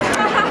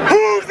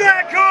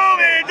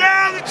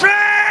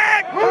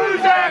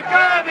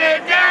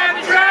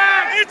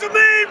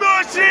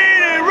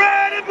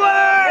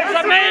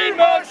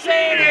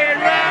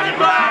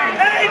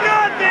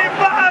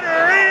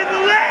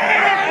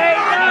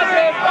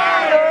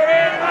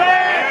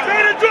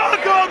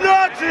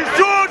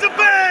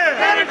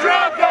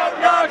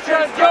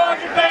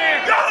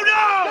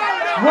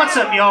What's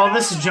up, y'all?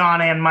 This is John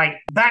and Mike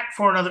back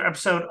for another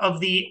episode of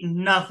the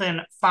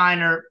Nothing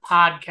Finer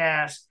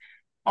podcast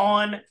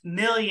on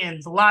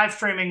Millions live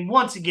streaming.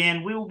 Once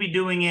again, we will be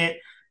doing it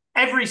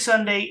every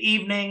Sunday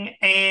evening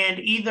and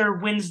either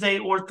Wednesday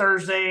or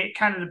Thursday. It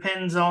kind of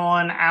depends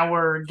on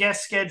our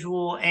guest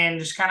schedule and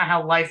just kind of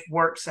how life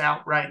works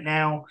out right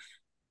now.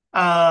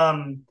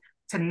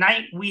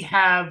 Tonight we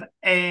have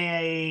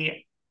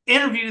a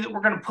interview that we're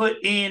going to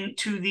put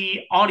into the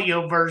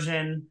audio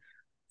version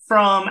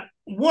from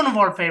one of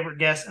our favorite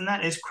guests, and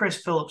that is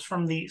Chris Phillips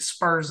from the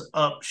Spurs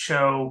Up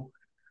show.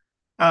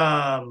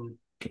 And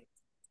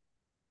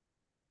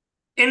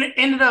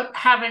ended up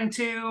having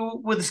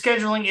to, with a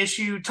scheduling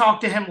issue,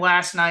 talk to him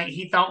last night.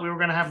 He thought we were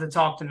going to have to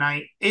talk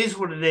tonight. Is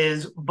what it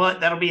is,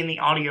 but that'll be in the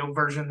audio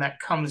version that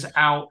comes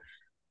out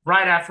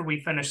right after we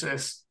finish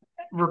this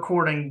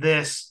recording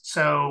this.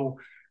 So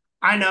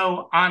I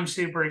know I'm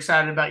super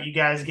excited about you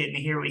guys getting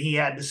to hear what he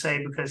had to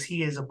say because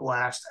he is a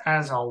blast,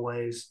 as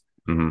always.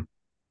 Mm-hmm.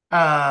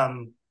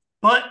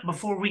 But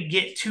before we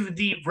get to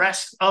the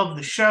rest of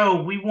the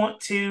show, we want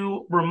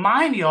to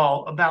remind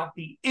y'all about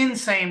the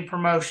insane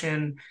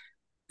promotion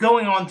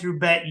going on through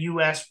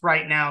BetUS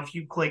right now. If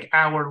you click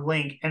our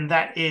link, and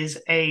that is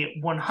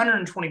a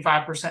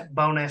 125%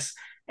 bonus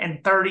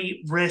and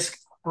 30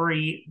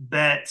 risk-free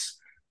bets.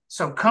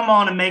 So come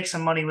on and make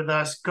some money with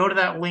us. Go to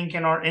that link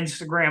in our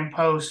Instagram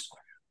post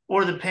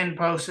or the pinned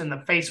post in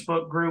the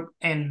Facebook group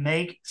and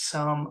make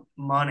some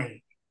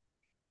money.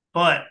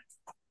 But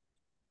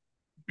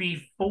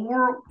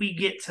before we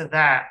get to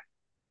that,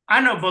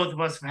 I know both of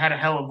us have had a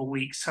hell of a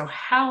week. So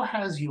how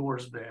has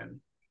yours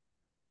been?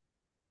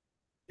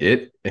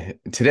 It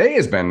today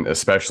has been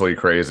especially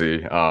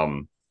crazy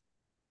in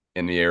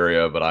the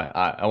area, but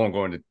I won't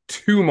go into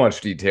too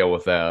much detail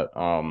with that.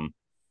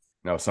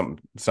 Some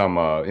in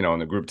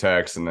the group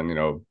text, and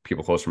then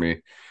people close to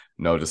me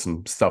know just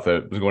some stuff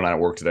that was going on at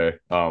work today.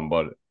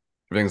 But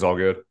everything's all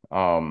good.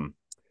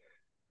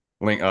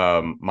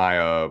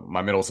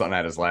 My middle son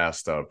had his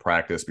last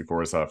practice before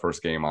his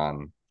first game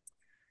on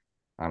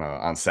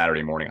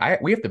Saturday morning.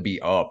 We have to be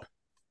up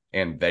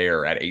and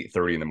there at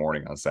 8:30 in the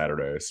morning on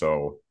Saturday,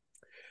 so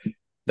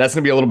that's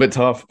gonna be a little bit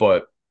tough.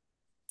 But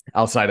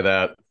outside of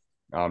that,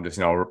 I'm just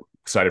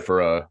excited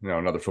for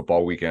another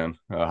football weekend.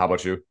 How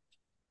about you?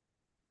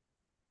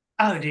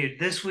 Oh, dude,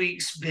 this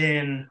week's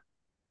been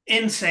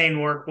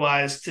insane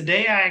work-wise.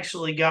 Today I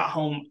actually got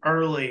home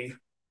early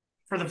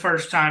for the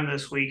first time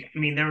this week. I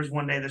mean, there was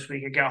one day this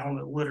week I got home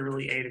at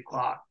literally 8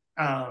 o'clock.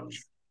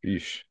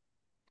 Yeesh.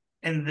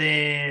 And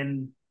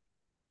then,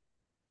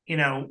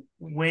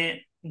 went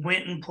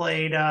and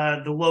played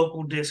the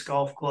local disc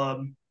golf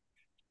club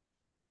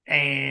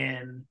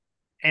and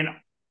and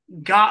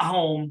got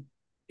home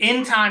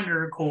in time to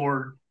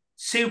record.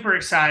 Super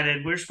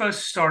excited. We were supposed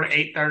to start at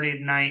 8:30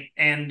 tonight,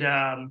 and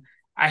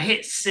I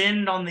hit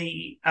send on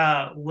the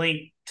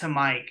link to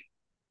Mike,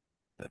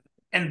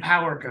 and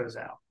power goes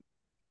out.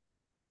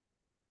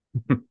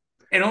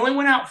 It only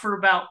went out for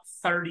about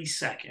 30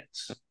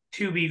 seconds,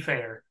 to be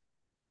fair.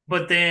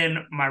 But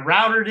then my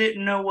router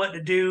didn't know what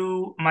to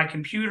do. My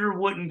computer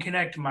wouldn't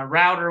connect to my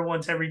router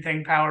once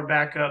everything powered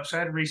back up. So I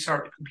had to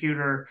restart the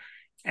computer.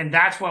 And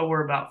that's why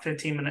we're about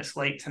 15 minutes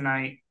late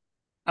tonight.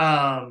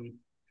 But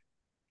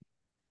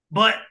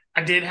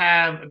I did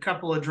have a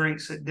couple of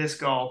drinks at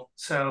disc golf.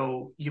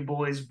 So you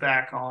boys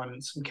back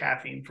on some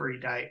caffeine-free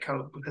Diet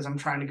Coke because I'm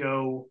trying to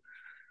go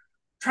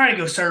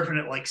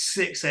surfing at like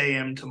 6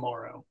 a.m.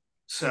 tomorrow.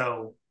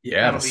 So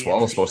Yeah, the that'll be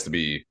swell is supposed to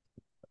interesting.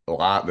 be a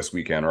lot this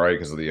weekend, right?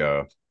 Because of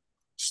the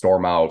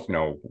storm out,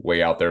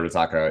 way out there. It's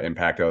not going to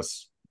impact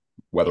us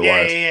Yeah,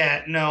 weather-wise. yeah,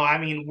 yeah. No, I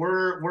mean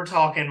we're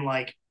talking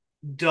like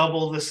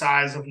double the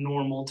size of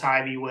normal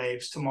Tybee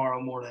waves tomorrow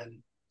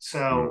morning. Mm,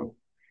 So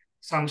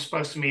I'm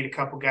supposed to meet a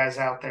couple guys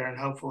out there and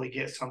hopefully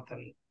get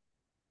something,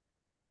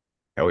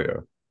 hell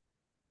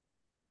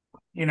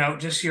yeah.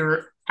 just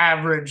your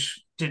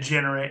average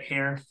degenerate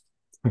here,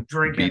 Beach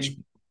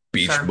drinking,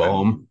 beach surfing.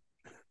 bum.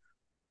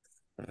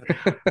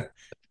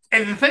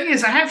 And the thing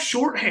is, I have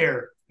short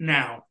hair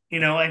now.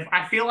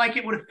 I feel like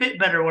it would have fit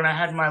better when I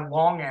had my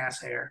long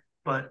ass hair,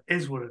 but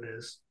is what it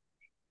is.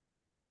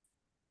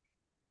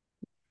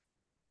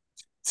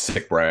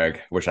 Sick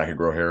brag. Wish I could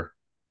grow hair.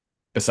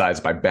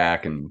 Besides my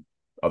back and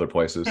other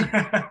places. I'm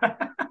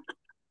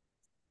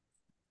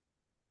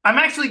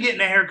actually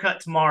getting a haircut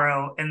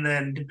tomorrow, and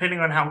then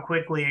depending on how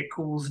quickly it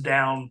cools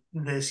down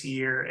this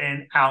year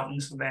and out in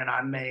Savannah,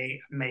 I may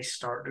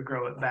start to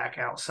grow it back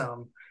out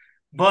some.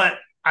 But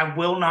I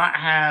will not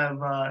have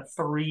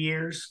 3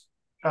 years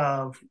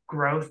of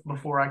growth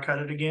before I cut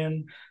it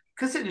again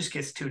because it just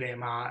gets too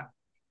damn hot.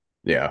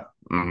 Yeah.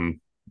 You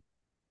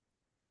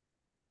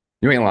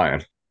ain't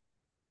lying.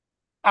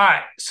 All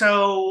right,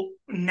 so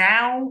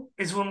now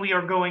is when we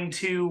are going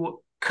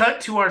to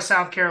cut to our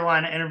South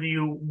Carolina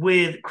interview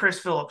with Chris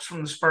Phillips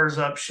from the Spurs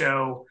Up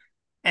show.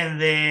 And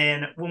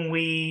then when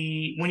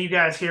you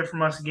guys hear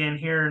from us again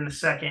here in a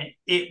second,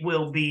 it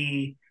will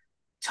be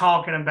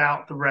talking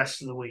about the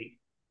rest of the week.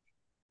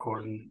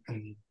 Gordon.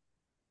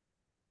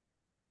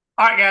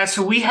 All right, guys.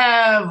 So we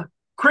have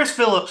Chris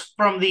Phillips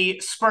from the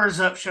Spurs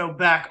Up Show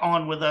back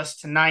on with us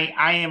tonight.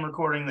 I am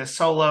recording this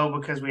solo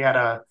because we had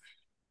a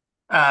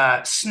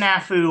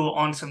snafu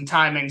on some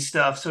timing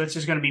stuff. So it's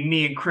just going to be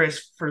me and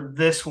Chris for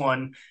this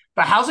one.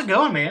 But how's it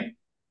going, man?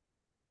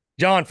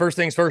 John, first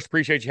things first,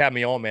 appreciate you having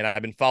me on, man.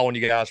 I've been following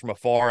you guys from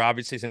afar,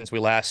 obviously, since we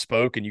last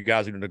spoke, and you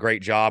guys are doing a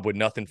great job with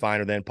Nothing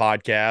Finer Than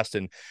podcast.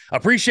 And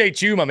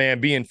appreciate you, my man,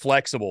 being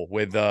flexible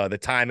with the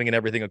timing and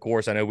everything. Of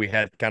course, I know we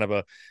had kind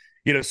of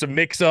some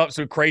mix-ups,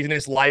 some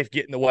craziness, life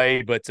get in the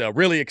way, but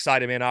really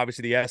excited, man.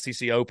 Obviously, the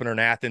SEC opener in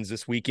Athens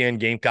this weekend,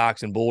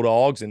 Gamecocks and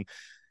Bulldogs. And,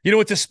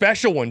 it's a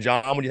special one,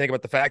 John, when you think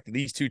about the fact that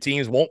these two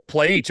teams won't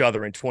play each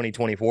other in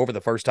 2024 for the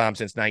first time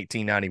since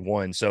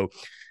 1991. So,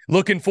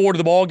 looking forward to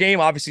the ball game.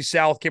 Obviously,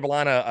 South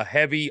Carolina, a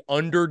heavy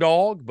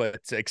underdog,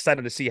 but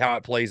excited to see how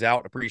it plays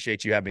out.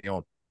 Appreciate you having me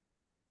on.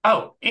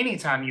 Oh,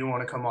 anytime you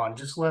want to come on,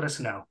 just let us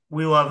know.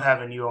 We love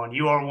having you on.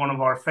 You are one of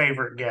our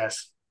favorite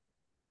guests.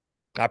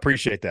 I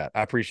appreciate that.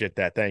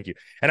 Thank you.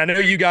 And I know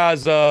you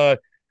guys,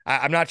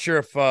 I'm not sure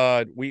if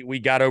we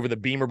got over the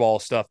Beamer ball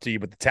stuff to you,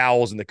 but the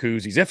towels and the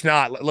koozies. If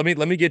not, let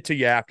me get to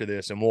you after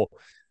this, and we'll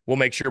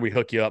make sure we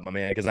hook you up, my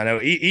man, because I know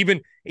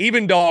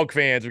even dog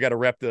fans, we got to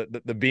rep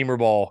the Beamer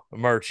ball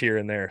merch here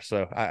and there.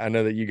 So I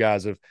know that you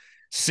guys have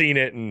seen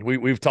it, and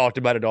we've talked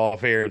about it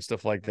off air and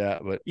stuff like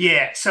that. But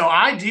yeah, so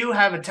I do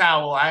have a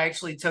towel. I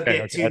actually took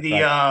it to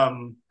the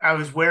right. I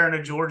was wearing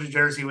a Georgia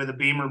jersey with a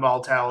Beamer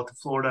ball towel at the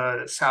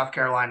Florida South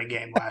Carolina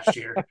game last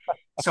year.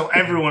 So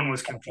everyone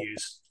was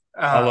confused.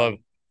 I love it.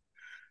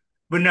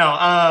 But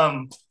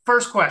no,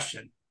 first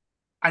question.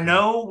 I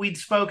know we'd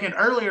spoken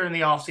earlier in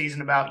the offseason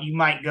about you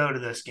might go to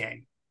this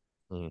game.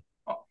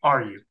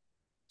 Are you?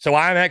 So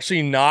I'm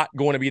actually not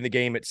going to be in the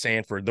game at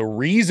Sanford. The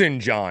reason,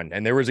 John,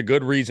 and there was a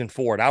good reason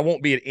for it, I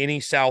won't be at any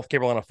South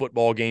Carolina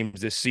football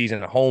games this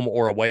season, at home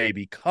or away,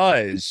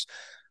 because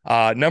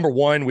number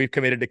one, we've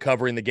committed to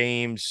covering the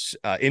games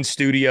in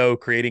studio,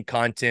 creating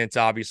content.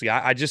 Obviously,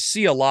 I just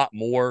see a lot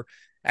more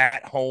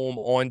at home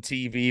on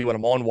TV when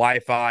I'm on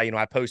Wi-Fi.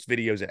 I post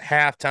videos at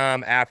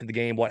halftime, after the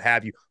game, what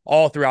have you,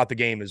 all throughout the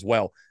game as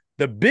well.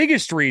 The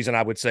biggest reason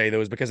I would say, though,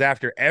 is because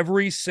after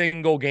every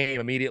single game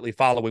immediately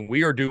following,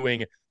 we are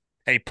doing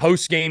a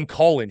post-game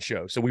call-in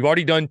show. So we've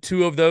already done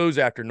 2 of those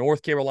after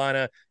North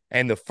Carolina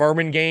and the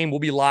Furman game.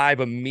 We'll be live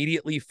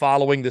immediately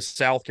following the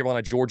South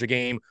Carolina-Georgia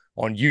game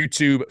on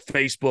YouTube,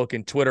 Facebook,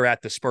 and Twitter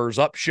at the Spurs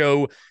Up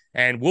Show.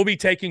 And we'll be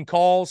taking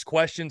calls,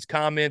 questions,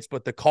 comments,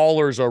 but the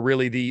callers are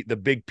really the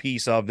big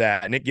piece of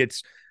that. And it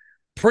gets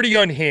pretty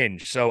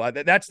unhinged. So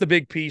that's the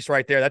big piece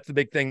right there. That's the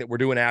big thing that we're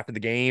doing after the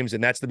games.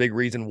 And that's the big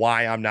reason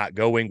why I'm not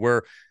going.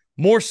 We're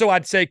more so,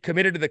 I'd say,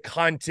 committed to the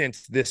content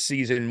this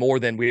season more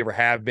than we ever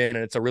have been.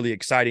 And it's a really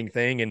exciting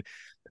thing. And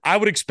I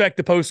would expect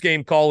the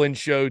post-game call-in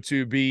show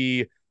to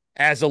be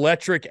as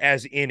electric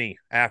as any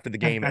after the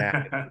game.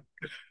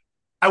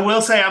 I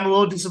will say I'm a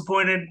little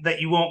disappointed that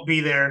you won't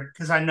be there,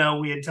 because I know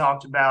we had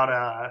talked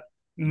about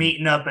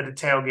meeting up at a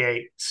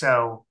tailgate.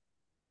 So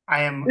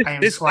I am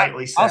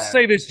slightly sad. I'll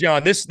say this,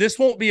 John. This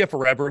won't be a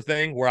forever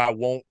thing where I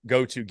won't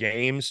go to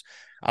games.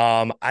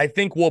 I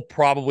think we'll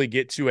probably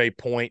get to a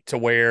point to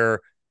where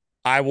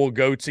I will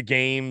go to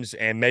games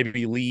and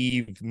maybe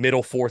leave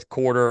middle fourth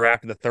quarter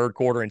after the third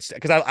quarter, and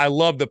because I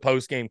love the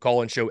post-game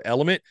call-in show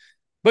element.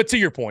 But to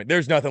your point,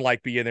 there's nothing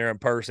like being there in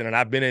person. And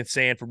I've been in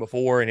Sanford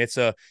before, and it's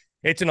an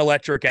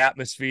electric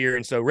atmosphere.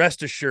 And so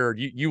rest assured,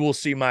 you will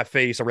see my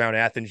face around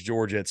Athens,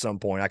 Georgia at some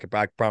point. I can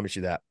promise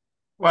you that.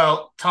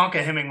 Well,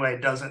 Tonka Hemingway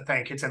doesn't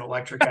think it's an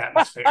electric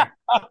atmosphere.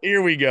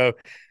 Here we go.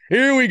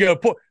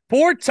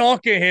 Poor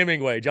Tonka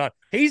Hemingway, John.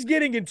 He's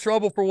getting in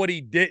trouble for what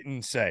he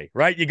didn't say,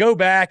 right? You go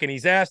back and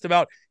he's asked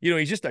about,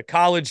 he's just a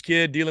college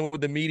kid dealing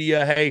with the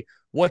media. Hey,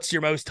 what's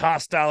your most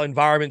hostile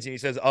environments? And he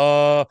says,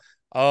 I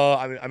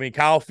mean,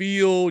 Kyle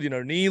Field,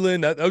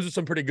 Neyland, those are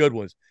some pretty good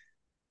ones.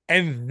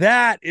 And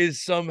that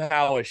is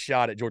somehow a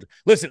shot at Georgia.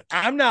 Listen,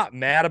 I'm not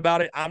mad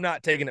about it. I'm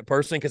not taking it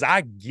personally, because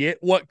I get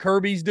what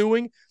Kirby's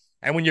doing.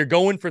 And when you're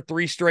going for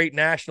 3 straight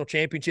national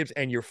championships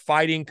and you're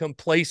fighting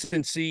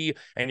complacency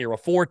and you're a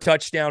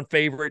 4-touchdown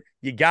favorite,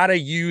 you got to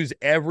use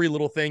every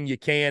little thing you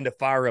can to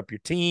fire up your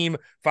team,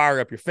 fire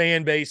up your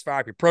fan base,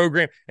 fire up your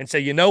program, and say,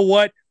 you know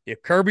what?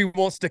 If Kirby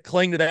wants to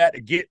cling to that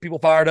to get people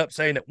fired up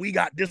saying that we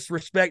got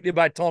disrespected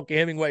by Tonka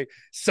Hemingway,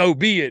 so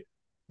be it.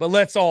 But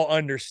let's all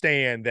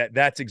understand that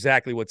that's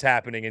exactly what's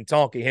happening. And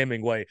Tonka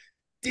Hemingway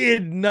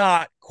did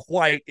not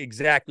quite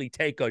exactly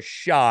take a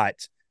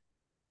shot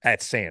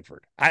at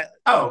Sanford. I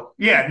know.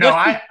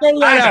 Right?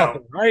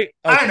 Okay.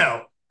 I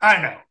know.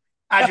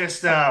 I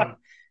just, and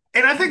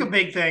I think a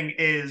big thing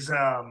is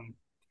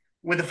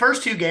with the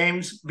first 2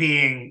 games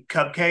being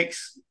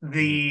cupcakes,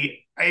 the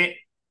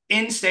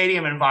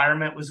in-stadium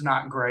environment was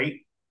not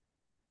great.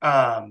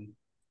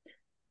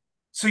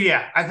 So,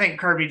 yeah, I think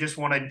Kirby just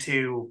wanted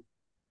to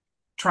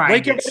try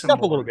and get some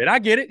up a little bit. I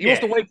get it. He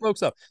wants to wake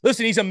folks up.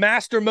 Listen, he's a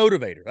master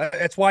motivator.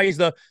 That's why he's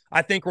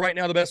I think right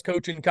now, the best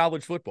coach in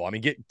college football. I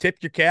mean, tip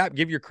your cap,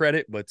 give your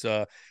credit, but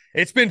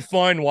it's been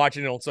fun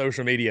watching it on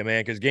social media,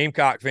 man, because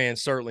Gamecock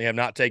fans certainly have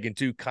not taken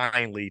too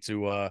kindly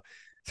to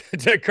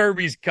to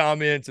Kirby's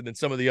comments and then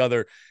some of the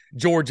other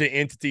Georgia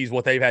entities,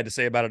 what they've had to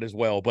say about it as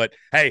well. But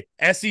hey,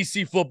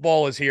 SEC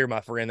football is here,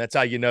 my friend. That's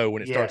how you know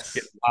when it starts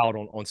getting wild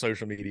on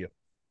social media.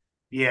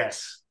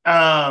 Yes.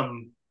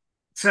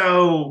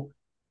 So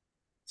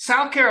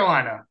South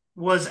Carolina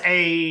was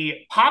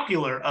a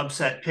popular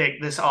upset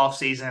pick this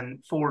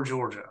offseason for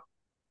Georgia.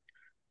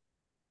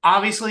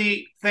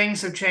 Obviously,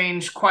 things have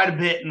changed quite a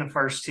bit in the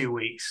first 2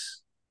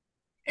 weeks,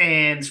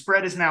 and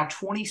spread is now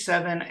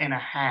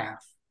 27.5.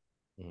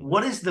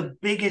 What is the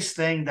biggest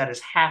thing that has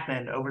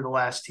happened over the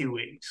last 2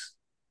 weeks?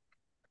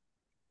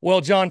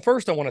 Well, John,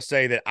 first I want to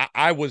say that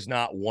I was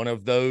not one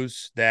of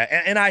those that,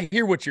 and I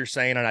hear what you're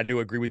saying, and I do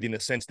agree with you in the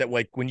sense that,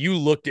 like, when you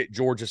looked at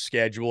Georgia's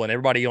schedule and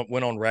everybody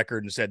went on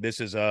record and said this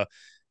is a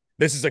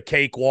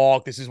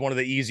cakewalk, this is one of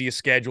the easiest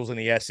schedules in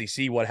the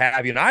SEC, what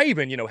have you. And I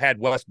even, had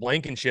Wes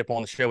Blankenship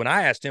on the show, and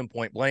I asked him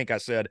point blank, I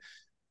said,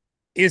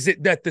 is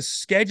it that the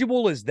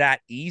schedule is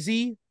that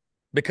easy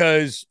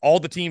because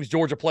all the teams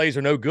Georgia plays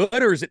are no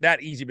good, or is it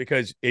that easy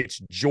because it's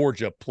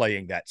Georgia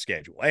playing that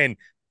schedule? And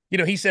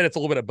he said it's a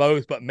little bit of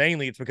both, but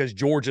mainly it's because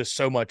Georgia's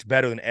so much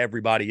better than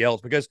everybody else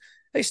because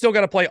they still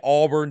got to play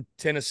Auburn,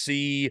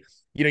 Tennessee.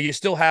 You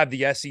still have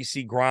the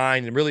SEC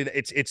grind, and really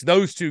it's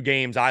those two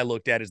games I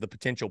looked at as the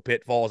potential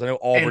pitfalls. I know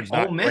Auburn's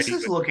and Ole Miss great,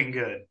 is looking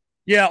good.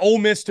 Yeah, Ole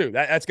Miss too.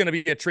 That's going to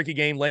be a tricky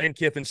game. Lane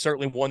Kiffin's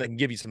certainly one that can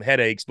give you some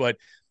headaches, but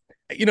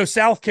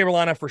South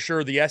Carolina for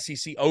sure, the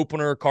SEC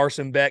opener,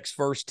 Carson Beck's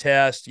first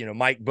test,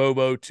 Mike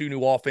Bobo, 2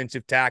 new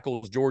offensive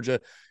tackles, Georgia,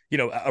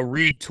 a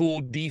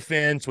retooled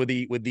defense with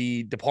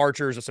the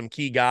departures of some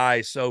key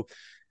guys. So,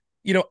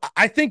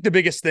 I think the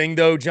biggest thing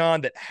though,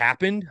 John, that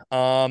happened,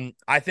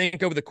 I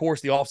think over the course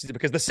of the offseason,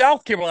 because the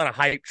South Carolina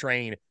hype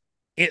train,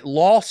 it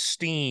lost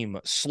steam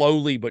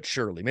slowly but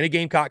surely. Many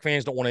Gamecock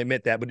fans don't want to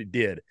admit that, but it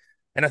did.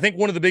 And I think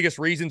one of the biggest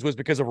reasons was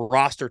because of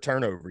roster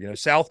turnover.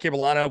 South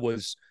Carolina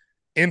was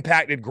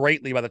impacted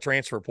greatly by the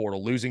transfer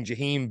portal, losing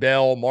Jaheim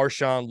Bell,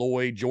 Marshawn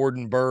Lloyd,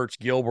 Jordan Burch,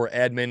 Gilbert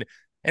Edmond.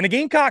 And the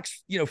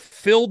Gamecocks,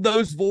 filled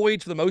those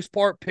voids for the most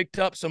part, picked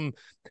up some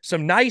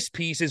nice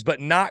pieces, but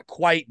not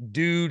quite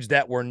dudes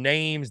that were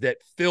names that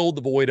filled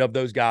the void of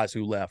those guys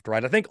who left,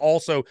 right? I think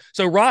also,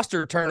 so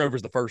roster turnover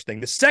is the first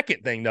thing. The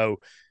second thing, though,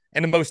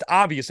 and the most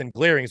obvious and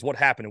glaring is what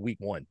happened in week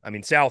 1. I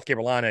mean, South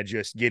Carolina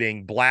just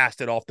getting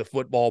blasted off the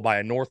football by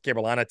a North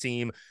Carolina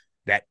team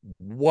that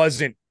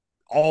wasn't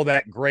all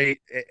that great,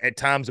 at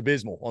times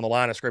abysmal on the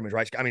line of scrimmage,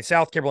 right? I mean,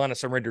 South Carolina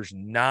surrenders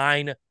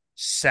 9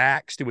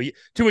 sacks to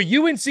a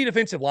UNC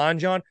defensive line,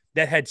 John,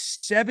 that had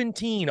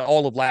 17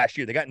 all of last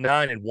year. They got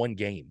 9 in one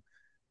game.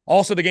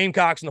 Also, the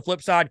Gamecocks on the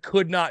flip side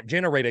could not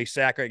generate a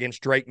sack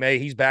against Drake May.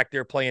 He's back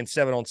there playing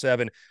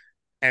 7-on-7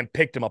 and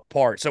picked him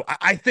apart. So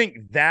I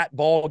think that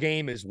ball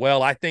game as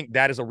well, I think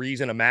that is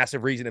a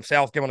massive reason. If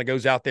South Carolina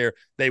goes out there,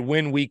 they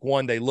win week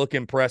 1, they look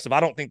impressive. I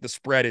don't think the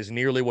spread is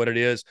nearly what it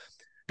is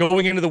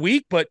going into the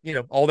week, but,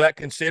 all that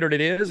considered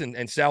it is,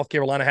 and South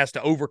Carolina has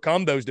to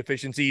overcome those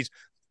deficiencies,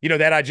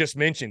 that I just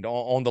mentioned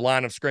on the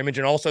line of scrimmage,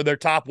 and also their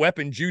top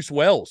weapon, Juice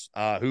Wells,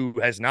 who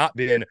has not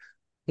been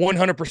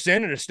 100%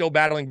 and is still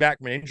battling back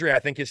from an injury. I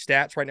think his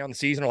stats right now in the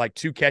season are like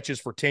 2 catches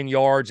for 10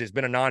 yards. Has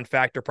been a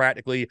non-factor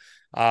practically.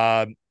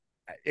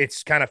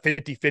 It's kind of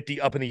 50-50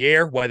 up in the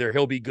air whether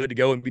he'll be good to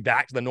go and be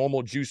back to the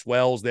normal Juice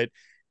Wells that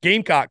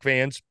Gamecock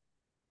fans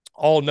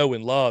all know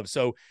and love.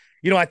 So,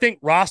 I think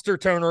roster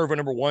turnover,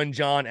 number 1,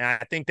 John, and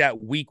I think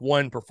that week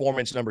 1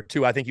 performance, number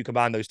 2, I think you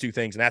combine those two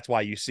things, and that's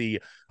why you see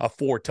a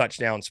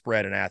 4-touchdown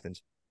spread in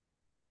Athens.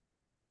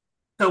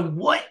 So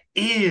what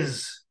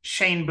is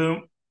Shane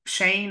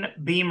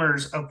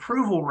Beamer's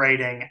approval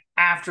rating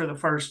after the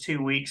first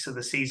 2 weeks of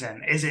the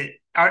season? Is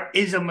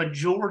a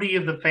majority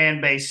of the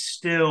fan base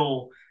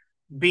still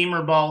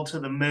Beamer ball to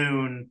the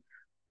moon,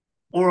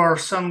 or are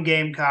some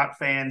Gamecock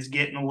fans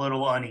getting a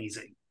little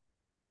uneasy?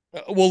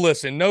 Well,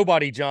 listen,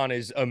 nobody, John,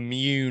 is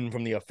immune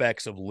from the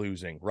effects of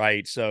losing,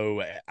 right?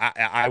 So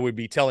I would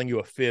be telling you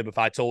a fib if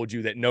I told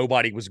you that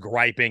nobody was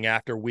griping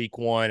after week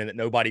 1 and that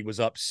nobody was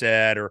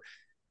upset or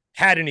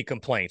had any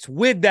complaints.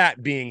 With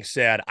that being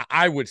said,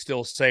 I would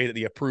still say that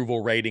the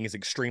approval rating is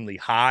extremely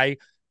high.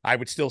 I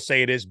would still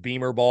say it is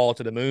Beamer ball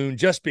to the moon,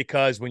 just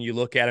because when you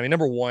look at it, I mean,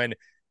 number 1,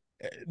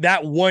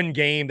 that one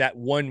game, that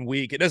 1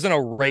 week, it doesn't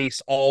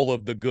erase all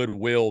of the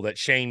goodwill that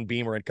Shane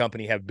Beamer and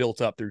company have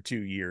built up through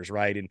 2 years,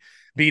 right? And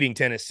beating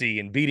Tennessee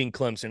and beating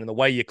Clemson and the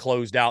way you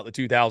closed out the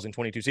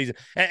 2022 season.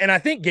 And I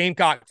think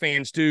Gamecock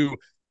fans too,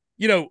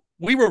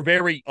 we were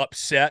very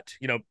upset,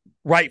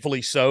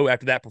 rightfully so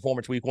after that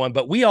performance week 1,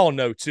 but we all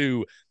know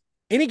too,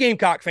 any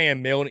Gamecock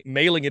fan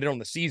mailing it in on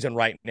the season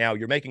right now,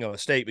 you're making a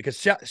mistake,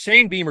 because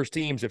Shane Beamer's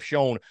teams have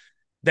shown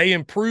they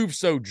improved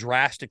so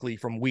drastically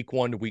from week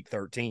 1 to week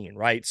 13,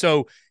 right?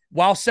 So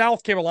while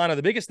South Carolina,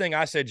 the biggest thing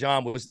I said,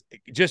 John, was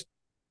just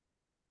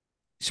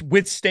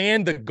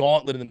withstand the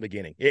gauntlet in the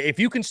beginning. If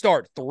you can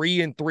start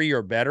 3-3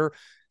 or better,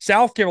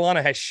 South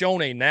Carolina has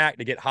shown a knack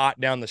to get hot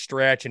down the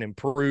stretch and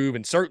improve,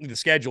 and certainly the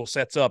schedule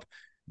sets up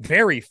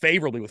very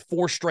favorably with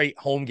 4 straight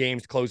home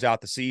games to close out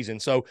the season.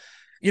 So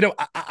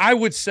I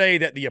would say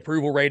that the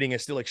approval rating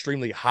is still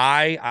extremely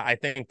high. I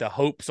think the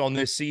hopes on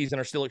this season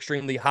are still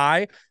extremely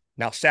high.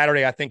 Now,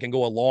 Saturday, I think, can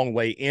go a long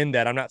way in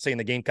that. I'm not saying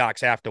the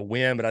Gamecocks have to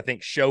win, but I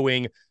think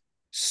showing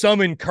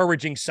some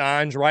encouraging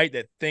signs, right,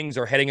 that things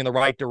are heading in the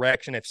right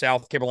direction. If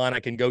South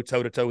Carolina can go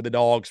toe-to-toe with the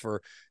Dogs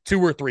for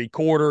 2 or 3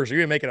 quarters, or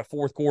even making a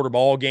fourth quarter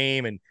ball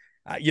game, and,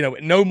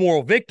 no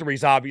moral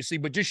victories, obviously,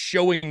 but just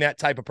showing that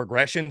type of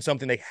progression,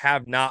 something they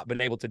have not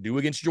been able to do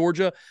against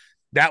Georgia,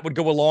 that would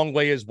go a long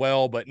way as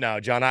well. But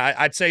no, John,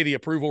 I'd say the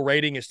approval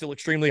rating is still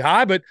extremely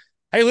high, but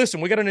hey,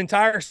 listen, we got an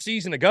entire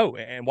season to go.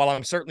 And while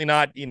I'm certainly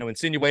not,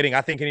 insinuating,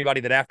 I think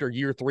anybody that after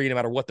year 3, no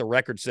matter what the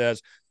record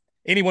says,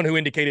 anyone who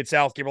indicated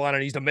South Carolina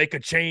needs to make a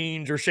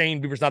change or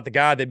Shane Beamer's not the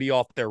guy, they'd be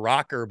off their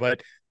rocker.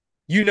 But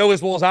you know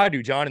as well as I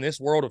do, John, in this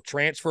world of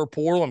transfer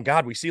portal, and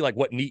God, we see like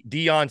what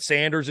Deion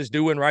Sanders is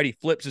doing, right? He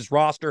flips his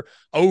roster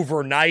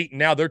overnight, and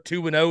now they're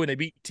 2-0, and they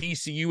beat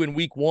TCU in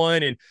week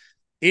 1. And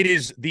it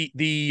is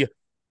the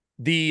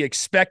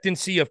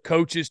expectancy of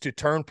coaches to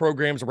turn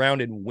programs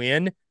around and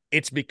win.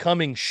 It's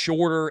becoming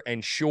shorter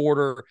and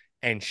shorter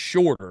and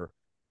shorter.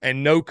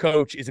 And no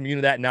coach is immune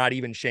to that, not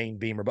even Shane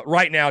Beamer. But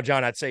right now,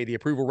 John, I'd say the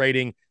approval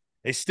rating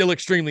is still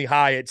extremely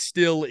high. It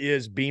still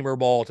is Beamer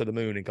ball to the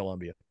moon in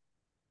Columbia.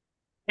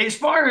 As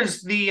far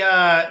as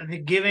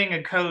the giving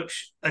a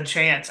coach a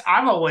chance,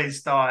 I've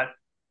always thought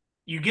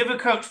you give a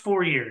coach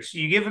 4 years.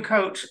 You give a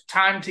coach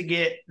time to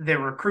get their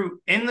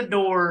recruit in the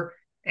door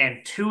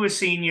and to a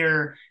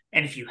senior.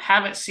 And if you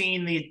haven't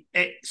seen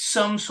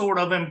some sort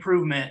of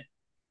improvement,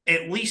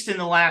 at least in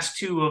the last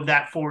 2 of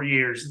that 4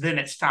 years, then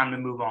it's time to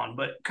move on.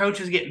 But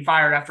coaches getting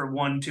fired after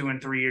 1, 2,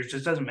 and 3 years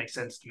just doesn't make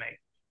sense to me.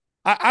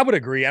 I would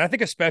agree. And I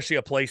think especially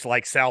a place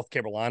like South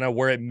Carolina,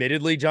 where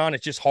admittedly, John,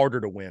 it's just harder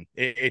to win.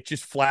 It's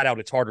just flat out,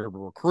 it's harder to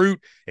recruit.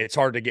 It's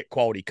harder to get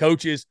quality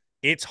coaches.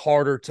 It's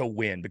harder to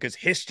win because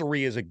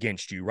history is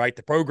against you, right?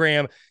 The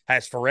program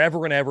has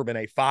forever and ever been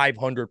a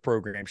 500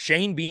 program.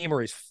 Shane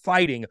Beamer is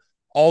fighting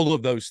all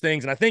of those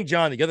things. And I think,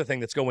 John, the other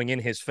thing that's going in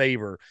his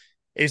favor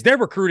is they're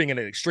recruiting at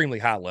an extremely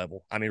high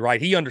level. I mean, right,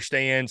 he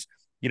understands,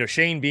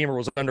 Shane Beamer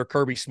was under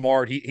Kirby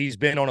Smart. He's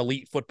been on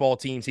elite football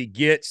teams. He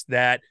gets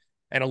that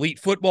an elite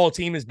football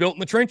team is built in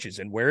the trenches.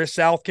 And where is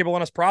South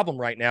Carolina's problem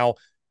right now?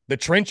 The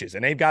trenches.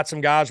 And they've got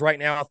some guys right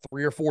now,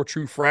 3 or 4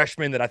 true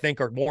freshmen that I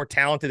think are more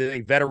talented than any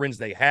veterans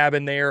they have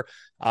in there.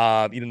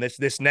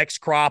 This next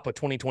crop of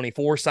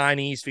 2024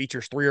 signees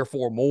features 3 or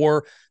 4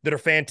 more that are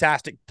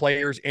fantastic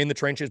players in the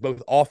trenches,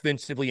 both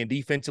offensively and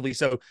defensively.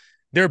 So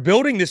they're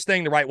building this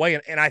thing the right way.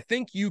 And I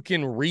think you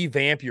can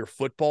revamp your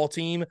football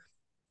team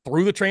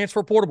through the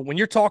transfer portal. But when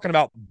you're talking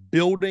about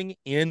building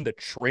in the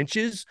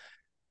trenches,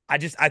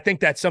 I think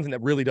that's something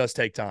that really does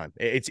take time.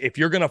 It's if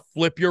you're going to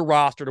flip your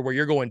roster to where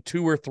you're going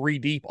 2 or 3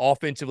 deep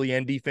offensively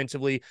and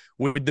defensively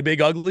with the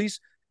big uglies,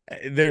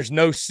 there's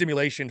no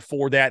simulation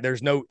for that.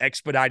 There's no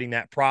expediting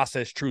that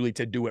process truly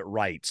to do it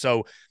right.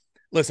 So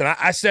listen,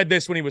 I said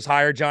this when he was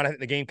hired, John. I think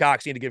the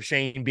Gamecocks need to give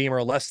Shane Beamer,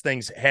 unless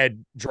things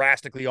head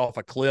drastically off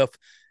a cliff,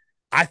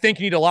 I think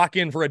you need to lock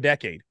in for a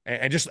decade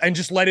and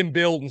just let him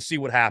build and see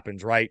what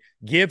happens, right?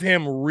 Give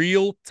him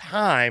real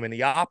time and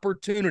the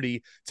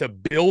opportunity to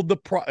build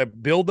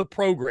the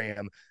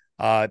program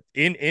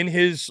in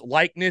his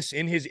likeness,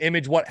 in his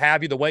image, what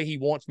have you, the way he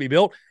wants to be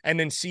built, and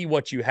then see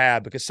what you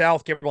have. Because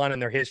South Carolina in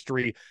their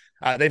history,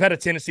 they've had a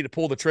tendency to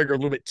pull the trigger a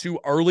little bit too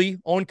early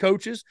on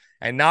coaches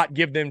and not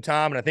give them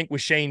time. And I think with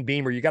Shane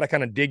Beamer, you got to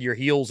kind of dig your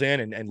heels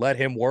in and let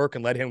him work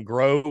and let him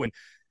grow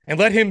and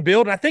let him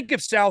build. And I think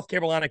if South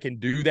Carolina can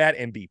do that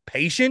and be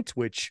patient,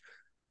 which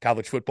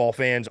college football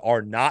fans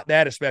are not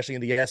that, especially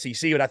in the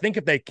SEC, but I think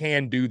if they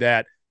can do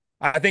that,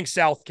 I think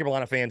South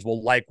Carolina fans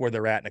will like where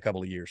they're at in a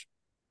couple of years.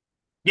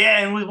 Yeah,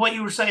 and with what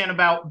you were saying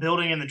about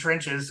building in the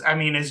trenches, I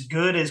mean, as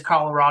good as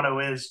Colorado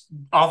is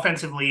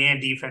offensively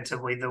and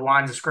defensively, the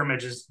lines of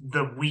scrimmage is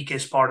the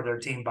weakest part of their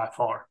team by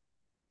far.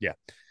 Yeah.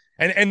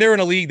 And they're in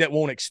a league that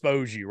won't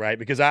expose you, right?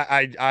 Because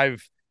I've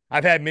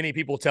had many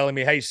people telling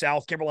me, hey,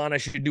 South Carolina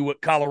should do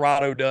what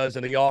Colorado does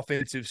on the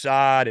offensive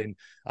side. And,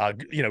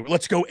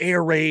 let's go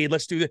air raid.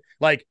 Let's do that.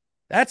 Like,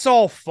 that's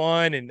all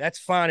fun and that's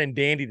fine and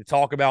dandy to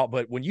talk about.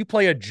 But when you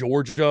play a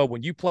Georgia,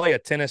 when you play a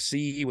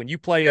Tennessee, when you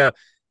play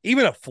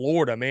even a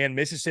Florida, man,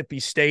 Mississippi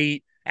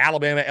State,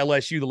 Alabama,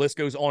 LSU, the list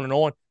goes on and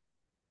on,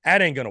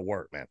 that ain't going to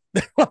work, man.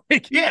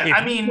 If you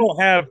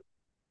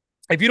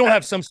don't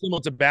have some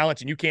semblance of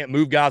balance and you can't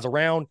move guys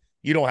around,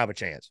 you don't have a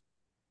chance.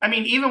 I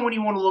mean, even when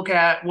you want to look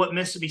at what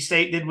Mississippi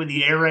State did with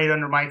the air raid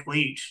under Mike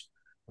Leach,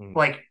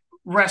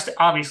 rest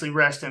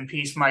in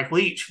peace, Mike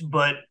Leach,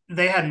 but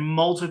they had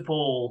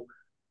multiple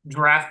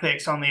draft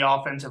picks on the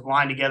offensive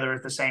line together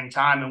at the same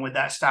time. And with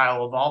that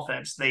style of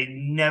offense, they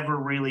never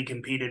really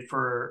competed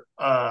for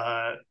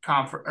a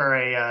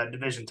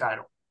division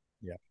title.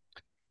 Yeah.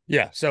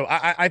 Yeah. So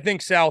I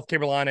think South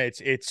Carolina,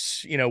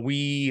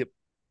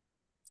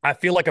 I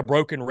feel like a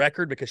broken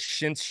record because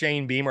since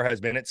Shane Beamer has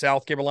been at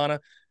South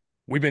Carolina,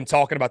 we've been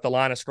talking about the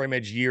line of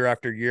scrimmage year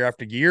after year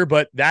after year,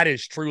 but that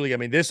is truly, I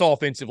mean, this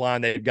offensive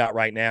line they've got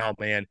right now,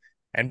 man,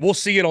 and we'll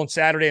see it on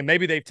Saturday, and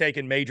maybe they've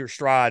taken major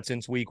strides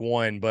since week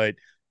 1, but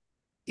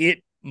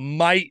it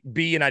might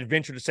be, and I'd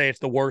venture to say it's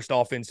the worst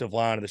offensive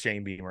line of the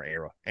Shane Beamer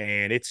era.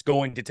 And it's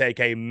going to take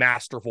a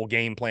masterful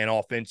game plan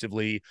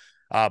offensively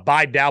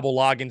by Dowell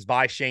Loggins,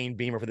 by Shane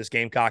Beamer for this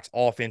Gamecocks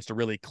offense to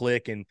really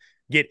click and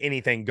get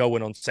anything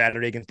going on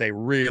Saturday against a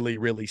really,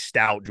 really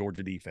stout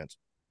Georgia defense.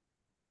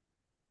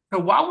 So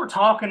while we're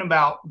talking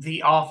about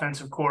the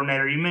offensive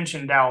coordinator, you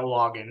mentioned Dowell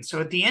Loggins. So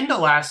at the end of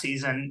last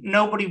season,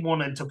 nobody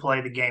wanted to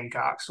play the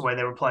Gamecocks the way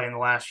they were playing the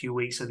last few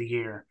weeks of the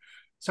year.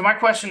 So my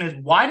question is,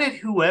 why did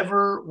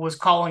whoever was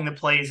calling the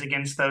plays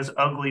against those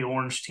ugly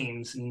orange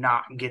teams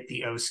not get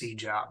the OC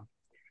job?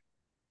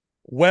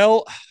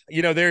 Well,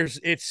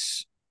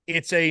 it's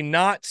a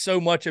not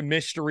so much a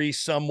mystery,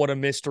 somewhat a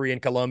mystery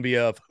in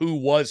Columbia of who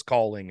was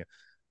calling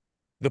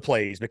the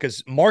plays,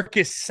 because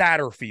Marcus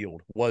Satterfield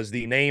was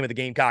the name of the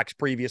Gamecocks'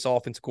 previous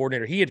offensive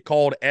coordinator. He had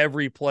called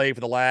every play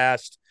for the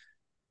last,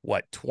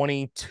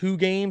 22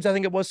 games, I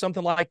think it was,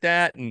 something like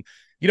that. And,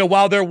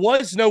 while there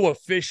was no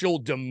official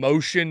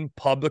demotion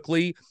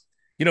publicly,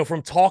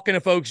 from talking to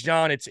folks,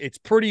 John, it's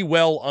pretty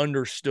well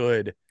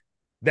understood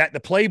that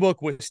the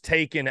playbook was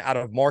taken out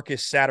of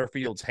Marcus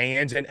Satterfield's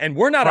hands. And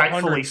we're not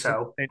rightfully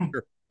so.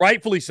 Sure.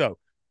 Rightfully so.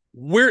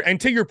 And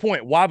to your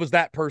point, why was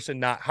that person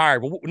not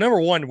hired? Well, number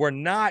one, we're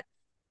not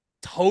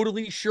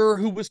totally sure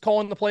who was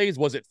calling the plays.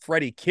 Was it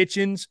Freddie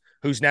Kitchens,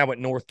 who's now at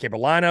North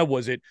Carolina?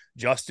 Was it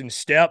Justin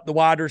Stepp, the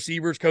wide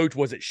receivers coach?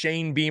 Was it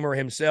Shane Beamer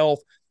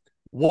himself?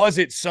 Was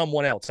it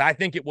someone else? I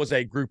think it was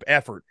a group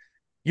effort.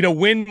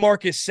 When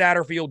Marcus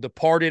Satterfield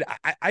departed,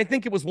 I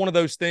think it was one of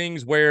those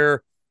things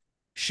where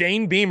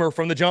Shane Beamer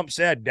from the jump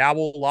said,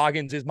 Dowell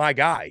Loggins is my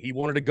guy. He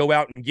wanted to go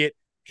out and get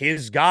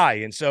his guy.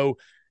 And so,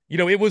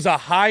 it was a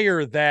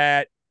hire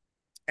that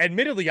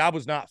admittedly I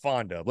was not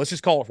fond of. Let's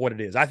just call it for what it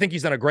is. I think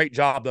he's done a great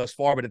job thus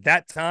far, but at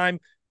that time,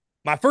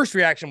 my first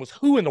reaction was,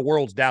 who in the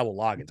world's Dowell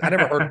Loggins? I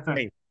never heard of his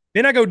name.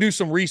 Then I go do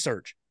some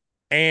research,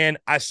 and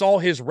I saw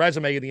his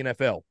resume in the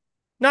NFL.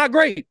 Not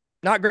great.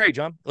 Not great,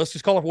 John. Let's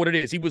just call it for what it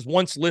is. He was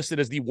once listed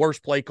as the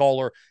worst play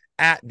caller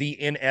at the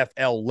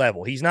NFL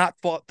level. He's not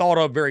thought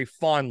of very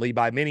fondly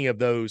by many of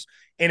those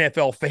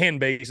NFL fan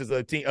bases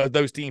of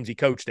those teams he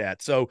coached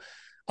at. So,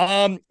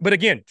 but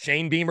again,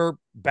 Shane Beamer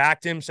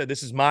backed him, said,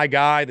 this is my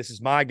guy. This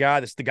is my guy.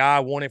 This is the guy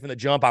I wanted from the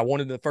jump. I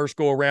wanted the first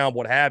go around,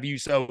 what have you.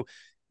 So,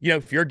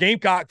 if you're a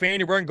Gamecock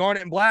fan, you're wearing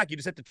garnet and black, you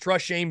just have to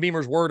trust Shane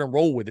Beamer's word and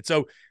roll with it.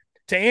 So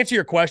to answer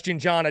your question,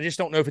 John, I just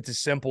don't know if it's as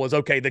simple as,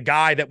 okay, the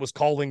guy that was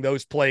calling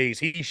those plays,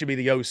 he should be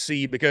the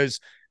OC,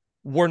 because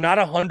we're not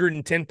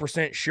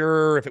 110%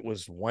 sure if it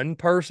was one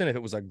person, if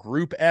it was a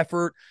group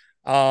effort.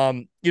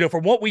 From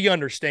what we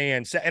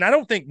understand, and I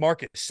don't think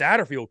Marcus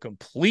Satterfield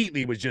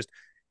completely was just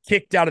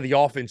kicked out of the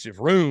offensive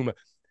room,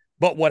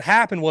 but what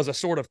happened was a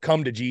sort of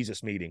come to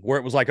Jesus meeting where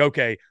it was like,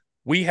 okay,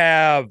 we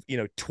have,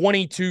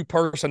 22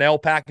 personnel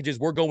packages.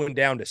 We're going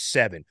down to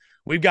 7.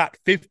 We've got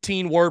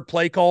 15-word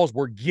play calls.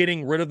 We're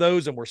getting rid of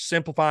those, and we're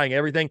simplifying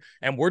everything,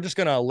 and we're just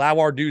going to allow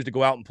our dudes to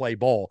go out and play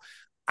ball.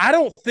 I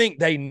don't think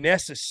they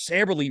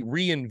necessarily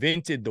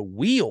reinvented the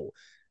wheel.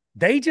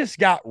 They just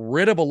got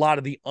rid of a lot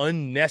of the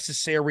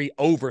unnecessary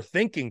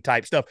overthinking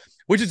type stuff,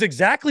 which is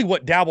exactly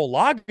what Dowell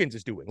Loggins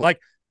is doing. Like,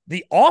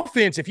 the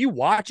offense, if you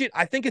watch it,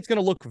 I think it's going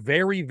to look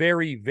very,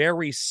 very,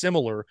 very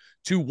similar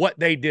to what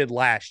they did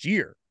last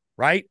year,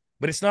 right?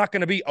 But it's not going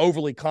to be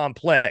overly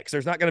complex.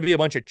 There's not going to be a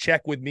bunch of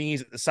check with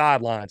me's at the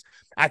sidelines.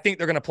 I think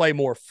they're going to play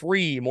more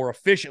free, more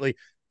efficiently.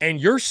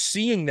 And you're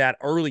seeing that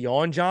early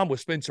on, John,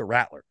 with Spencer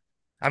Rattler.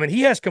 I mean,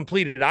 he has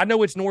completed, I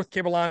know it's North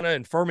Carolina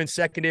and Furman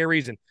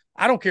secondaries, and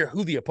I don't care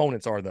who the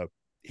opponents are, though.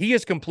 He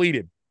has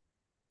completed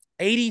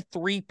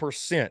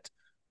 83%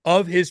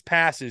 of his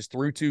passes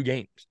through 2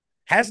 games.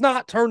 Has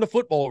not turned the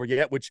football over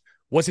yet, which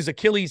was his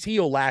Achilles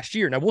heel last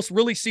year. Now, we'll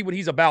really see what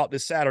he's about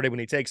this Saturday when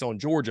he takes on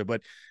Georgia.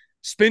 But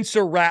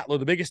Spencer Rattler,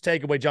 the biggest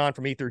takeaway, John,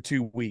 for me through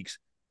 2 weeks,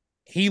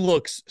 he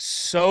looks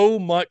so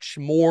much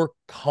more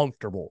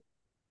comfortable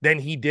than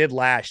he did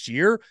last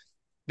year,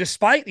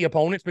 despite the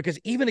opponents, because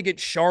even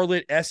against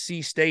Charlotte,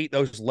 SC State,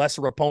 those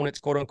lesser opponents,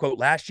 quote unquote,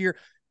 last year,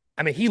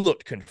 I mean, he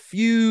looked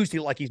confused. He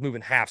looked like he's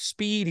moving half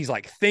speed. He's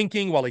like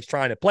thinking while he's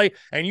trying to play.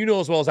 And you know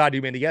as well as I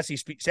do, man, the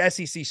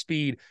SEC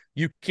speed,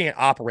 you can't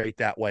operate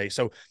that way.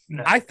 So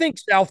no. I think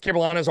South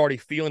Carolina is already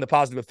feeling the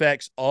positive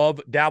effects of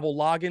Dowell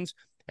Loggins.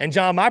 And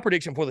John, my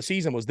prediction for the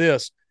season was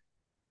this.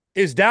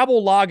 Is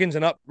Dowell Loggins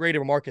an upgrade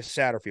of Marcus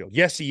Satterfield?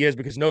 Yes, he is,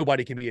 because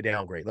nobody can be a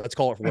downgrade. Let's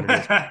call it for what it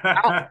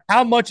is.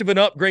 How much of an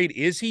upgrade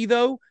is he,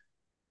 though?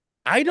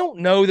 I don't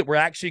know that we're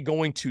actually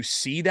going to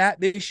see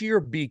that this year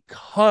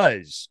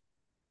because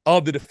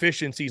of the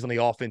deficiencies on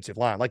the offensive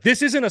line. Like,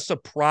 this isn't a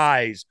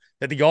surprise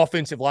that the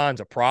offensive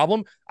line's a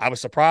problem. I was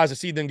surprised to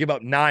see them give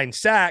up 9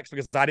 sacks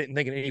because I didn't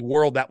think in any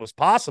world that was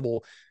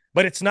possible.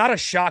 But it's not a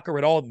shocker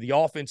at all that the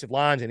offensive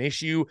line's an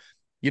issue.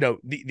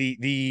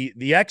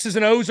 The X's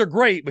and O's are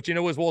great, but you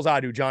know as well as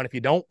I do, John, if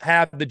you don't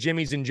have the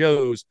Jimmies and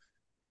Joes,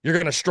 you're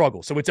going to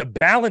struggle. So it's a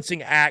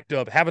balancing act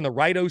of having the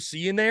right OC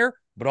in there,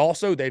 but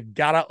also they've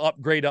got to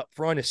upgrade up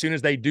front. As soon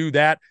as they do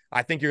that,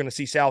 I think you're going to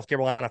see South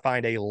Carolina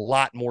find a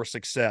lot more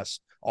success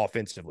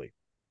offensively.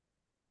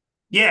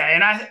 Yeah,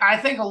 and I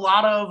think a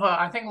lot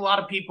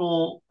of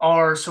people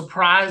are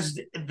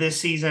surprised this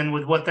season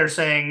with what they're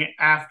saying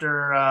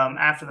after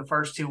the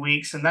first 2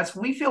 weeks, and that's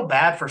we feel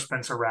bad for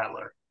Spencer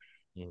Rattler.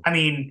 Mm. I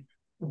mean,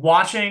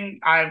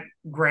 I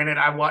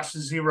watched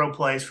zero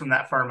plays from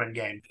that Furman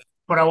game,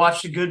 but I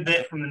watched a good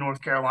bit from the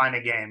North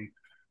Carolina game,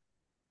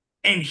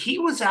 and he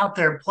was out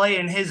there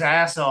playing his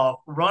ass off,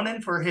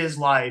 running for his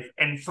life,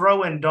 and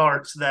throwing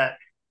darts that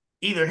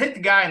either hit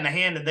the guy in the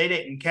hand that they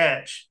didn't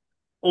catch,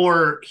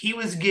 or he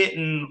was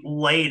getting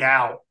laid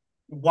out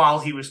while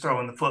he was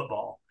throwing the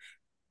football.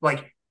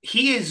 Like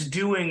he is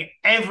doing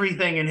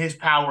everything in his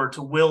power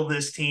to will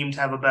this team to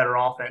have a better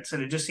offense,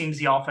 and it just seems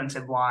the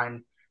offensive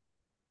line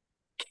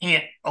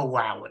can't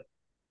allow it.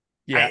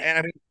 Yeah, and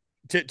I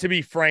mean, to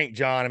be frank,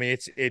 John, I mean,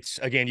 it's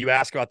again, you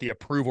ask about the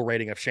approval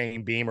rating of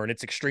Shane Beamer, and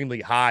it's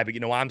extremely high.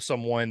 But I'm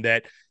someone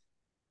that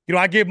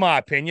I give my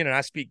opinion and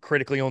I speak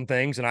critically on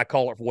things, and I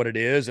call it for what it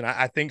is. And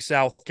I think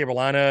South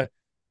Carolina,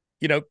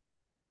 you know,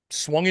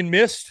 swung and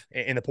missed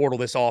in the portal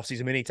this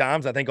offseason many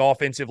times. I think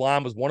offensive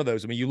line was one of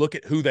those. I mean, you look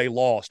at who they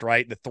lost,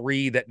 right? The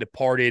three that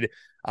departed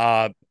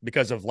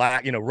because of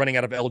running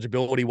out of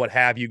eligibility, what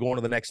have you, going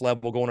to the next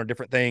level, going on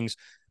different things.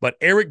 But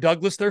Eric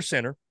Douglas, their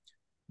center,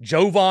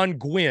 Jovan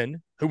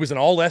Gwynn, who was an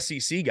all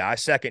SEC guy,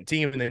 second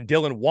team, and then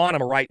Dylan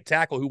Wanham, a right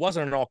tackle, who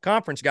wasn't an all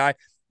conference guy,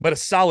 but a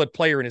solid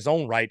player in his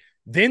own right.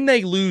 Then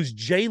they lose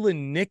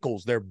Jalen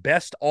Nichols, their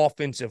best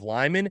offensive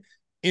lineman,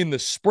 in the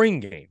spring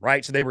game,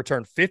 right? So they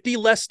returned 50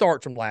 less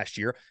starts from last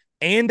year,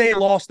 and they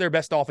lost their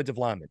best offensive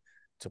lineman.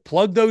 To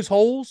plug those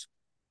holes,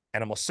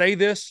 and I'm going to say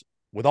this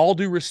with all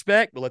due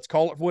respect, but let's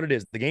call it for what it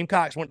is. The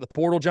Gamecocks went to the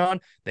portal,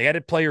 John. They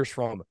added players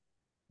from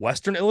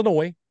Western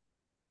Illinois,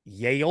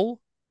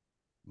 Yale,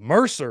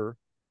 Mercer,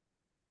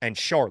 and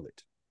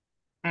Charlotte.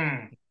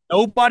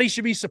 Nobody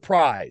should be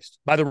surprised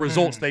by the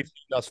results they've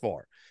seen thus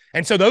far.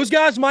 And so those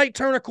guys might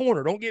turn a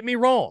corner, don't get me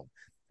wrong.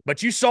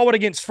 But you saw it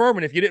against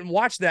Furman. If you didn't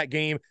watch that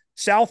game,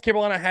 South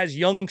Carolina has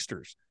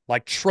youngsters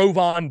like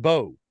Trovon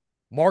Bowe,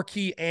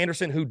 Marquis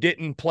Anderson, who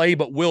didn't play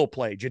but will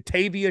play,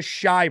 Jatavius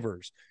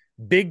Shivers,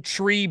 Big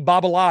Tree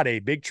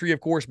Babalade, Big Tree,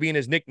 of course, being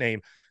his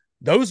nickname.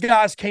 Those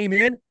guys came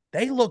in,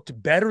 they looked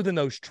better than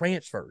those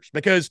transfers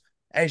because,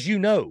 as you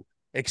know,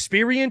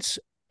 experience,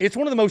 it's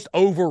one of the most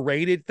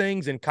overrated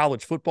things in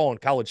college football and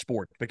college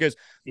sports because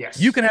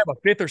you can have a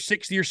fifth or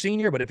sixth year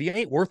senior, but if he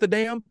ain't worth a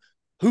damn,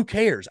 who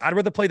cares? I'd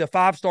rather play the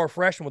five-star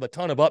freshman with a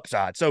ton of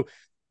upside. So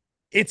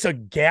it's a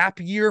gap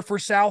year for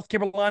South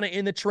Carolina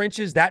in the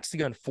trenches. That's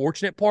the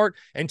unfortunate part.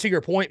 And to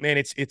your point, man,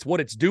 it's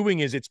what it's doing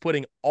is it's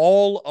putting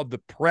all of the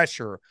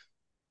pressure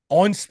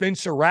on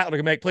Spencer Rattler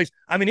to make plays.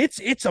 I mean,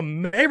 it's a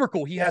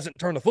miracle he hasn't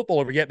turned the football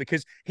over yet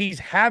because he's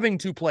having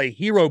to play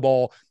hero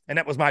ball, and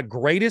that was my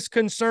greatest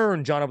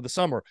concern, John, over the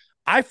summer.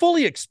 I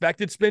fully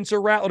expected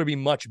Spencer Rattler to be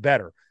much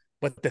better,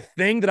 but the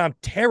thing that I'm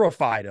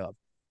terrified of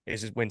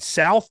is when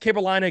South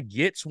Carolina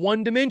gets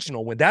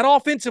one-dimensional, when that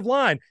offensive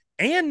line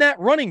and that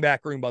running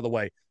back room, by the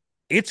way,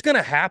 it's going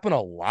to happen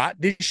a lot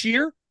this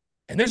year,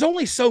 and there's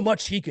only so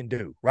much he can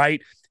do,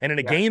 right? And in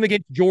a game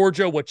against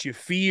Georgia, what you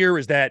fear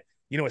is that,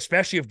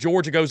 especially if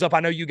Georgia goes up, I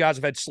know you guys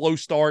have had slow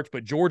starts,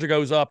 but Georgia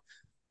goes up,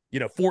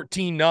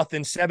 14-0,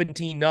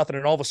 17-0,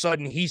 and all of a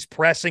sudden he's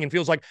pressing and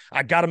feels like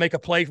I got to make a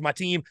play for my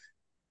team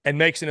and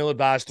makes an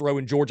ill-advised throw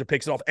and Georgia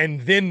picks it off.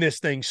 And then this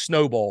thing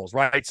snowballs,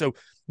 right? So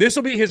this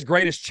will be his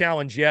greatest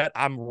challenge yet.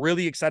 I'm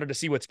really excited to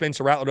see what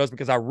Spencer Rattler does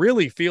because I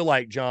really feel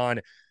like, John,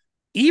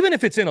 even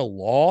if it's in a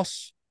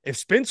loss, if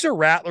Spencer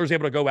Rattler is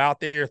able to go out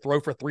there, throw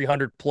for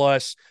 300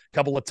 plus,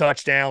 couple of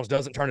touchdowns,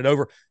 doesn't turn it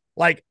over,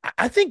 like,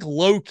 I think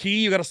low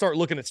key, you got to start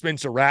looking at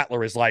Spencer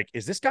Rattler as like,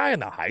 is this guy in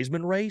the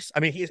Heisman race?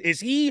 I mean, is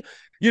he,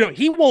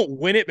 he won't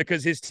win it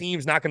because his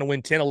team's not going to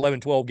win 10,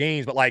 11, 12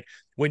 games. But like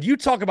when you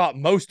talk about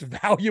most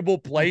valuable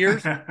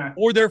players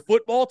for their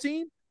football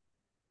team,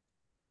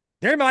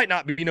 there might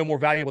not be no more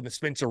valuable than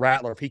Spencer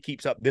Rattler if he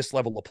keeps up this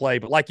level of play.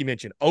 But like you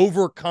mentioned,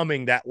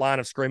 overcoming that line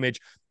of scrimmage,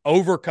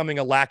 overcoming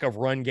a lack of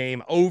run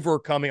game,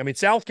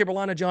 South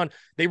Carolina, John,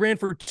 they ran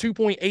for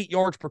 2.8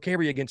 yards per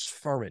carry against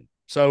Furman.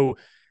 So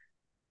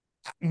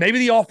maybe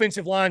the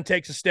offensive line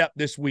takes a step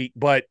this week,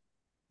 but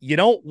you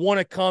don't want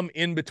to come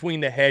in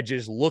between the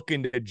hedges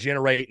looking to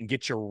generate and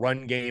get your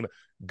run game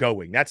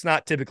going. That's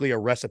not typically a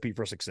recipe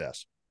for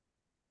success.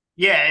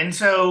 Yeah, and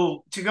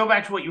so to go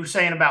back to what you were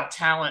saying about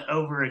talent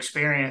over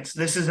experience,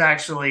 this is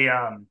actually,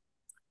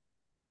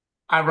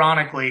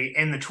 ironically,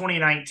 in the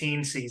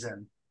 2019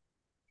 season,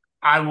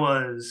 I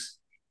was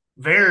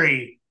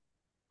very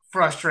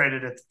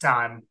frustrated at the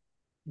time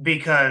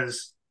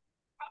because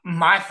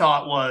my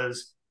thought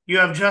was, you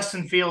have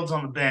Justin Fields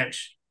on the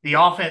bench. The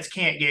offense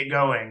can't get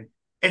going.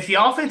 If the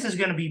offense is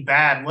going to be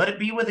bad, let it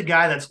be with a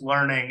guy that's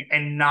learning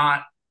and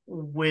not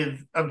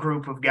with a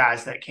group of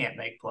guys that can't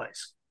make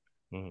plays.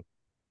 Mm-hmm.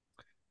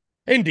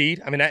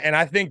 Indeed. I mean, and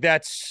I think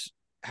that's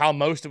how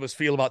most of us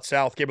feel about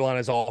South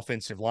Carolina's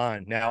offensive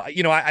line. Now,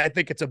 I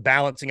think it's a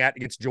balancing act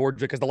against Georgia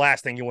because the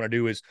last thing you want to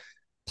do is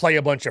play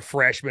a bunch of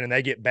freshmen and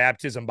they get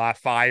baptism by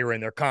fire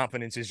and their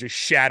confidence is just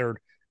shattered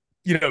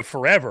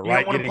forever, You don't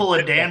right? want to pull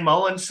a Dan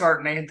Mullen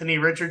starting Anthony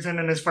Richardson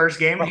in his first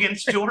game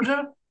against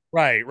Georgia.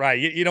 Right, right.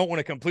 You don't want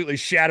to completely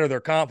shatter their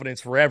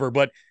confidence forever,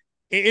 but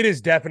it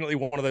is definitely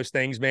one of those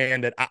things,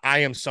 man, that I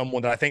am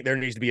someone that I think there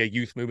needs to be a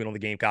youth movement on the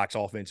Gamecocks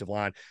offensive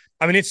line.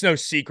 I mean, it's no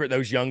secret,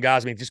 those young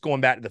guys. I mean, just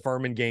going back to the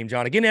Furman game,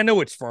 John, again, I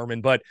know it's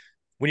Furman, but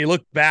when you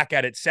look back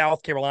at it,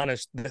 South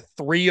Carolina's the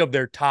 3 of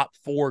their top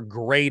 4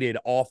 graded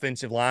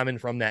offensive linemen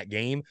from that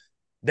game,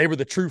 they were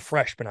the true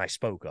freshmen I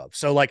spoke of.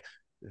 So, like,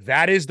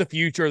 that is the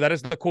future. That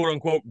is the quote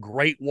unquote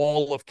Great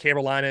Wall of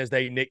Carolina, as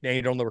they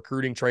nicknamed it on the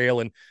recruiting trail.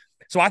 And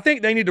so I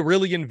think they need to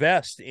really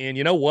invest in,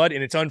 you know what?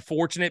 And it's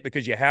unfortunate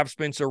because you have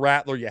Spencer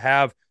Rattler, you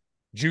have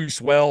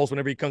Juice Wells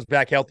whenever he comes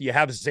back healthy, you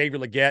have Xavier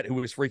Legette,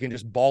 who is freaking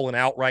just balling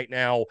out right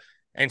now.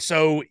 And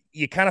so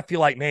you kind of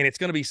feel like, man, it's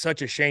going to be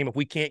such a shame if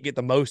we can't get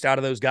the most out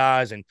of those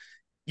guys and,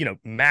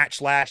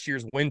 match last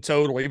year's win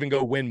total or even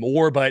go win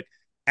more. But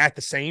at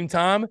the same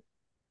time,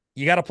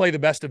 you got to play the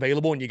best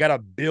available and you got to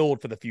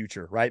build for the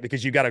future, right?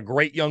 Because you got a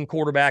great young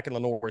quarterback in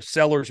Lenore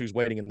Sellers who's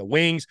waiting in the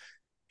wings.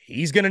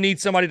 He's going to need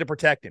somebody to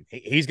protect him.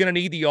 He's going to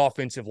need the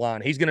offensive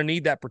line. He's going to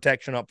need that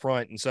protection up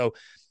front. And so,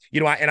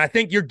 I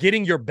think you're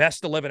getting your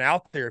best 11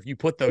 out there if you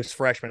put those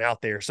freshmen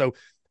out there. So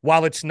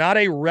while it's not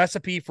a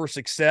recipe for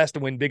success to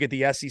win big at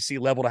the SEC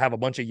level, to have a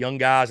bunch of young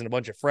guys and a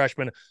bunch of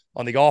freshmen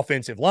on the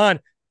offensive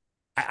line,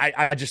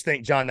 I just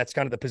think, John, that's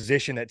kind of the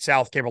position that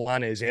South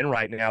Carolina is in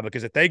right now,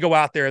 because if they go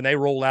out there and they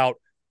roll out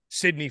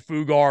Sidney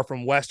Fugar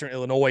from Western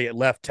Illinois at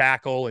left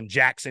tackle and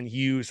Jackson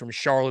Hughes from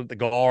Charlotte at the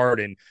guard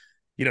and,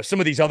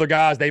 some of these other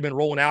guys they've been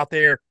rolling out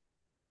there,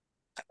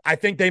 I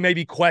think they may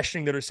be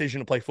questioning their decision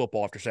to play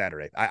football after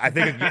Saturday. I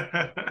think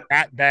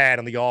that bad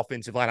on the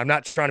offensive line. I'm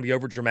not trying to be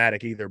over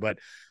dramatic either, but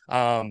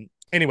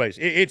anyways,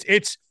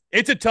 it's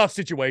a tough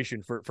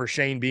situation for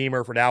Shane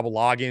Beamer, for Dalvin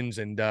Loggins,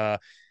 and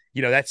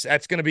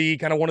that's going to be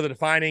kind of one of the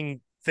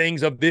defining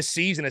things of this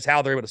season is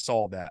how they're able to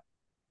solve that.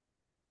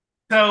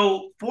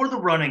 So for the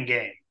running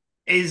game,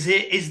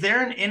 is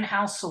there an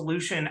in-house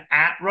solution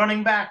at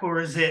running back, or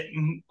is it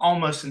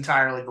almost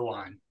entirely the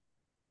line?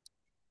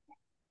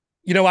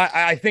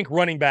 I think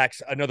running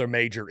back's another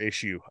major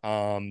issue.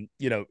 I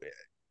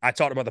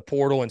talked about the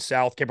portal in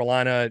South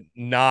Carolina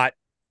not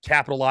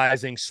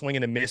capitalizing,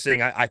 swinging and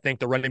missing. I think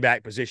the running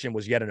back position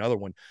was yet another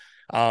one.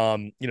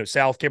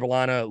 South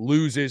Carolina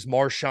loses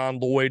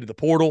Marshawn Lloyd to the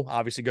portal,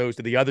 obviously goes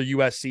to the other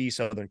USC,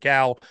 Southern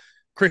Cal.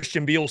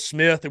 Christian Beal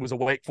Smith, it was a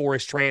Wake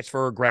Forest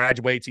transfer,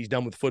 graduates, he's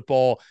done with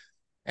football.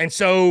 And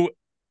so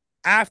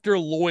after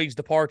Lloyd's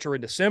departure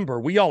in December,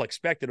 we all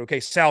expected,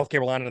 okay, South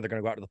Carolina, they're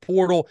going to go out to the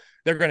portal.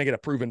 They're going to get a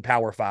proven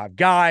Power 5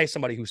 guy,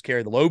 somebody who's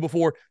carried the load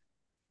before,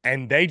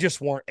 and they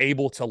just weren't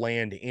able to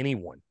land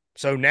anyone.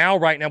 So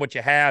right now, what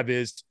you have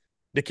is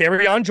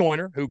Dakereon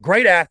Joyner, who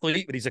great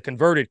athlete, but he's a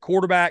converted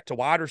quarterback to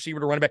wide receiver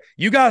to running back.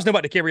 You guys know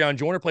about Dakereon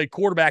Joyner, played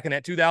quarterback in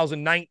that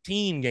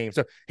 2019 game.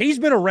 So he's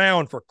been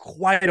around for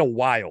quite a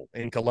while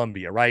in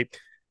Columbia, right?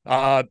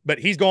 But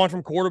he's gone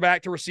from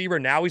quarterback to receiver.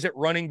 Now he's at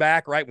running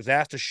back, right? Was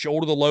asked to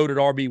shoulder the load at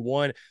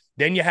RB1.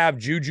 Then you have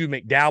Juju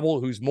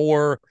McDowell, who's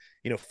more,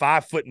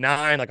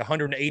 5'9", like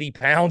 180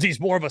 pounds.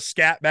 He's more of a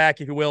scat back,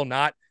 if you will,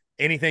 not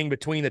anything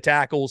between the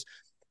tackles.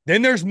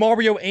 Then there's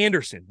Mario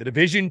Anderson, the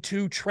Division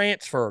II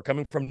transfer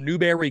coming from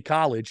Newberry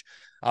College,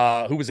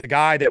 who was a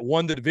guy that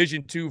won the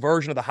Division II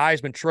version of the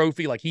Heisman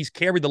Trophy. Like, he's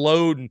carried the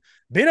load and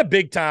been a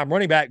big-time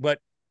running back, but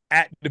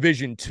at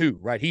Division II,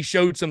 right? He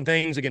showed some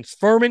things against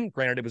Furman.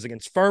 Granted, it was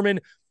against Furman,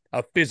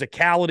 of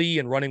physicality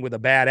and running with a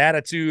bad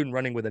attitude and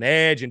running with an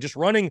edge and just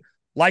running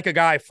like a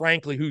guy,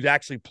 frankly, who's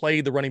actually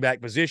played the running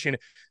back position.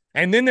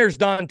 And then there's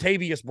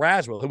Dontavius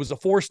Braswell, who was a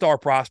 4-star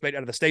prospect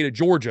out of the state of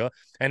Georgia,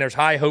 and there's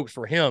high hopes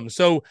for him.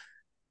 So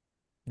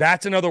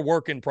that's another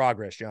work in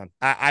progress, John.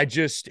 I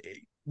just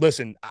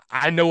listen.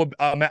 I know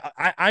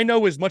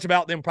as much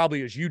about them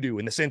probably as you do,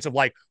 in the sense of,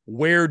 like,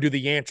 where do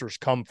the answers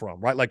come from,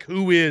 right? Like,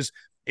 who is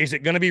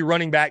it going to be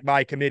running back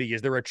by committee?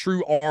 Is there a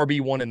true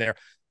RB1 in there?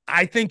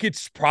 I think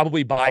it's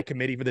probably by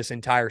committee for this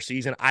entire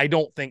season. I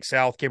don't think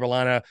South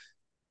Carolina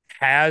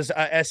has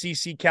a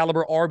SEC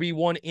caliber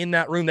RB1 in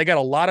that room. They got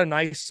a lot of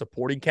nice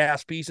supporting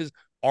cast pieces,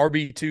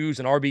 RB2s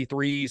and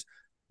RB3s.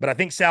 But I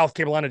think South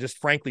Carolina just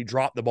frankly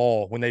dropped the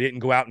ball when they didn't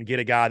go out and get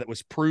a guy that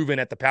was proven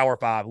at the Power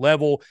 5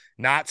 level,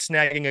 not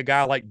snagging a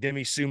guy like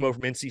Demi Sumo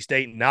from NC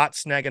State, not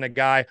snagging a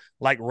guy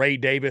like Ray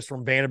Davis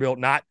from Vanderbilt,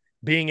 not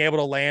being able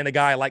to land a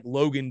guy like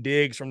Logan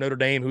Diggs from Notre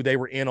Dame, who they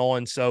were in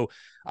on. So,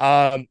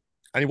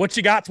 what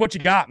you got's what you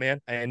got,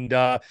 man. And,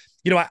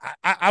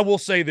 I will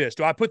say this.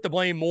 Do I put the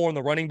blame more on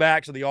the running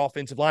backs or the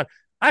offensive line?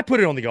 I put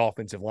it on the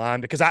offensive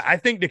line, because I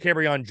think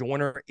Dakereon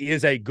Joyner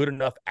is a good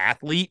enough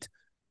athlete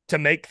to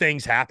make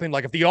things happen.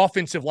 Like, if the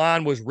offensive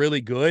line was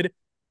really good,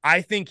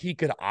 I think he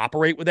could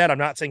operate with that. I'm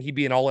not saying he'd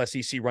be an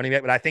all-SEC running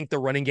back, but I think the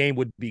running game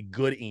would be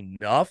good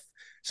enough.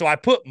 So I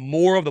put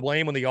more of the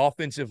blame on the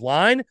offensive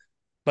line,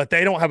 but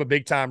they don't have a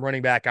big-time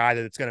running back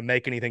either that's going to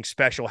make anything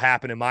special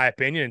happen, in my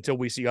opinion, until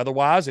we see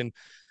otherwise. And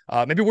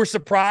maybe we're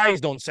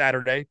surprised on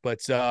Saturday,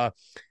 but,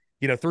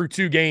 through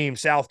 2 games,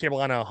 South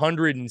Carolina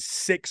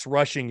 106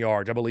 rushing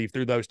yards, I believe,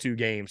 through those 2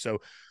 games. So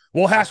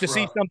We'll have That's to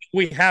see rough. something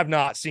we have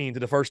not seen to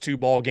the first 2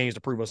 ball games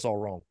to prove us all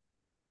wrong.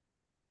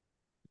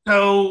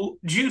 So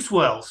Juice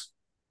Wells,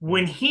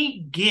 when he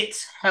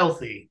gets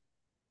healthy,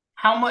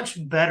 how much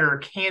better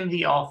can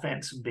the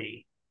offense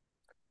be?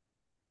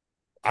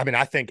 I mean,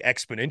 I think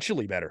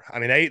exponentially better. I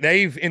mean,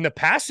 they've in the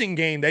passing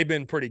game, they've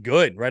been pretty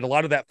good, right? A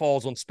lot of that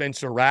falls on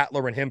Spencer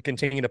Rattler and him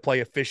continuing to play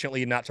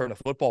efficiently and not turn the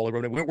football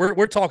over.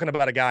 We're talking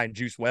about a guy in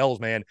Juice Wells,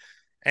 man.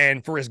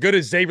 And for as good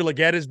as Xavier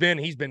Legette has been,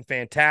 he's been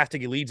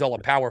fantastic. He leads all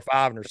of Power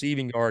 5 in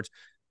receiving yards.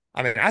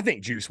 I mean, I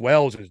think Juice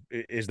Wells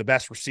is the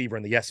best receiver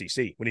in the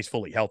SEC when he's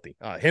fully healthy.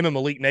 Him and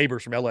Malik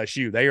Neighbors from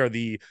LSU, they are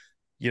the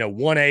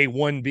 1A,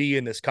 1B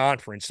in this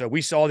conference. So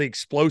we saw the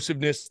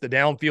explosiveness, the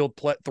downfield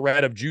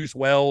threat of Juice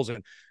Wells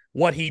and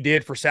what he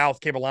did for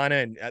South Carolina,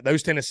 and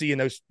those Tennessee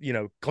and those,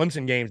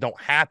 Clemson games don't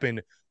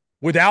happen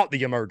without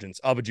the emergence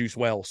of a Juice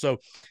Wells. So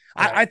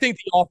right. I think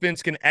the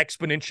offense can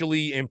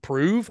exponentially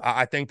improve.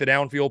 I think the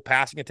downfield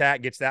passing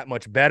attack gets that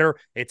much better.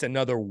 It's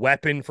another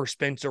weapon for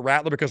Spencer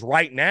Rattler because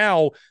right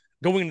now,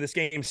 going into this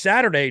game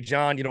Saturday,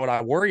 John, what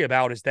I worry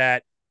about is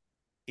that,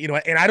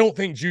 and I don't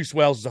think Juice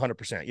Wells is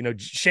 100%.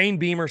 Shane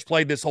Beamer's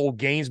played this whole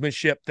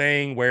gamesmanship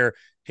thing where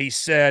he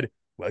said,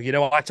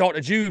 well, I talked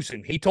to Juice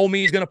and he told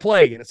me he's going to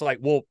play. And it's like,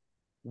 well,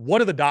 what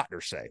do the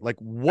doctors say? Like,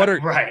 what are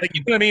right? Like,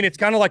 you know what I mean? It's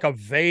kind of like a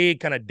vague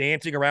kind of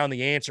dancing around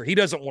the answer. He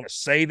doesn't want to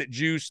say that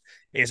Juice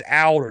is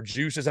out or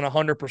Juice isn't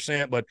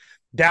 100%. But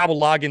Dabble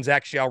Loggins,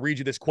 actually, I'll read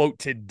you this quote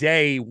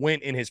today,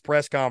 went in his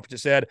press conference and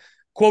said,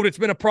 quote, "It's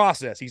been a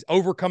process. He's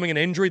overcoming an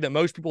injury that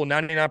most people,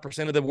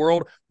 99% of the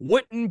world,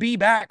 wouldn't be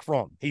back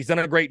from. He's done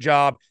a great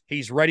job.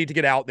 He's ready to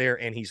get out there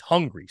and he's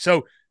hungry."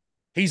 So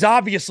he's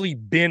obviously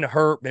been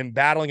hurt, been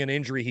battling an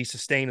injury he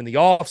sustained in the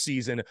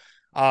offseason.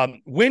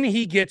 When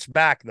he gets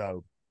back,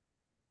 though,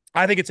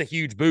 I think it's a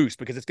huge boost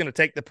because it's going to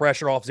take the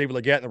pressure off Xavier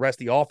Legette and the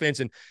rest of the offense.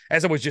 And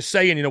as I was just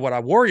saying, what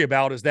I worry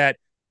about is that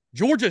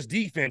Georgia's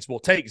defense will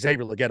take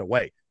Xavier Legette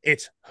away.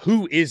 It's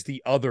who is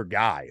the other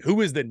guy?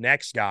 Who is the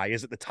next guy?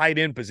 Is it the tight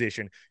end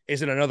position?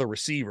 Is it another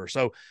receiver?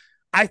 So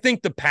I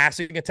think the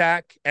passing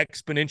attack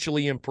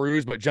exponentially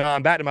improves. But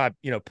John, back to my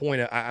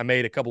point I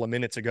made a couple of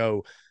minutes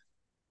ago,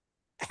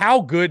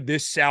 how good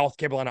this South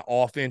Carolina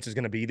offense is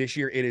going to be this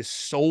year, it is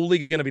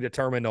solely going to be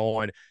determined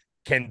on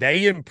can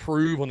they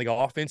improve on the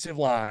offensive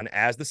line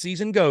as the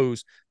season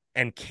goes,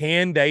 and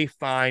can they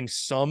find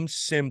some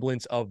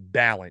semblance of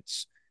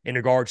balance in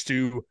regards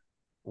to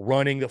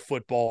running the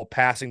football,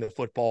 passing the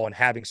football, and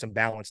having some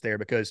balance there.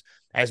 Because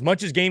as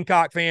much as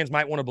Gamecock fans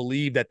might want to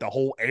believe that the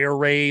whole air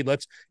raid,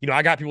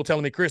 I got people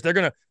telling me, Chris, they're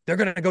gonna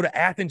go to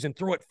Athens and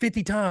throw it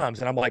 50 times.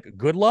 And I'm like,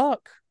 good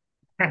luck.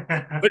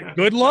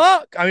 Good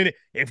luck. I mean,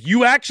 if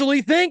you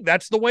actually think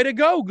that's the way to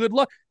go, good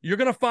luck. You're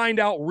going to find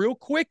out real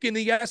quick in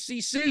the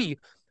SEC.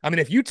 I mean,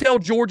 if you tell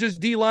Georgia's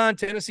D-line,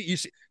 Tennessee,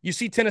 you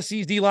see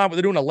Tennessee's D-line where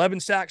they're doing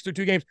 11 sacks through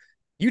 2 games.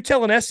 You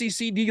tell an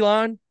SEC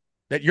D-line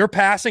that you're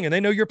passing and they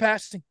know you're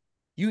passing,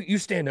 you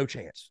stand no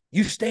chance.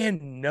 You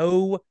stand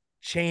no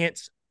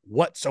chance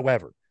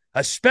whatsoever,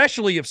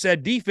 especially if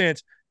said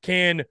defense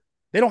they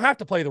don't have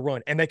to play the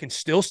run and they can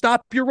still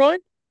stop your run.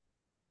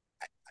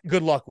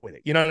 Good luck with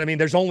it. You know what I mean?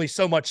 There's only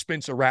so much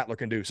Spencer Rattler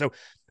can do. So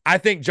I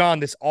think, John,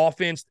 this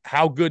offense,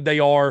 how good they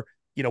are,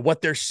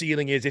 what their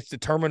ceiling is, it's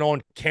determined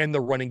on can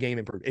the running game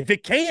improve. If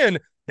it can,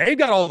 they've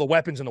got all the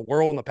weapons in the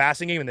world in the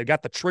passing game, and they've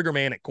got the trigger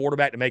man at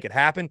quarterback to make it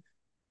happen.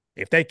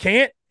 If they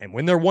can't, and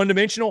when they're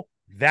one-dimensional,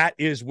 that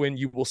is when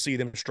you will see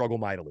them struggle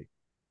mightily.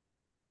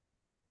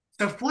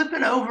 So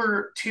flipping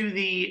over to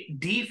the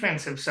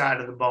defensive side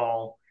of the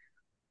ball,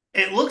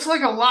 it looks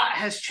like a lot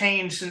has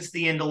changed since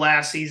the end of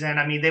last season.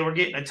 I mean, they were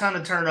getting a ton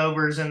of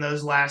turnovers in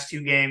those last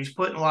 2 games,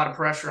 putting a lot of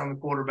pressure on the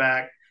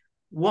quarterback.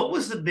 What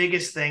was the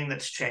biggest thing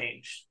that's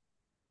changed?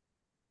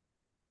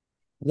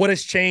 What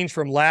has changed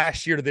from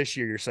last year to this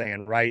year, you're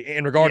saying, right?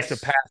 In regards Yes.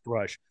 to pass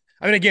rush.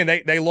 I mean,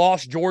 again, they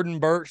lost Jordan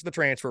Burch to the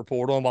transfer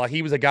portal, and while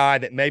he was a guy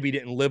that maybe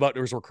didn't live up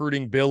to his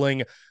recruiting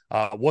billing,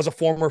 was a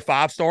former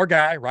 5-star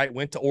guy, right?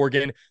 Went to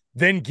Oregon.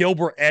 Then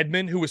Gilbert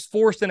Edmond, who was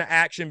forced into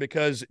action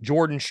because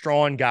Jordan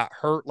Strawn got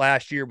hurt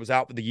last year, was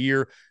out for the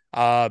year.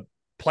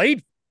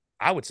 Played,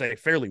 I would say,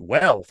 fairly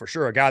well for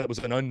sure. A guy that was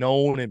an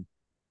unknown and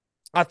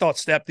I thought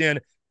stepped in,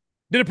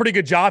 did a pretty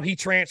good job. He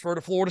transferred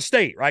to Florida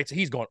State, right? So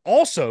he's gone.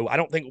 Also, I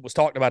don't think it was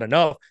talked about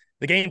enough,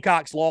 the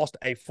Gamecocks lost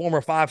a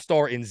former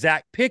 5-star in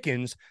Zach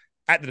Pickens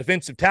at the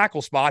defensive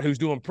tackle spot, who's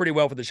doing pretty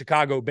well for the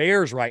Chicago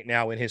Bears right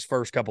now in his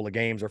first couple of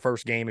games, or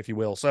first game, if you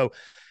will. So,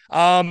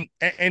 and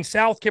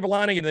South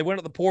Carolina, they went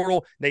to the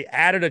portal. They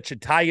added a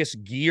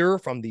Chatias Gear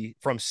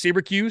from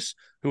Syracuse,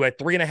 who had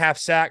 3.5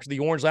 sacks for the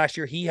Orange last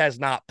year. He has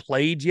not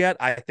played yet.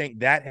 I think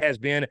that has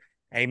been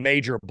a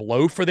major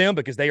blow for them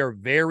because they are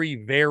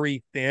very,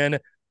 very thin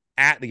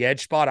at the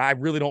edge spot. I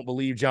really don't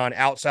believe, John,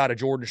 outside of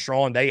Jordan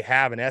Strawn, they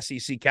have an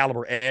SEC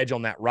caliber edge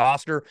on that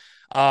roster.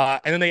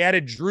 And then they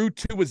added Drew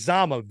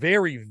Tuazama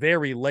very,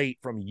 very late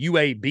from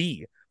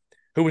UAB,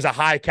 who was a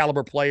high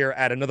caliber player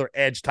at another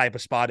edge type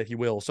of spot, if you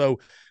will. So,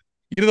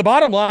 the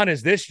bottom line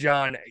is this,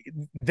 John,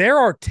 there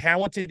are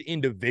talented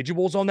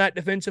individuals on that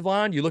defensive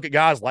line. You look at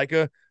guys like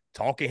a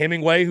Tonka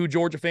Hemingway, who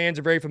Georgia fans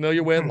are very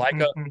familiar with,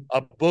 like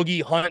a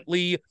Boogie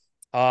Huntley,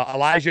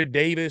 Elijah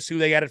Davis, who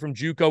they added from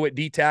JUCO at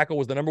D tackle,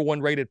 was the number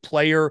 1 rated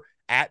player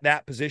at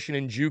that position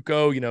in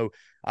JUCO.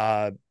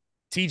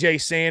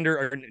 TJ Sanders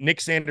or Nick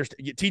Sanders,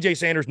 TJ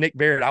Sanders, Nick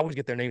Barrett. I always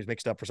get their names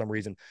mixed up for some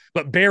reason,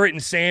 but Barrett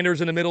and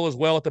Sanders in the middle as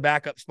well at the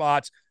backup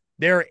spots.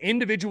 They're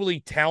individually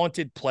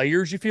talented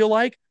players, you feel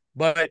like,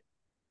 but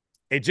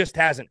it just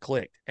hasn't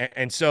clicked.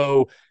 And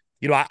so,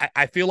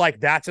 I feel like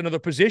that's another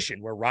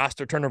position where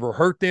roster turnover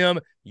hurt them.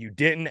 You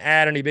didn't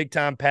add any big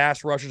time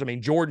pass rushers. I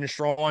mean, Jordan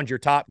Strawn's your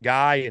top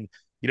guy, and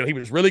he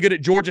was really good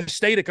at Georgia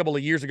State a couple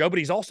of years ago, but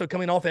he's also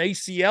coming off an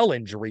ACL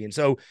injury. And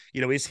so,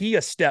 is he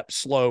a step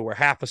slow or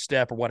half a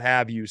step or what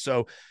have you?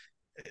 So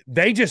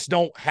they just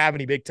don't have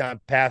any big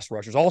time pass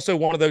rushers. Also,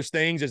 one of those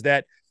things is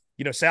that,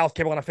 South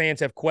Carolina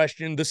fans have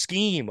questioned the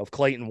scheme of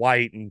Clayton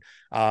White. And,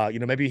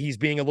 maybe he's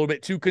being a little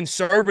bit too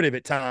conservative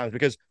at times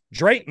because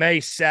Drake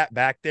May sat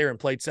back there and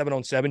played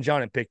 7-on-7,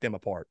 John, and picked them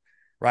apart.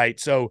 Right.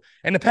 So,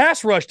 and the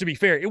pass rush, to be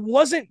fair, it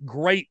wasn't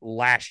great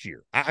last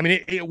year. I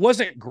mean, it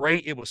wasn't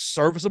great. It was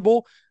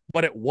serviceable,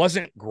 but it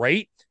wasn't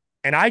great.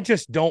 And I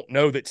just don't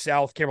know that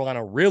South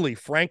Carolina really,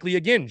 frankly,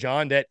 again,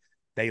 John, that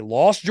they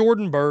lost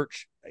Jordan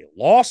Burch, they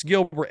lost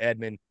Gilbert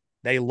Edmond,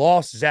 they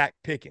lost Zach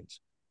Pickens.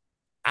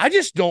 I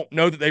just don't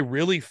know that they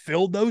really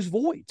filled those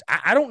voids.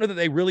 I don't know that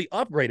they really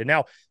upgraded.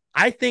 Now,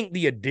 I think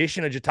the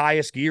addition of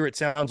Jatius Gear, it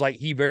sounds like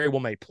he very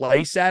well may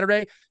play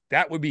Saturday.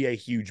 That would be a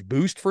huge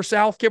boost for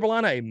South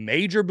Carolina, a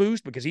major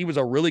boost, because he was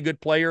a really good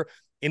player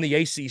in the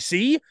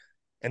ACC,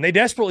 and they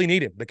desperately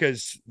need him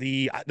because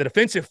the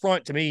defensive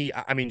front, to me,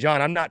 I mean,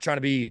 John, I'm not trying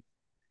to be,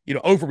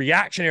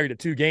 overreactionary to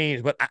 2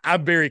 games, but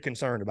I'm very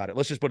concerned about it.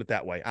 Let's just put it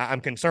that way.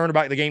 I'm concerned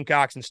about the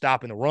Gamecocks and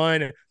stopping the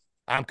run.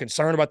 I'm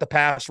concerned about the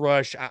pass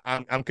rush.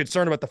 I'm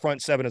concerned about the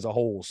front 7 as a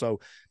whole. So,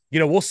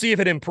 we'll see if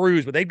it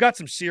improves, but they've got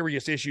some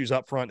serious issues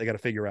up front they got to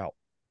figure out.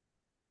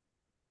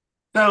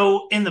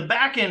 So in the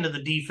back end of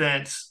the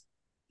defense,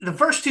 the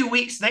first 2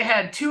 weeks, they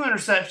had 2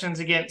 interceptions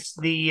against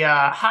the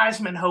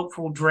Heisman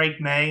hopeful Drake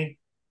May,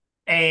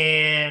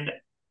 and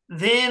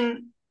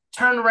then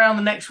turned around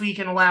the next week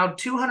and allowed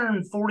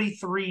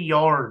 243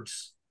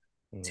 yards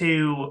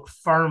to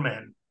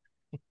Furman.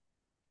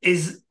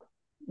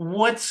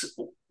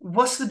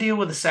 What's the deal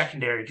with the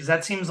secondary? Because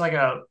that seems like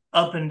a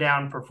up and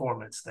down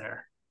performance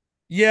there.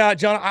 Yeah,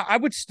 John, I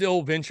would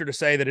still venture to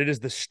say that it is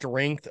the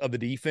strength of the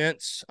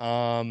defense.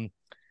 You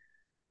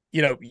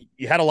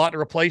had a lot to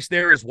replace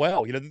there as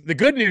well. The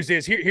good news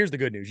is here's the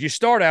good news. You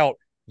start out,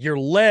 you're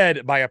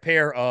led by a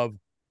pair of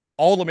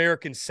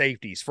All-American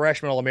safeties,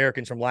 freshman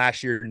All-Americans from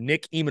last year,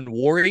 Nick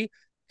Emmanwori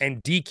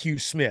and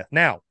DQ Smith.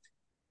 Now,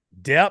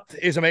 depth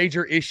is a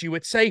major issue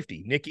at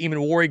safety. Nick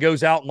Emmanwori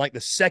goes out in like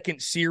the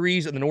second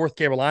series of the North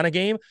Carolina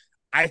game.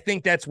 I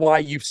think that's why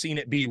you've seen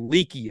it be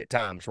leaky at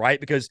times, right?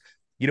 Because,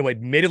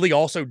 admittedly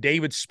also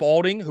David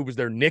Spalding, who was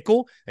their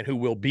nickel and who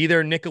will be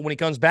their nickel when he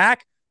comes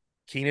back.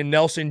 Keenan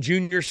Nelson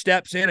Jr.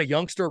 steps in, a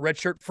youngster,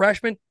 redshirt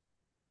freshman.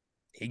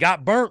 He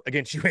got burnt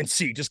against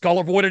UNC. Just call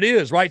it for what it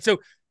is, right? So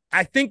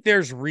I think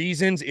there's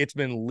reasons it's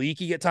been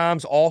leaky at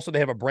times. Also, they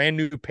have a brand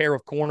new pair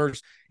of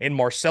corners in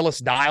Marcellus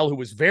Dial, who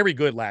was very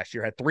good last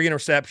year, had 3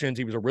 interceptions.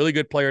 He was a really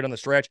good player down the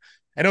stretch.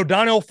 And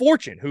O'Donnell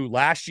Fortune, who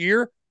last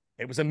year,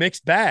 it was a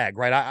mixed bag,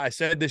 right? I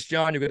said this,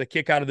 John, you're going to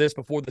kick out of this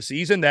before the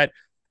season, that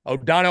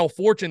O'Donnell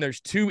Fortune,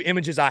 there's 2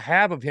 images I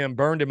have of him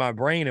burned in my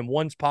brain, and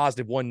one's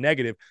positive, one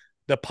negative.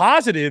 The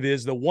positive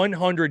is the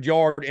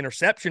 100-yard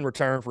interception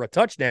return for a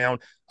touchdown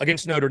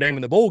against Notre Dame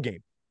in the bowl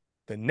game.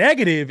 The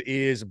negative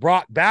is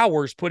Brock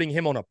Bowers putting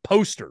him on a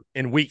poster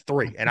in week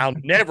 3. And I'll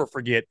never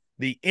forget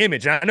the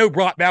image. And I know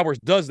Brock Bowers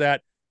does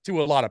that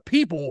to a lot of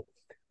people,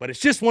 but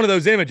it's just one of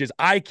those images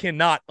I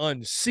cannot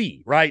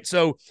unsee, right?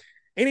 So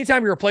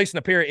anytime you're replacing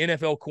a pair of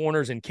NFL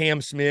corners and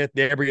Cam Smith,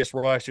 Debrius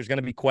Rush, there's going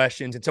to be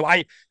questions. And so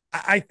I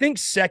think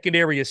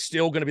secondary is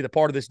still going to be the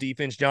part of this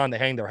defense, John, they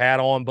hang their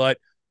hat on, but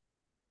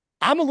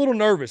I'm a little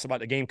nervous about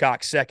the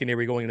Gamecocks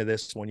secondary going into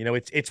this one.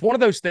 It's one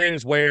of those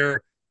things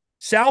where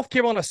South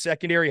Carolina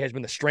secondary has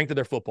been the strength of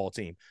their football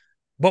team.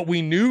 But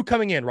we knew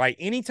coming in, right,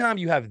 anytime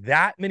you have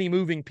that many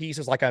moving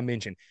pieces, like I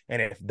mentioned,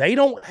 and if they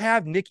don't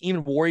have Nick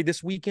Emmanwori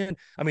this weekend,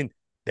 I mean,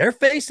 they're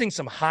facing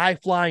some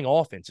high-flying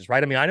offenses,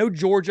 right? I mean, I know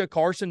Georgia,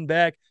 Carson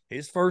Beck,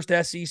 his first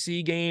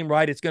SEC game,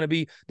 right, it's going to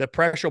be, the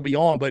pressure will be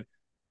on, but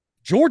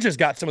Georgia's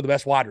got some of the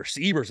best wide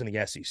receivers in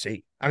the SEC.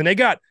 I mean, they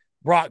got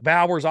Brock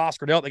Bowers,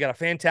 Oscar Delp. They got a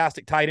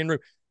fantastic tight end room.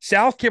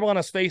 South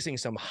Carolina's facing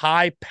some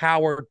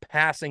high-powered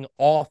passing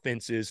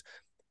offenses,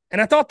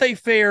 and I thought they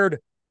fared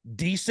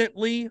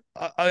decently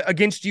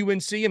against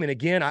UNC. I mean,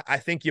 again, I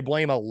think you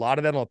blame a lot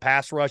of that on the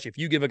pass rush. If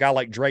you give a guy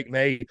like Drake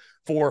May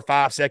 4 or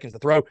 5 seconds to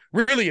throw,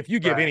 really, if you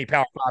give any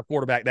Power 5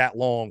 quarterback that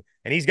long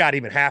and he's got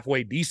even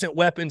halfway decent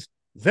weapons,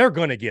 they're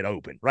going to get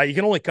open, right? You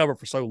can only cover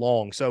for so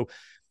long. So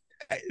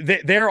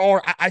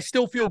I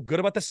still feel good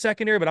about the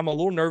secondary, but I'm a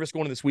little nervous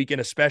going to this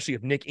weekend, especially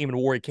if Nick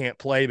Emmanwori can't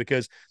play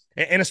because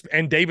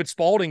and David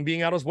Spalding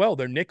being out as well.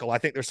 They're nickel. I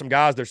think there's some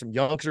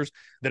youngsters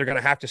that are going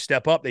to have to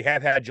step up. They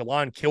have had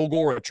Jelon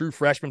Kilgore, a true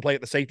freshman, play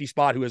at the safety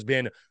spot who has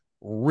been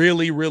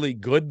really, really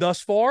good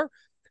thus far.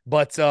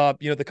 But,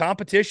 the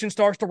competition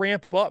starts to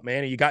ramp up,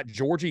 man. And you got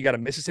Georgia, you got a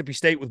Mississippi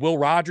State with Will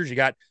Rogers, you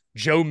got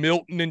Joe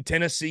Milton in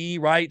Tennessee,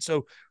 right?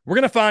 So we're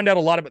going to find out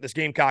a lot about this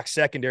Gamecock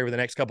secondary over the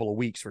next couple of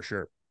weeks for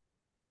sure.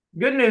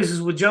 Good news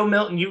is with Joe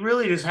Milton, you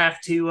really just have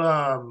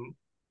to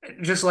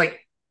just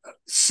like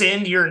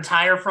send your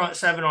entire front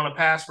seven on a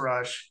pass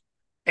rush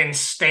and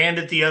stand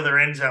at the other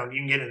end zone. You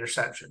can get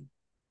interception.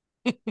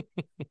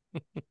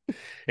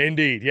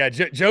 Indeed. Yeah.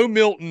 Joe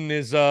Milton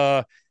is,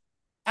 I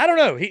don't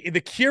know.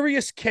 The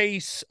curious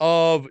case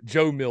of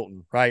Joe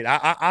Milton, right?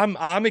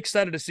 I'm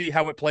excited to see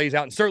how it plays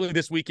out, and certainly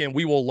this weekend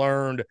we will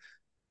learn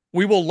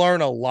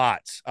a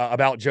lot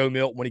about Joe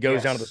Milton when he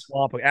goes down to the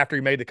swamp after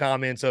he made the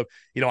comments of,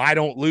 I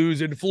don't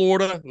lose in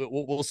Florida.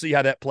 We'll see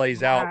how that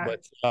plays out,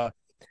 but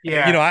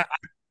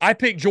I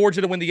picked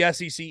Georgia to win the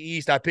SEC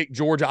East. I picked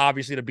Georgia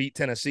obviously to beat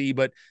Tennessee,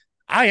 but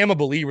I am a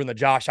believer in the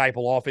Josh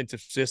Heupel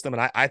offensive system,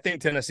 and I think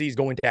Tennessee is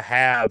going to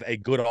have a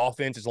good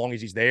offense as long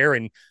as he's there.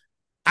 And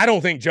I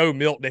don't think Joe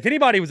Milton, if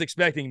anybody was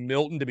expecting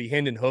Milton to be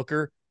Hendon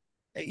Hooker,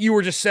 you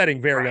were just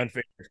setting very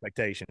unfair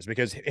expectations,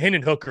 because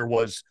Hendon Hooker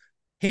was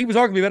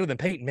arguably better than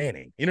Peyton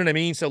Manning. You know what I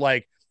mean? So,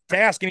 like, to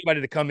ask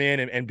anybody to come in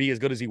and be as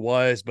good as he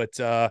was. But,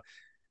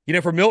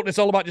 for Milton, it's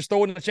all about just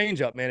throwing the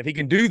changeup, man. If he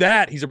can do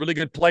that, he's a really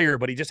good player,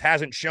 but he just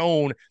hasn't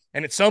shown.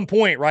 And at some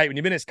point, right, when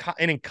you've been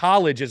in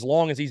college as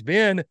long as he's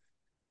been, at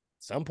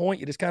some point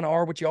you just kind of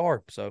are what you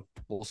are. So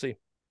we'll see.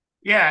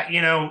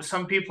 Yeah,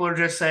 some people are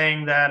just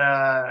saying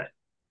that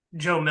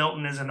Joe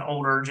Milton is an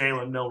older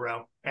Jalen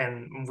Milroe,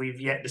 and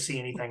we've yet to see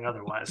anything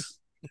otherwise.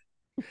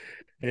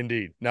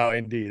 Indeed. No,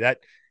 indeed.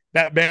 That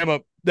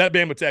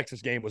Bama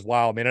Texas game was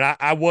wild, man. And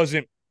I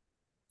wasn't,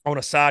 on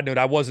a side note,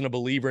 I wasn't a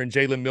believer in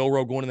Jalen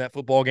Milroe going in that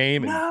football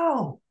game. And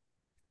no.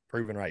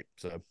 Proven right.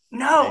 So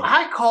no,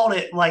 I called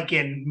it like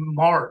in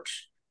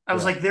March. I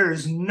was like, there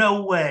is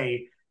no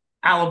way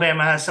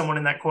Alabama has someone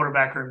in that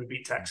quarterback room to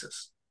beat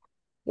Texas.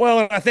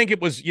 Well, I think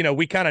it was,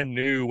 we kind of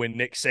knew when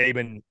Nick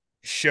Saban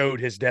showed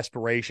his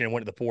desperation and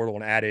went to the portal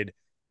and added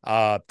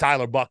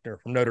Tyler Buchner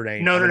from Notre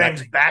Dame. Notre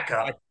Dame's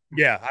backup.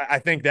 I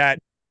think that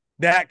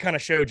kind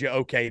of showed you,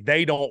 okay,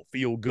 they don't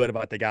feel good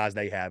about the guys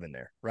they have in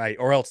there, right?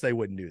 Or else they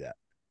wouldn't do that.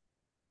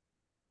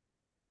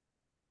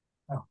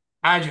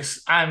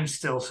 I'm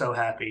still so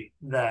happy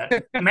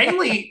that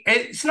mainly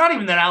it's not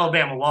even that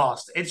Alabama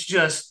lost. It's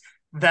just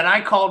that I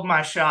called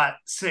my shot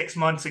 6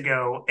 months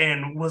ago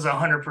and was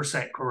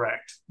 100%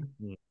 correct.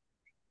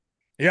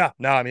 Yeah,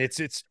 no, I mean,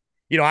 it's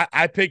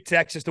I picked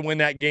Texas to win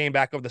that game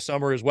back over the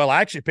summer as well. I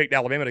actually picked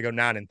Alabama to go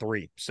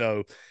 9-3.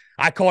 So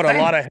I caught a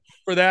lot of hell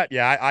for that.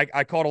 Yeah,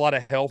 I caught a lot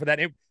of hell for that.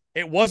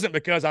 It wasn't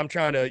because I'm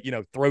trying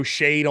to, throw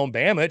shade on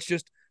Bama. It's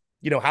just,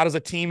 how does a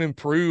team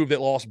improve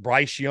that lost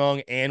Bryce Young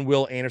and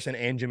Will Anderson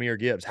and Jahmyr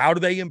Gibbs? How do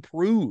they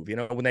improve,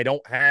 when they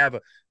don't have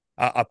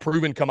a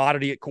proven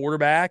commodity at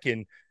quarterback?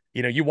 And,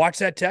 you watch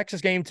that Texas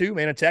game too,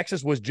 man, and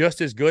Texas was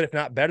just as good, if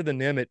not better than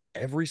them at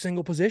every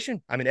single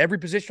position. I mean, every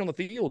position on the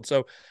field.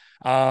 So,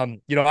 I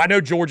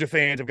know Georgia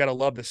fans have got to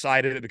love the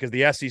sight of it, because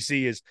the SEC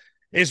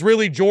is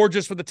really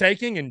Georgia's for the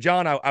taking. And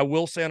John, I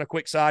will say on a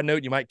quick side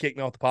note, you might kick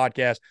me off the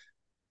podcast,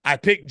 I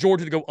picked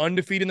Georgia to go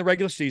undefeated in the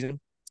regular season.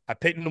 I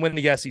picked them to win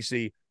the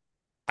SEC.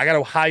 I got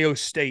Ohio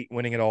State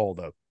winning it all,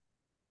 though.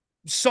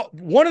 So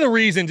one of the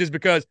reasons is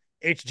because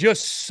it's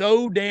just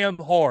so damn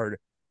hard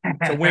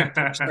to win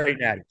straight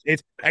natties.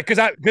 It's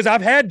because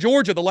I've had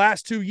Georgia the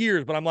last 2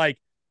 years, but I'm like,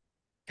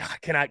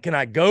 God, can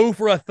I go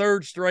for a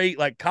third straight?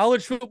 Like,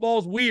 college football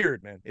is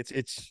weird, man.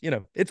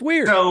 It's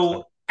weird.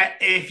 So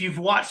if you've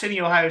watched any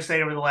Ohio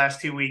State over the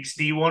last 2 weeks,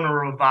 do you want to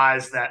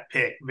revise that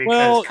pick?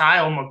 Because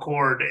Kyle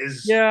McCord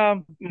is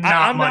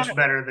not much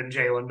better than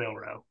Jalen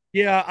Milroe.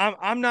 Yeah,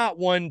 I'm not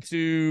one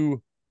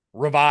to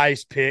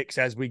revise picks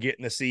as we get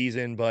in the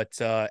season, but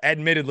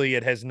admittedly,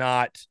 it has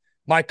not.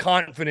 My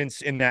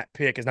confidence in that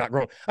pick has not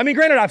grown. I mean,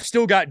 granted, I've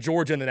still got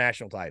Georgia in the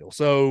national title,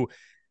 so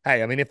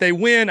hey, I mean, if they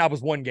win, I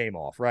was one game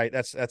off, right?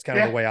 That's kind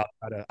of the way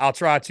I'll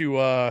try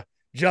to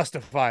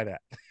justify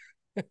that.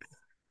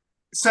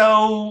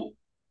 So,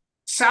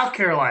 South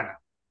Carolina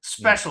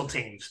special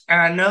teams,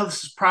 and I know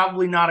this is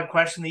probably not a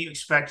question that you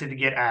expected to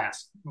get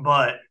asked,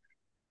 but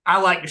I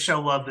like to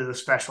show love to the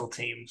special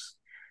teams.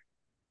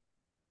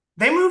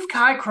 They moved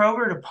Kai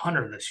Kroger to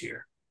punter this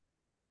year.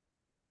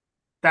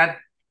 That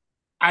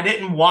I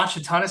didn't watch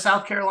a ton of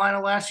South Carolina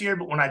last year,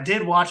 but when I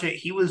did watch it,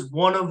 he was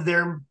one of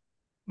their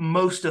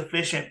most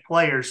efficient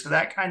players. So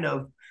that kind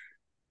of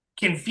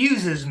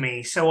confuses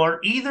me. So are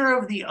either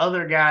of the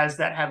other guys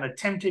that have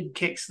attempted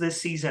kicks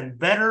this season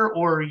better,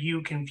 or are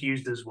you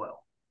confused as well?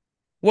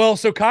 Well,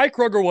 so Kai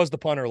Kroger was the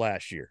punter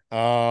last year.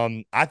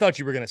 I thought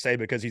you were going to say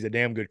because he's a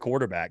damn good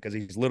quarterback, because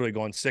he's literally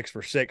going 6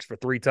 for 6 for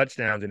 3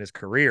 touchdowns in his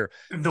career.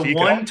 The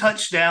one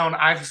touchdown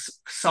I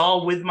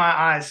saw with my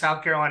eyes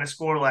South Carolina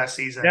score last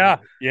season.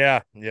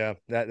 Yeah.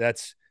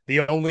 That's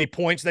the only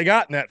points they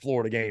got in that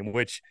Florida game,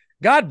 which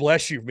God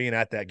bless you for being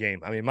at that game.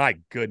 I mean, my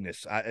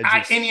goodness.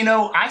 I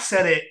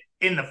said it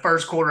in the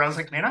first quarter. I was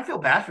like, man, I feel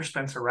bad for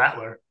Spencer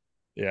Rattler.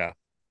 Yeah.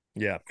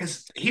 Yeah.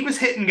 Because he was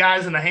hitting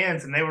guys in the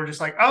hands, and they were just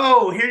like,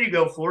 "Oh, here you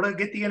go, Florida,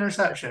 get the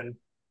interception."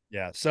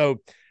 Yeah. So,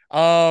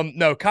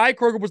 no, Kai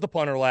Kroger was the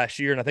punter last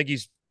year, and I think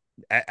he's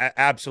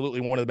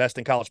absolutely one of the best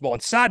in college ball.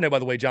 And side note, by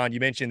the way, John, you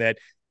mentioned that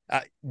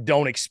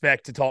don't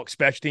expect to talk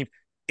special teams.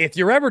 If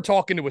you're ever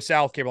talking to a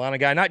South Carolina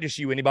guy, not just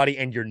you, anybody,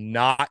 and you're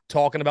not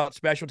talking about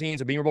special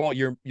teams and Beamer ball,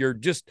 you're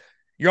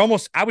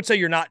almost, I would say,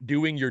 you're not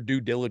doing your due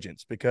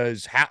diligence,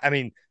 because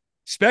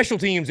special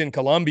teams in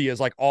Columbia is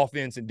like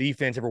offense and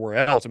defense everywhere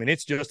else. I mean,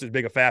 it's just as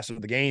big a facet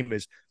of the game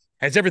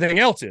as everything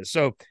else is.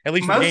 So at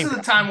least most of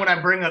the time when I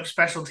bring up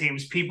special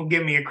teams, people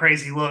give me a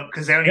crazy look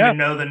because they don't yeah. even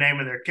know the name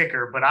of their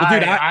kicker. But well,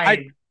 dude,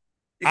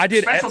 I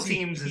did special SEC,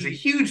 teams is a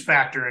huge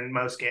factor in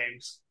most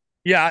games.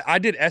 Yeah, I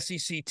did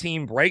SEC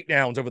team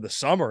breakdowns over the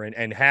summer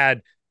and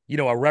had,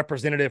 a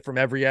representative from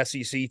every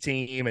SEC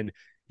team. And,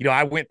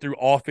 I went through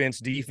offense,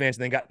 defense,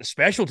 and then got to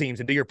special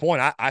teams. And to your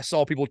point, I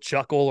saw people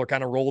chuckle or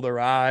kind of roll their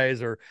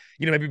eyes or,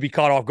 maybe be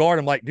caught off guard.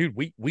 I'm like, dude,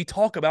 we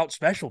talk about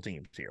special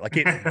teams here. Like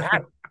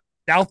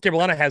South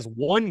Carolina has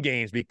won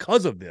games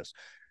because of this.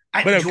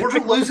 But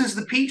Georgia loses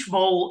the Peach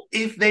Bowl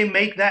if they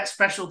make that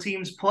special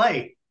teams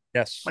play.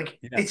 Yes.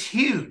 It's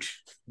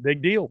huge.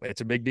 Big deal.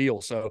 It's a big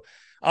deal. So,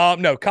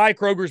 no, Kai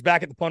Kroger's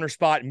back at the punter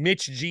spot.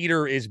 Mitch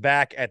Jeter is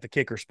back at the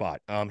kicker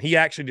spot. He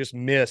actually just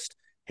missed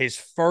his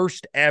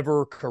first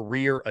ever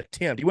career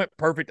attempt. He went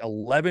perfect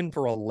 11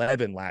 for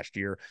 11 last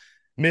year.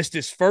 Missed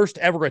his first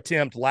ever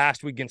attempt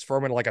last week against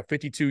Furman, like a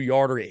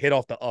 52-yarder. It hit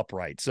off the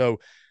upright. So,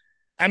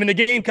 the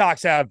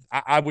Gamecocks have,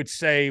 I would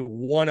say,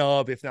 one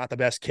of, if not the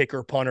best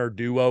kicker-punter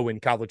duo in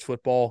college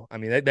football.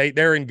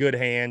 They're in good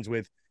hands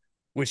with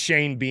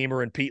Shane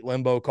Beamer and Pete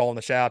Lembo calling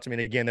the shots.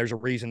 Again, there's a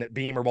reason that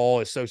Beamer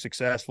ball is so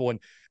successful, and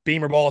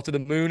Beamer ball to the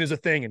moon is a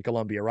thing in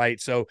Columbia, right?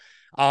 So,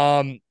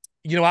 I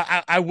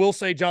will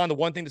say, John, the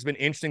one thing that's been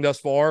interesting thus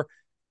far,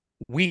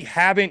 we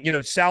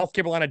haven't, South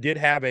Carolina did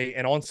have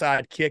an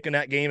onside kick in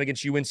that game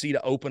against UNC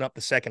to open up the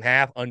second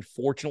half.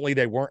 Unfortunately,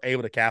 they weren't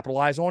able to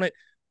capitalize on it.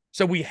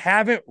 So we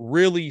haven't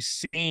really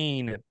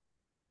seen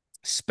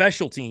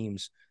special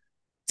teams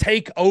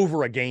take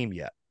over a game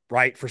yet,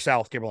 right, for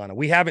South Carolina.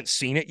 We haven't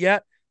seen it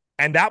yet.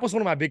 And that was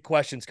one of my big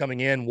questions coming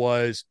in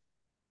was,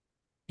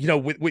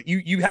 with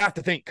you have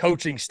to think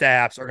coaching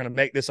staffs are going to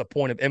make this a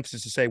point of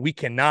emphasis to say, we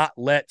cannot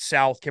let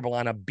South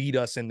Carolina beat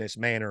us in this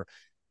manner.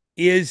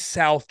 Is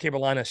South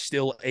Carolina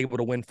still able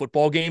to win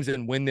football games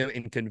and win them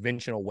in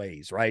conventional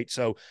ways, right?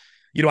 So,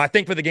 I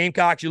think for the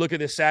Gamecocks, you look at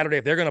this Saturday,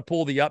 if they're going to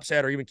pull the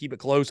upset or even keep it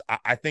close,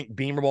 I think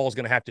Beamer ball is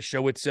going to have to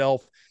show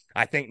itself.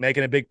 I think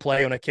making a big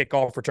play on a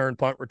kickoff return,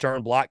 punt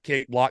return, block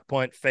kick, block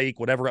punt, fake,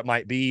 whatever it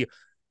might be.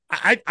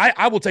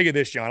 I will tell you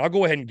this, John. I'll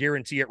go ahead and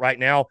guarantee it right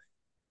now.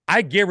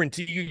 I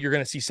guarantee you're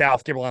going to see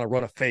South Carolina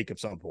run a fake of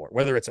some sort,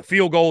 whether it's a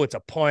field goal, it's a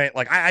punt.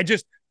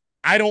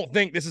 I don't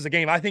think this is a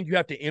game. I think you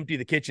have to empty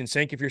the kitchen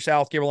sink if you're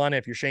South Carolina,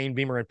 if you're Shane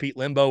Beamer and Pete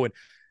Lembo. And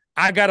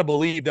I got to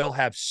believe they'll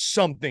have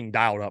something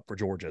dialed up for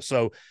Georgia.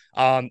 So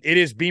it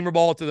is Beamer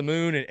ball to the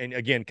moon. And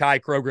again, Kai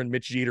Kroger and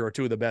Mitch Jeter are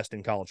two of the best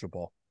in college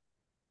football.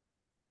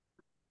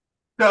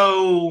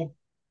 So,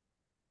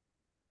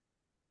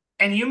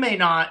 and you may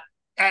not,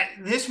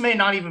 this may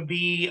not even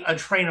be a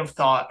train of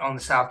thought on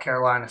the South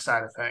Carolina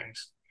side of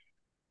things,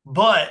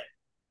 but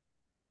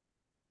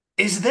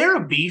is there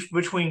a beef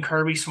between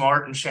Kirby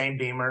Smart and Shane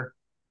Beamer?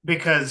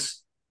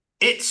 Because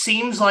it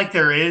seems like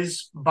there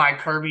is by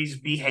Kirby's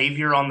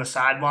behavior on the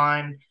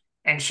sideline,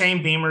 and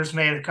Shane Beamer's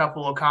made a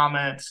couple of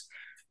comments,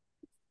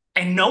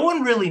 and no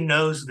one really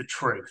knows the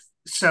truth.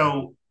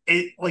 So,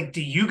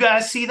 do you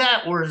guys see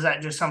that, or is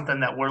that just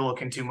something that we're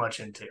looking too much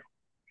into?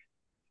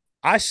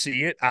 I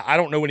see it. I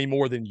don't know any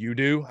more than you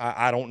do.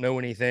 I don't know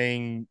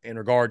anything in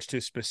regards to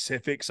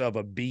specifics of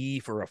a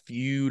beef or a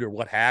feud or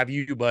what have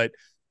you, but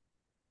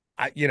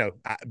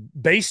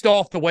based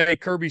off the way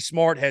Kirby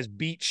Smart has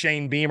beat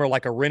Shane Beamer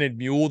like a rented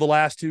mule the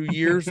last 2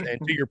 years, and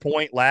to your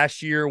point,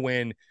 last year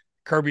when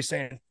Kirby's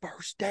saying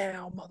first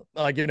down,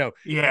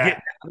 yeah,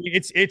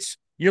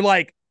 you're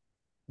like,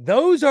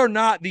 those are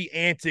not the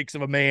antics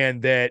of a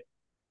man that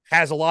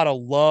has a lot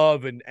of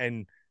love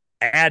and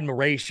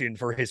admiration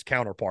for his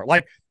counterpart.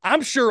 Like,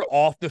 I'm sure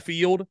off the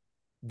field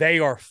they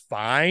are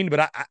fine,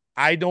 but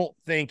I don't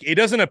think, it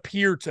doesn't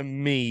appear to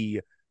me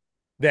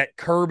that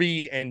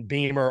Kirby and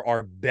Beamer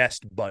are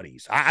best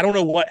buddies. I don't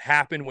know what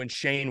happened when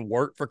Shane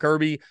worked for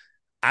Kirby.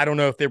 I don't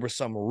know if there was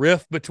some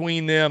rift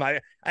between them.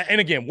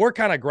 And again, we're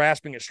kind of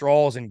grasping at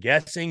straws and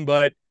guessing,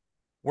 but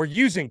we're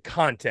using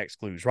context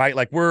clues, right?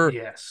 Like we're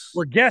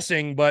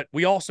guessing, but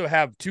we also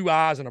have two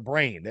eyes and a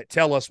brain that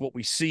tell us what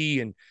we see,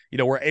 and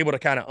we're able to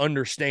kind of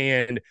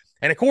understand.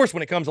 And of course,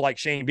 when it comes to like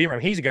Shane Beamer,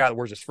 he's a guy that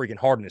wears his freaking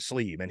heart in his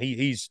sleeve, and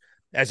he's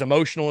as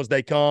emotional as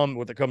they come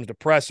when it comes to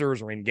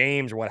pressers or in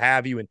games or what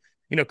have you. And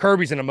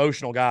Kirby's an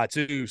emotional guy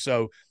too.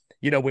 So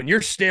when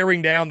you're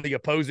staring down the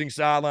opposing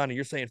sideline and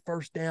you're saying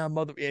first down,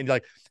 mother, and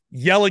like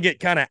yelling it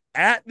kind of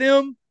at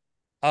them,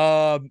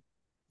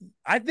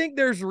 I think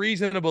there's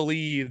reason to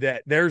believe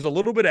that there's a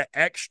little bit of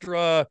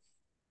extra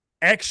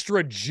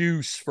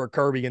juice for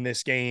Kirby in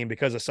this game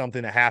because of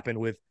something that happened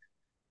with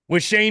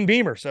with Shane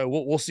Beamer. So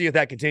we'll see if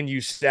that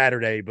continues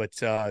Saturday. But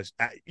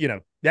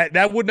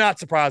that would not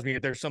surprise me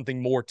if there's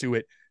something more to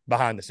it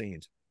behind the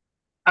scenes.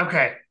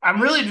 Okay.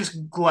 I'm really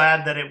just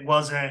glad that it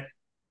wasn't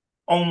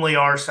only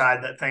our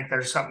side that think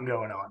there's something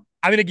going on.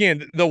 I mean,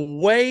 again, the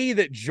way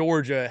that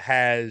Georgia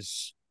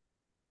has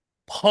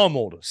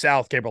pummeled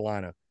South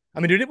Carolina. I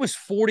mean, dude, it was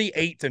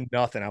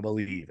 48-0, I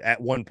believe, at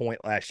one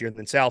point last year. And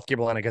then South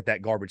Carolina got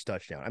that garbage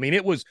touchdown. I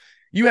mean,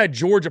 you had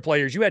Georgia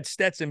players, you had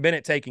Stetson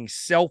Bennett taking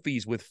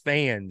selfies with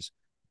fans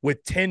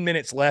with 10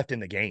 minutes left in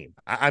the game.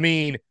 I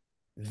mean,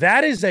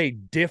 that is a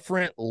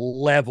different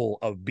level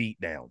of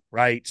beatdown,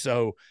 right?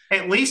 So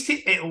at least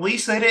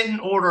they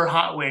didn't order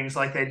hot wings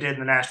like they did in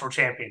the national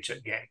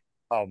championship game.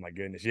 Oh my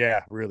goodness,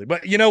 yeah, really.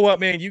 But you know what,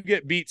 man? You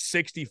get beat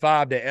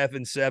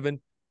 65-7.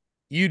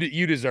 You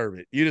deserve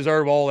it. You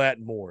deserve all that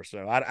and more.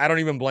 So I don't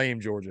even blame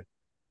Georgia.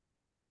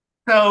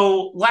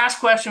 So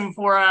last question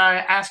before I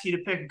ask you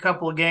to pick a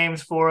couple of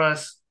games for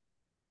us.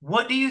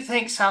 What do you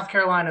think South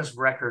Carolina's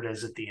record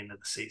is at the end of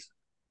the season?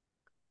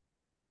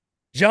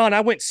 John, I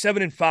went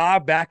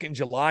 7-5 back in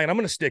July, and I'm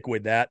going to stick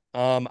with that.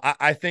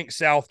 I think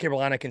South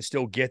Carolina can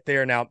still get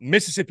there. Now,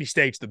 Mississippi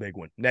State's the big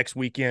one next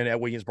weekend at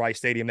Williams-Brice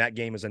Stadium. That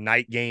game is a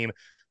night game,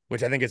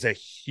 which I think is a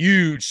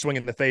huge swing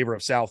in the favor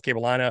of South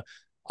Carolina.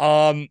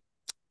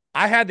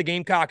 I had the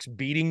Gamecocks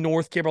beating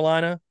North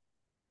Carolina,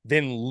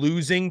 then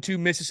losing to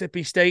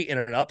Mississippi State in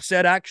an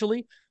upset,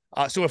 actually.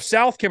 So if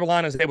South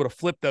Carolina is able to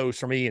flip those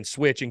for me and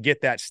switch and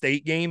get that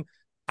state game,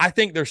 I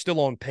think they're still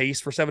on pace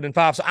for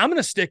 7-5. So I'm going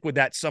to stick with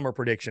that summer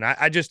prediction.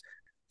 I just,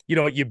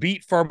 you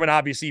beat Furman,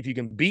 obviously. If you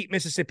can beat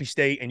Mississippi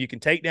State and you can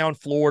take down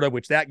Florida,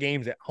 which that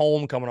game's at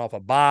home coming off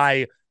a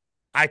bye,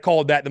 I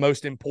called that the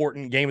most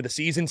important game of the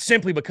season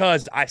simply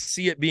because I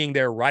see it being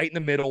there right in the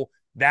middle,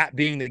 that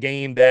being the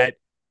game that,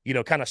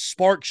 kind of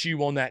sparks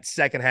you on that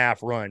second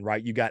half run,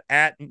 right? You got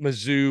at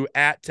Mizzou,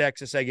 at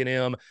Texas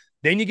A&M.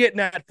 Then you get in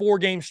that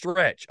 4-game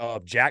stretch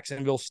of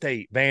Jacksonville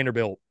State,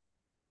 Vanderbilt,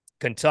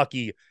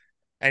 Kentucky,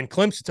 and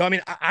Clemson. So, I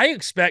mean, I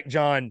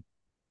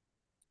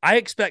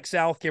expect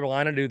South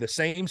Carolina to do the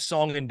same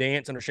song and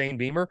dance under Shane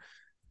Beamer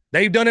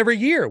they've done every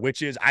year,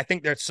 which is I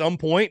think that at some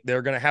point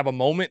they're going to have a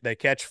moment, they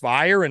catch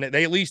fire, and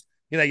they at least,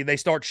 they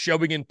start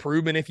showing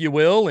improvement, if you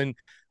will, and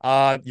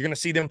you're going to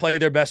see them play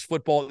their best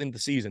football in the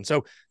season.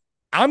 So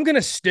I'm going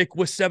to stick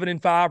with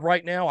 7-5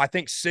 right now. I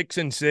think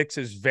 6-6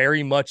 is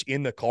very much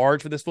in the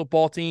cards for this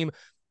football team.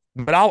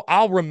 But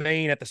I'll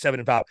remain at the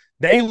 7-5.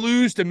 They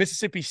lose to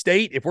Mississippi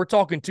State. If we're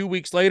talking 2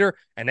 weeks later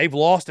and they've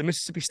lost to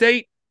Mississippi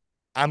State,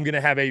 I'm going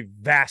to have a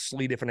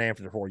vastly different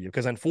answer for you.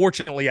 Because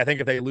unfortunately, I think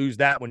if they lose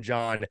that one,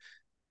 John,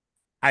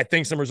 I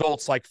think some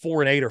results like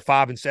 4-8 or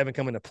 5-7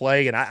 come into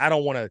play. And I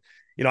don't want to,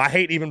 I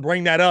hate to even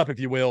bring that up, if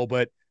you will,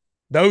 but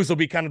those will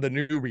be kind of the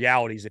new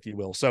realities, if you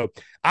will. So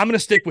I'm going to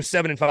stick with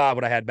 7-5,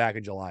 what I had back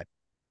in July.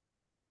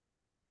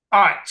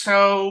 All right,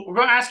 so we're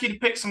going to ask you to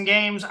pick some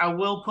games. I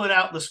will put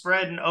out the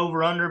spread and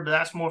over-under, but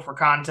that's more for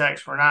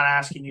context. We're not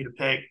asking you to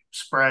pick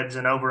spreads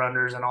and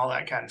over-unders and all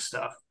that kind of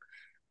stuff.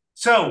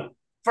 So,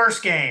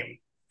 first game,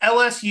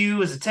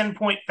 LSU is a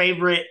 10-point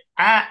favorite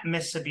at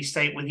Mississippi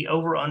State with the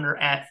over-under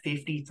at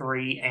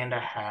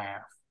 53.5.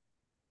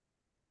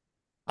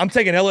 I'm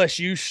taking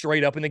LSU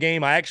straight up in the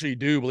game. I actually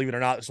do, believe it or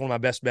not, it's one of my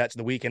best bets of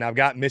the weekend. I've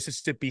got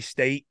Mississippi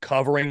State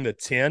covering the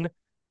 10.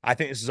 I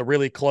think this is a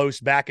really close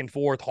back and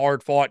forth,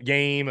 hard fought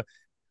game.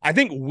 I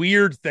think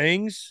weird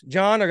things,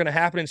 John, are going to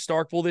happen in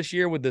Starkville this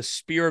year with the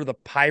spirit of the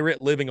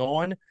pirate living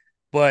on.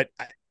 But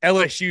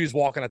LSU is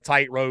walking a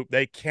tightrope.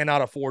 They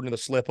cannot afford to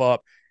slip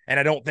up, and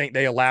I don't think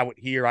they allow it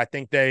here. I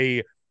think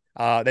they've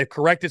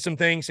corrected some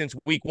things since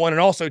week one, and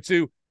also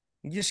too,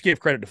 just give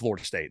credit to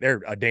Florida State.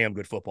 They're a damn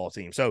good football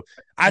team. So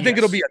I think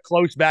it'll be a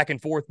close back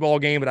and forth ball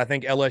game, but I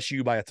think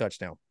LSU by a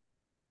touchdown.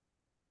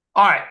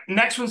 All right,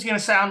 next one's going to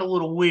sound a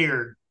little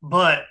weird,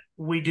 but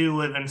we do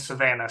live in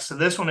Savannah. So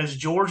this one is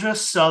Georgia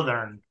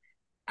Southern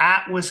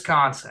at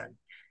Wisconsin.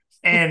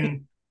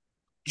 And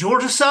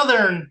Georgia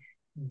Southern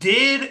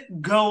did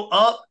go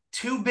up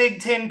to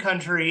Big Ten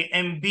country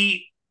and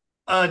beat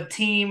a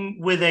team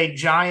with a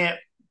giant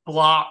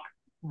block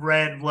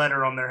red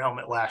letter on their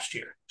helmet last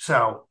year.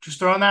 So just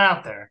throwing that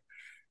out there.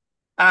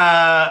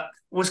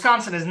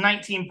 Wisconsin is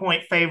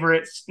 19-point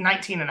favorites,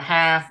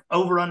 19.5,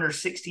 over under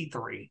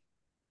 63.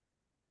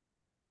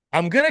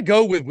 I'm going to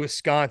go with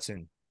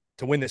Wisconsin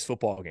to win this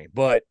football game,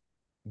 but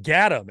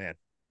Gata, man,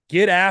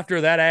 get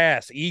after that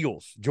ass.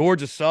 Eagles,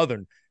 Georgia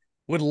Southern,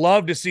 would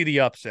love to see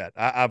the upset.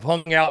 I've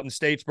hung out in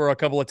Statesboro a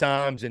couple of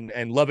times and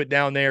love it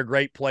down there.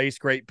 Great place,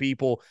 great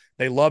people.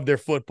 They love their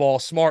football,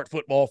 smart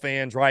football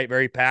fans, right?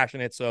 Very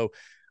passionate. So,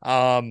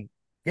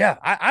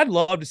 I'd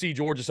love to see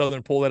Georgia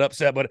Southern pull that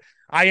upset, but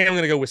I am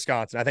going to go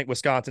Wisconsin. I think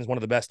Wisconsin's one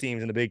of the best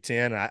teams in the Big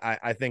Ten, and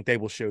I think they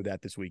will show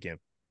that this weekend.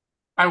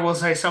 I will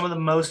say some of the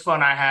most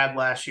fun I had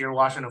last year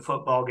watching a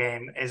football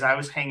game is I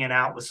was hanging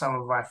out with some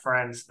of my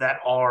friends that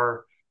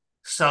are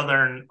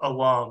Southern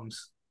alums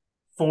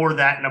for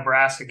that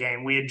Nebraska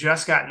game. We had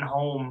just gotten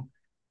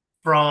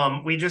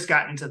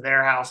to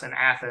their house in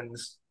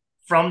Athens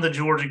from the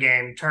Georgia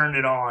game, turned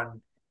it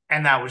on,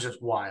 and that was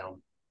just wild.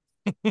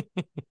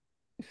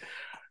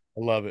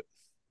 I love it.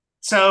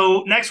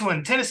 So next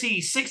one,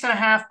 Tennessee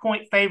 6.5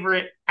 point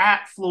favorite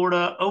at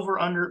Florida, over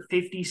under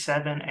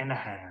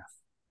 57.5.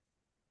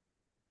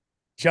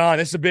 John,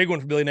 this is a big one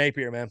for Billy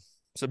Napier, man.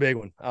 It's a big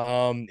one.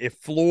 If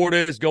Florida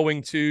is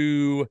going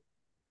to,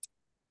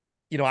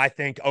 I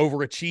think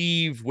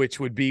overachieve, which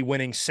would be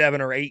winning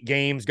 7 or 8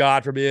 games,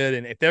 God forbid,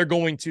 and if they're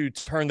going to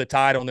turn the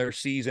tide on their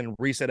season,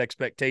 reset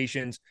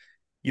expectations,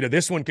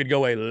 this one could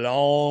go a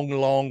long,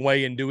 long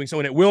way in doing so,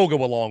 and it will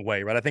go a long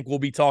way, right? I think we'll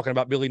be talking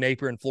about Billy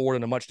Napier in Florida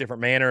in a much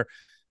different manner.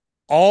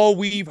 All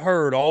we've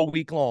heard all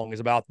week long is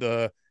about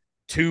the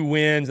 2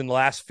 wins in the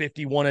last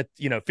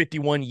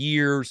 51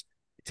 years.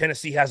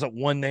 Tennessee hasn't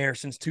won there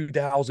since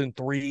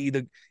 2003.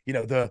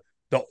 The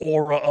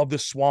aura of the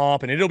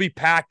swamp, and it'll be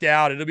packed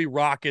out. It'll be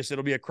raucous.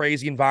 It'll be a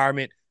crazy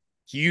environment.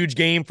 Huge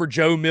game for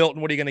Joe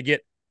Milton. What are you going to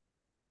get?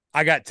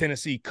 I got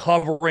Tennessee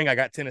covering. I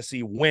got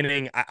Tennessee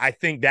winning. I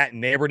think that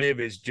narrative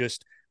is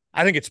just,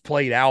 I think it's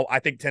played out. I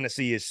think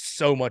Tennessee is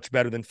so much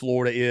better than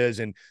Florida is.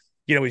 And,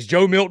 is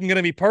Joe Milton going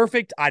to be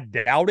perfect? I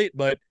doubt it.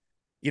 But,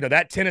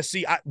 that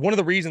Tennessee, one of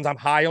the reasons I'm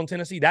high on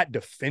Tennessee, that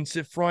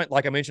defensive front,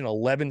 like I mentioned,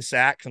 11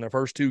 sacks in their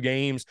first 2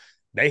 games.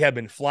 They have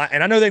been flying.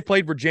 And I know they've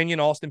played Virginia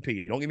and Austin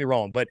Peay. Don't get me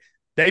wrong, but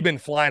they've been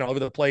flying all over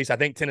the place. I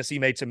think Tennessee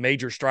made some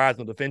major strides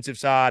on the defensive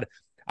side.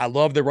 I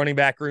love the running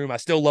back room. I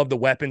still love the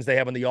weapons they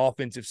have on the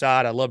offensive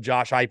side. I love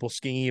Josh Heupel's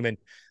scheme. And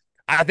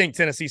I think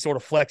Tennessee sort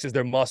of flexes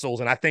their muscles.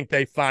 And I think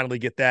they finally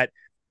get that,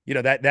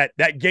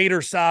 that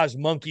gator-sized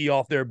monkey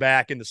off their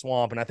back in the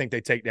swamp. And I think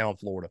they take down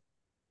Florida.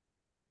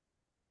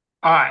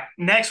 All right,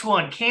 next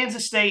one.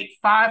 Kansas State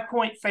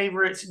 5-point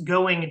favorites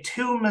going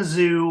to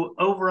Mizzou,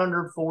 over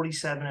under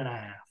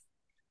 47.5.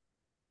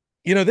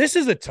 This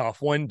is a tough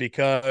one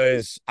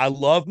because I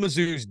love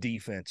Mizzou's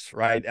defense,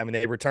 right? I mean,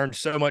 they returned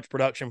so much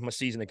production from a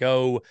season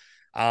ago.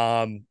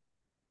 Dude,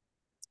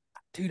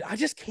 I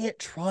just can't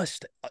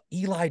trust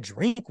Eli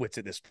Drinkwitz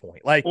at this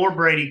point. Or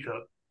Brady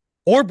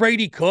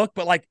Cook.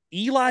 But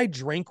Eli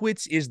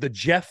Drinkwitz is the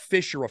Jeff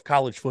Fisher of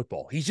college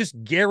football. He's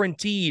just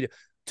guaranteed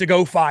to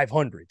go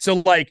 500.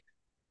 So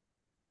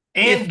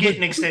and get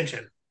an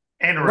extension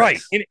and a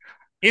race. Right. And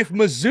if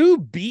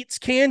Mizzou beats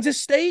Kansas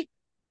State,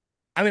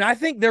 I mean, I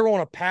think they're on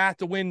a path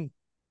to win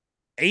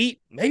 8,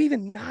 maybe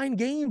even 9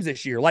 games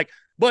this year.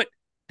 But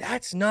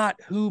that's not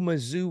who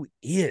Mizzou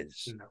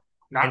is. No,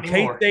 not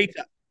anymore.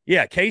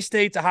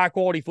 K-State's a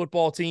high-quality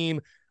football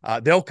team.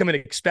 They'll come in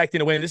expecting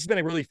to win. This has been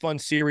a really fun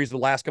series the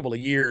last couple of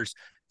years.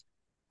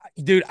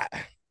 Dude,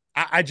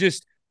 I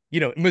just,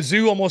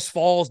 Mizzou almost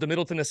falls to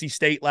Middle Tennessee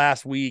State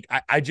last week.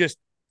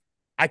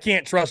 I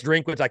can't trust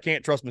Drinkwitz. I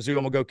can't trust Mizzou.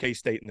 I'm going to go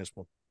K-State in this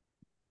one.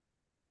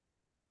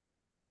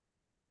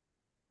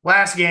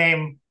 Last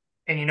game,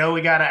 and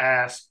we got to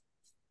ask.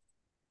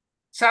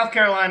 South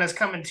Carolina's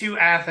coming to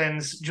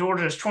Athens.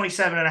 Georgia's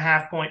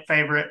 27.5-point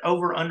favorite.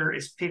 Over under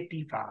is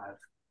 55.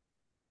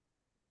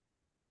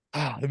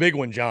 The big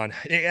one, John.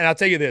 And I'll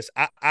tell you this.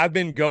 I've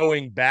been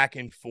going back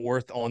and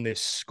forth on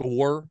this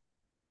score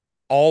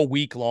all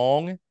week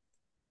long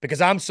because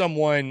I'm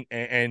someone,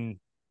 and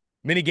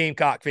many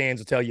Gamecock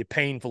fans will tell you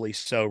painfully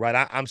so,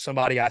 right? I'm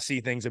somebody, I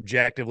see things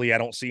objectively. I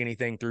don't see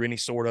anything through any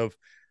sort of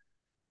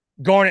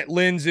garnet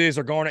lenses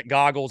or garnet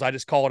goggles. I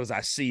just call it as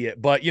I see it.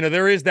 But,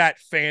 there is that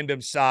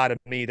fandom side of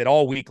me that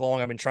all week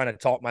long I've been trying to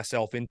talk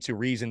myself into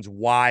reasons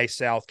why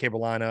South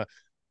Carolina,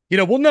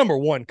 well, number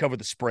one, cover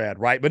the spread,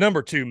 right? But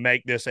number two,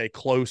 make this a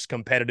close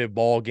competitive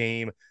ball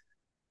game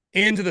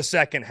into the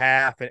second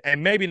half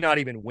and maybe not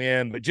even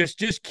win, but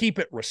just keep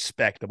it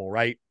respectable,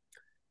 right?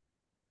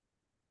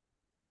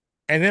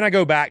 And then I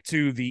go back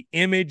to the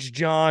image,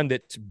 John,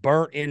 that's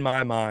burnt in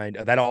my mind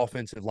of that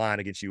offensive line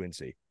against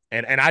UNC.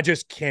 And I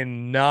just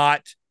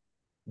cannot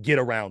get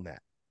around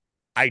that.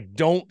 I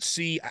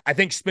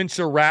think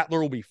Spencer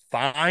Rattler will be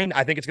fine.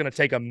 I think it's going to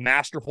take a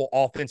masterful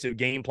offensive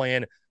game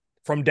plan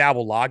from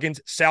Dowell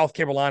Loggins. South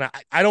Carolina,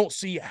 I don't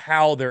see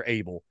how they're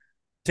able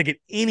to get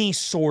any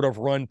sort of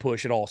run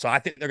push at all. So I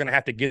think they're going to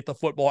have to get the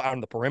football out on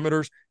the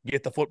perimeters,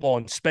 get the football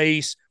in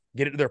space,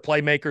 get it to their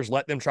playmakers,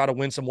 let them try to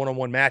win some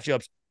one-on-one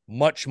matchups.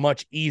 Much,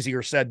 much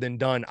easier said than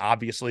done,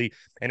 obviously.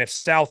 And if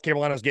South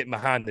Carolina's getting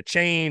behind the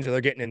chains or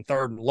they're getting in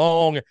 3rd and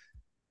long,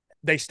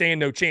 they stand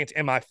no chance.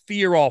 And my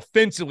fear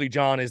offensively,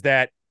 John, is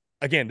that,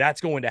 again,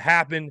 that's going to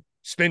happen.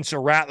 Spencer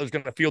Rattler's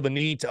going to feel the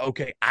need to,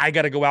 okay, I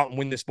got to go out and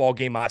win this ball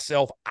game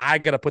myself. I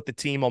got to put the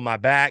team on my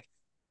back.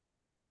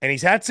 And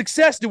he's had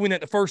success doing that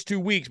the first 2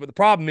 weeks. But the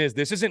problem is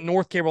this isn't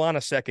North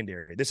Carolina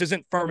secondary. This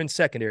isn't Furman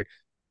secondary.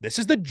 This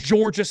is the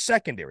Georgia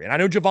secondary. And I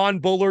know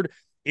Javon Bullard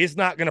is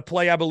not going to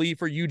play, I believe,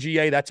 for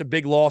UGA. That's a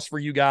big loss for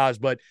you guys.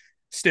 But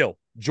still,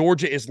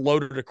 Georgia is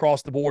loaded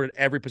across the board at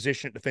every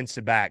position at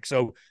defensive back.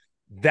 So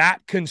that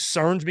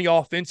concerns me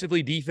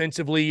offensively.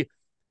 Defensively,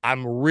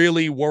 I'm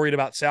really worried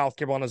about South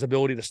Carolina's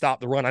ability to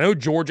stop the run. I know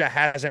Georgia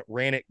hasn't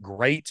ran it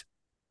great,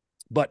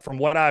 but from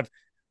what I've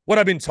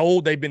been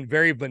told, they've been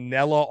very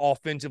vanilla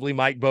offensively.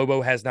 Mike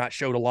Bobo has not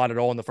showed a lot at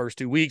all in the first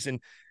 2 weeks, and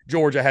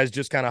Georgia has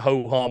just kind of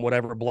ho-hum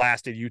whatever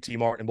blasted UT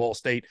Martin and Ball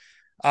State.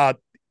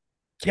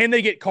 can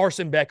they get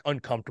Carson Beck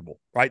uncomfortable,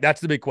 right?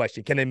 That's the big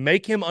question. Can they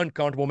make him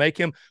uncomfortable,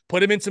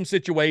 put him in some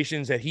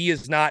situations that he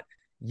is not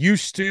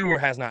used to or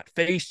has not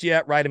faced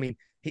yet, right? I mean,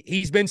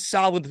 he's been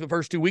solid the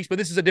first 2 weeks, but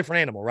this is a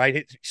different animal,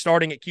 right?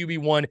 Starting at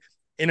QB1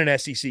 in an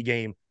SEC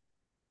game.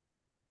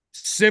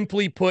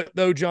 Simply put,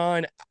 though,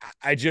 John,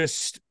 I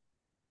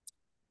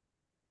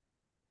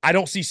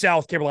don't see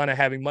South Carolina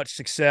having much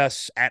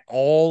success at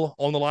all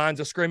on the lines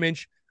of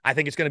scrimmage. I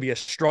think it's going to be a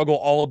struggle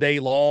all day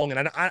long.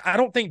 And I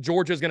don't think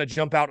Georgia is going to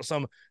jump out to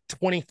some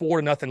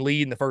 24-0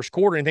 lead in the first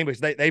quarter or anything,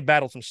 because they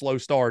battled some slow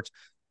starts.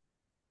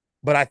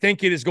 But I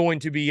think it is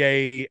going to be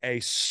a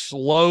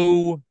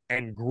slow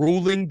and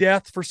grueling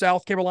death for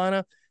South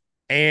Carolina.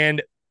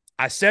 And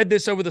I said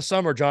this over the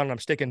summer, John, and I'm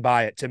sticking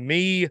by it. To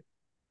me,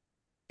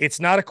 it's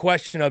not a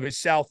question of, is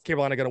South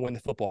Carolina going to win the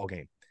football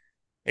game?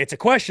 It's a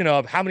question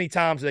of how many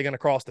times are they going to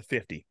cross the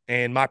 50?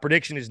 And my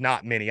prediction is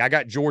not many. I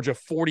got Georgia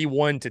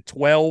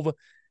 41-12.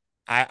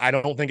 I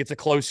don't think it's a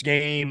close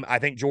game. I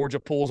think Georgia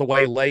pulls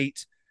away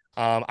late.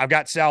 I've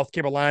got South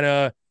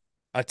Carolina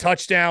a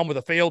touchdown with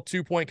a failed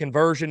 2-point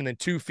conversion and then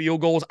 2 field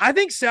goals. I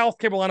think South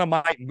Carolina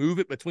might move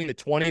it between the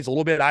 20s a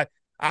little bit.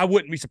 I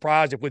wouldn't be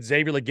surprised if with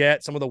Xavier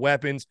Legette, some of the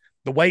weapons,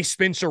 the way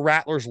Spencer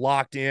Rattler's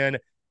locked in,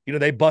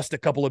 they bust a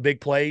couple of big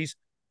plays,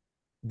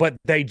 but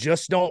they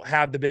just don't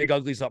have the big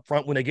uglies up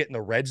front when they get in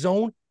the red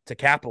zone to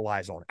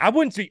capitalize on it. I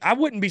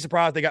wouldn't be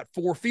surprised if they got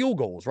 4 field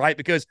goals, right?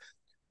 Because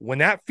when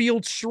that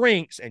field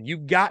shrinks and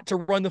you've got to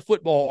run the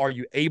football, are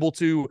you able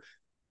to?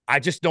 I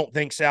just don't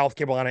think South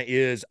Carolina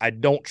is. I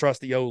don't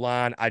trust the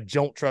O-line. I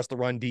don't trust the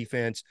run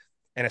defense.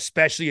 And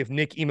especially if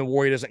Nick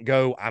Emmanwori doesn't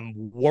go,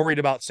 I'm worried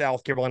about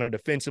South Carolina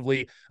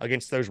defensively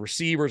against those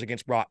receivers,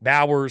 against Brock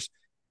Bowers.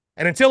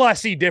 And until I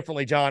see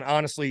differently, John,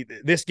 honestly,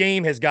 this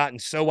game has gotten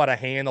so out of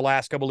hand the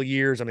last couple of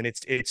years. I mean,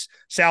 it's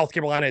South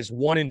Carolina is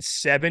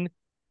 1-7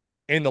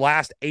 in the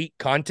last 8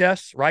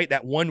 contests, right?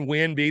 That one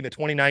win being the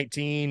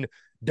 2019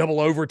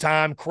 double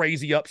overtime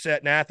crazy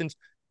upset in Athens.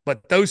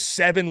 But those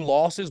 7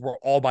 losses were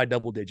all by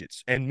double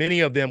digits, and many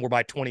of them were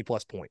by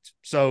 20-plus points.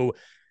 So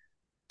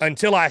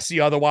until I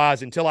see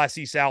otherwise, until I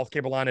see South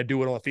Carolina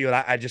do it on the field,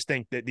 I just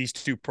think that these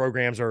 2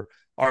 programs are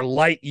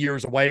light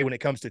years away when it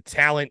comes to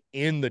talent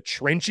in the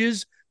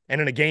trenches.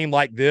 And in a game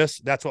like this,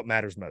 that's what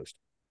matters most.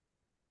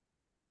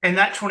 In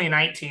that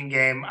 2019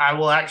 game, I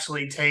will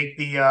actually take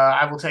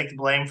the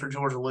blame for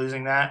Georgia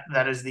losing that.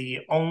 That is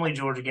the only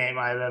Georgia game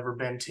I've ever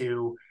been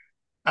to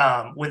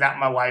without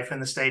my wife in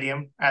the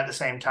stadium at the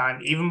same time.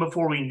 Even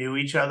before we knew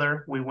each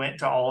other, we went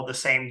to all the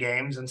same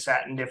games and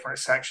sat in different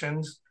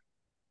sections.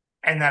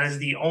 And that is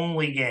the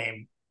only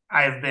game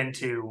I have been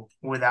to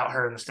without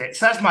her in the state.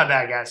 So that's my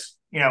bad, guys.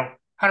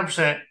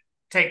 100%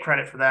 take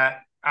credit for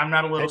that. I'm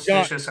not a little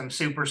stitious. I'm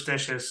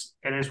superstitious.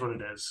 It is what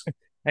it is.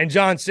 And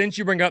John, since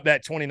you bring up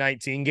that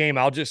 2019 game,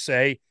 I'll just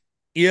say,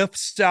 if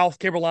South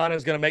Carolina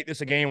is going to make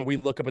this a game where we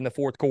look up in the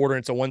fourth quarter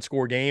and it's a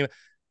 1-score game,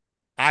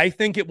 I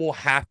think it will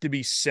have to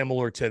be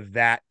similar to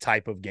that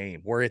type of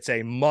game where it's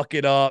a muck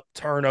it up,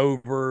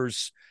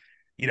 turnovers,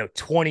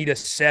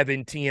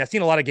 20-17. I've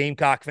seen a lot of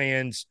Gamecock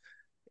fans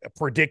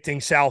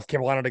predicting South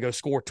Carolina to go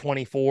score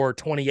 24,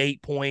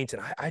 28 points.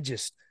 And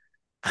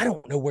I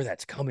don't know where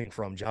that's coming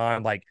from,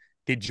 John. Like,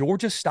 did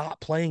Georgia stop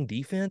playing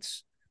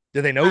defense?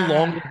 Do they no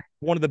longer have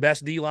one of the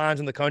best D lines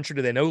in the country?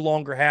 Do they no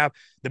longer have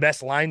the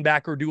best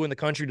linebacker duo in the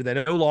country? Do they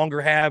no longer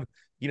have,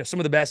 some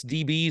of the best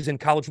DBs in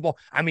college football?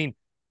 I mean,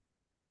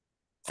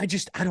 I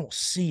don't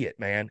see it,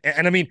 man.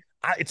 And I mean,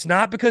 it's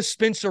not because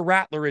Spencer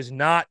Rattler is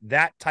not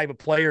that type of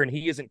player and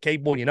he isn't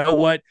capable. You know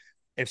what?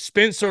 If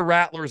Spencer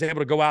Rattler is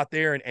able to go out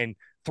there and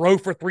throw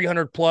for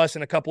 300 plus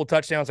and a couple of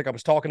touchdowns, like I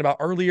was talking about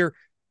earlier,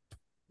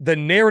 the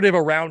narrative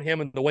around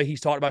him and the way he's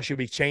talked about should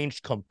be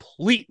changed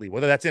completely,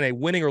 whether that's in a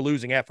winning or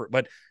losing effort.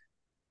 But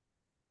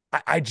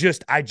I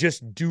just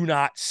do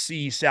not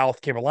see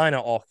South Carolina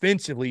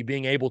offensively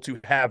being able to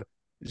have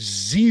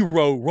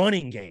 0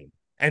 running game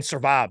and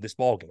survive this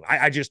ball game.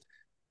 I just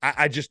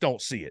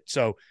don't see it.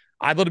 So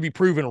I'd love to be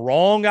proven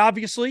wrong.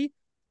 Obviously,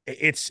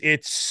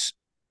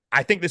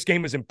 I think this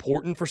game is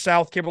important for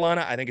South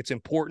Carolina. I think it's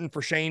important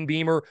for Shane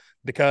Beamer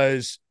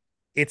because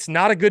it's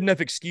not a good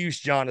enough excuse,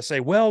 John, to say,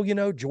 well,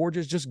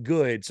 Georgia's just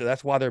good, so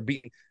that's why they're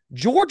beating.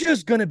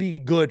 Georgia's going to be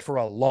good for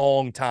a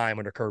long time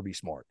under Kirby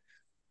Smart.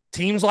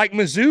 Teams like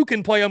Mizzou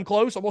can play them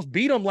close, almost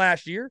beat them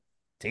last year.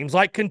 Teams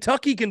like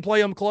Kentucky can play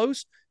them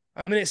close.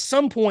 I mean, at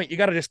some point, you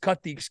got to just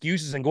cut the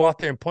excuses and go out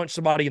there and punch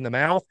somebody in the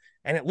mouth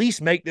and at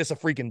least make this a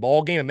freaking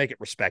ball game and make it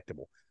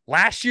respectable.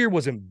 Last year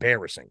was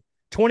embarrassing.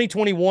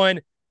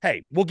 2021,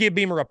 hey, we'll give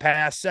Beamer a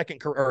pass,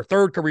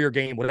 third career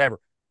game, whatever.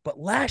 But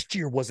last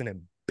year was an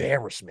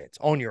embarrassment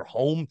on your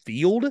home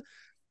field.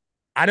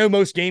 I know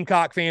most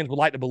Gamecock fans would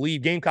like to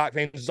believe, Gamecock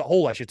fans as a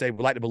whole, I should say,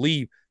 would like to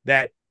believe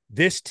that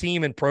this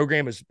team and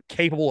program is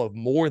capable of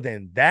more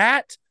than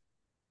that.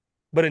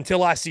 But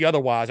until I see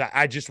otherwise,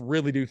 I just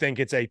really do think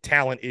it's a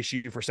talent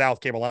issue for South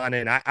Carolina.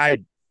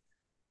 And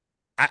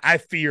I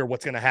fear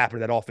what's going to happen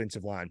to that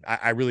offensive line.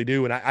 I really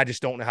do. And I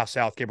just don't know how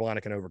South Carolina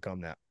can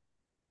overcome that.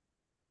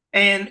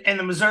 And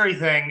the Missouri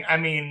thing, I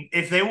mean,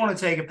 if they want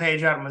to take a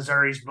page out of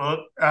Missouri's book,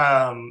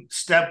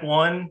 step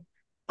one,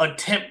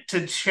 attempt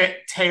to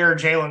tear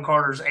Jalen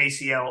Carter's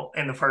ACL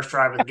in the first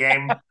drive of the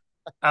game.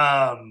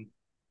 Um,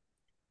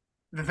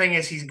 the thing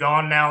is, he's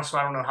gone now, so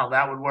I don't know how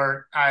that would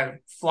work. I'm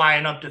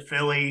flying up to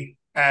Philly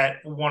at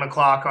 1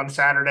 o'clock on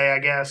Saturday, I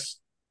guess.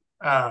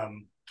 I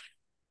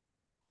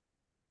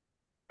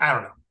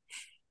don't know.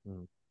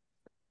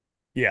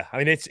 Yeah, I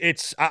mean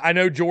it's I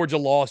know Georgia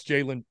lost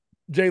Jalen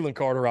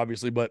Carter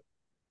obviously, but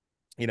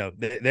you know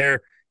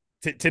they're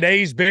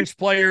today's bench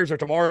players are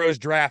tomorrow's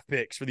draft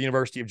picks for the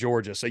University of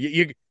Georgia. So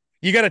you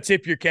got to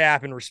tip your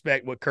cap and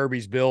respect what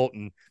Kirby's built.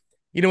 And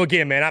you know,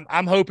 again, man,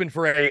 I'm hoping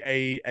for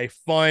a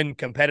fun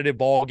competitive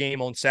ball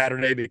game on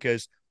Saturday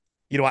because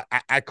you know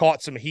I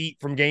caught some heat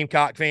from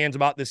Gamecock fans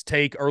about this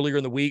take earlier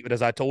in the week, but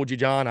as I told you,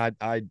 John,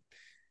 I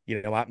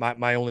you know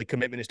my only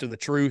commitment is to the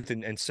truth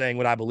and saying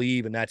what I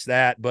believe, and that's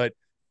that. But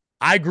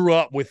I grew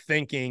up with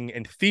thinking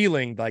and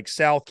feeling like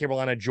South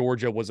Carolina,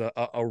 Georgia was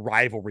a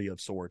rivalry of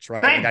sorts,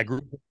 right? Like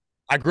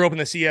I grew up in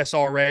the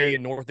CSRA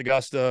in North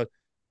Augusta,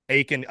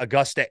 Aiken,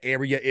 Augusta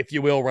area, if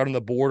you will, right on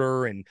the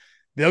border. And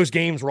those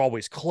games were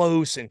always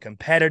close and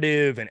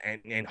competitive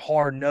and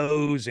hard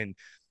nosed. And,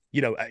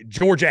 you know,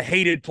 Georgia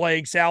hated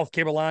playing South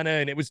Carolina.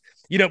 And it was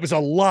a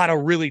lot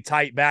of really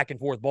tight back and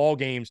forth ball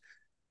games.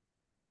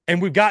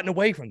 And we've gotten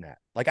away from that.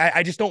 Like,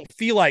 I just don't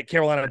feel like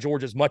Carolina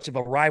Georgia is much of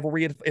a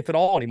rivalry, if at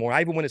all, anymore.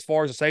 I even went as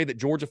far as to say that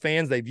Georgia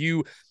fans, they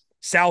view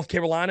South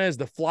Carolina as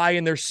the fly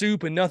in their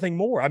soup and nothing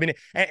more. I mean,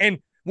 and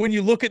when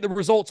you look at the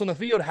results on the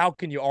field, how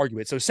can you argue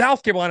it? So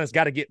South Carolina's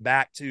got to get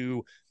back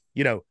to,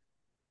 you know,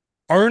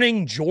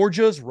 earning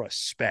Georgia's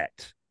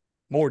respect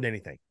more than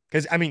anything.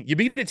 Because, I mean, you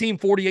beat the team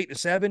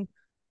 48-7.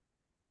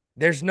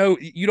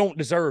 You don't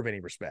deserve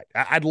any respect.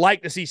 I'd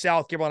like to see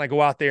South Carolina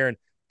go out there and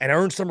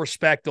earn some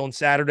respect on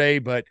Saturday,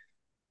 but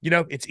you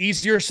know, it's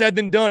easier said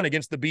than done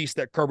against the beast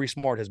that Kirby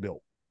Smart has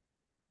built.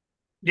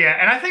 Yeah,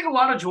 and I think a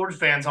lot of Georgia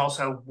fans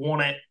also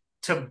want it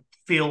to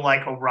feel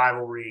like a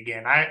rivalry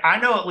again. I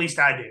know at least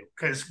I do,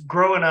 because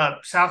growing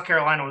up, South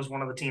Carolina was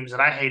one of the teams that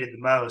I hated the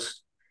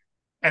most.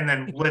 And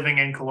then living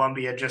in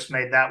Columbia just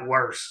made that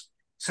worse.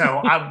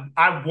 So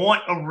I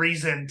want a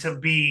reason to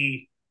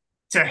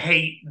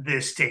hate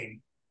this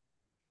team.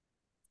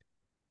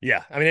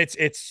 Yeah, I mean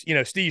it's you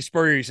know, Steve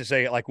Spurrier used to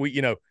say it like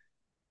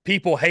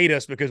people hate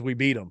us because we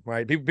beat them,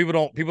 right? People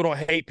don't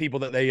hate people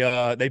that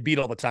they beat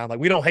all the time. Like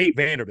we don't hate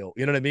Vanderbilt,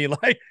 you know what I mean?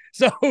 Like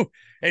so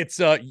it's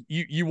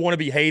you want to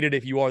be hated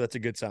if you are. That's a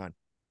good sign.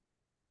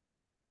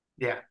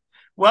 Yeah.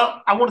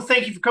 Well, I want to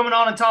thank you for coming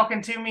on and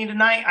talking to me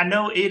tonight. I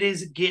know it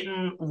is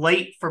getting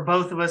late for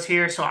both of us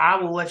here, so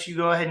I will let you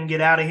go ahead and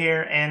get out of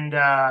here. And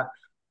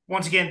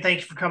once again, thank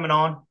you for coming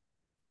on.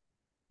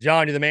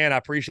 John, you're the man. I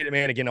appreciate it,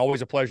 man. Again,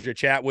 always a pleasure to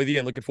chat with you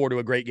and looking forward to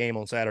a great game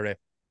on Saturday.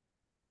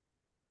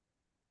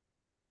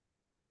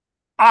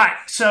 All right,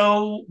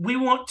 so we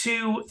want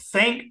to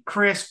thank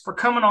Chris for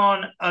coming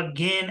on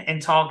again and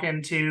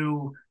talking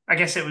to, I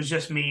guess it was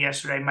just me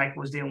yesterday.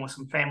 Michael was dealing with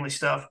some family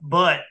stuff,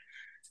 but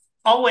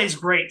always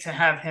great to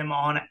have him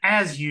on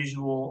as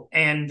usual.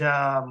 And,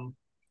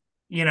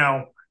 you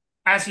know,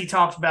 as he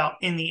talked about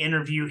in the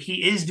interview,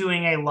 he is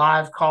doing a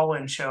live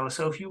call-in show.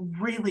 So if you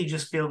really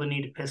just feel the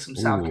need to piss some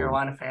South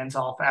Carolina fans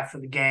off after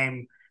the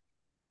game,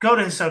 go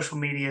to his social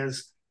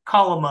medias,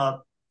 call him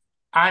up.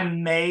 I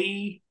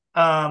may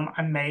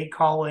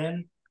call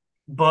in,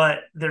 but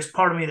there's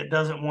part of me that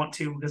doesn't want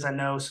to because I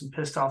know some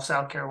pissed off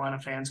South Carolina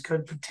fans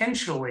could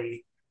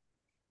potentially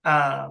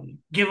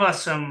give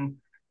us some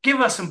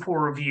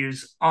poor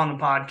reviews on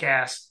the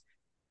podcast.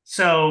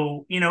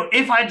 So, you know,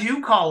 if I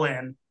do call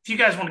in, if you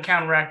guys want to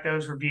counteract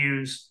those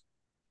reviews,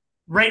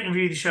 rate and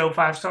review the show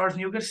 5 stars and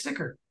you'll get a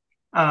sticker.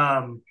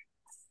 Yeah.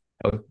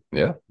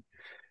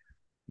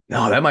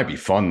 No, that might be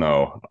fun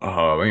though.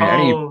 I mean,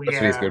 any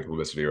publicity is good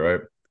publicity,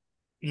 right?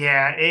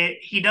 Yeah,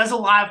 he does a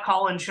live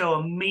call-in show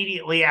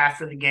immediately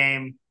after the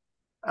game.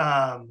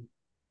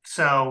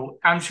 So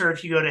I'm sure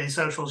if you go to his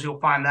socials,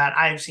 you'll find that.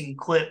 I have seen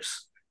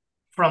clips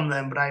from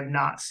them, but I have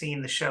not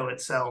seen the show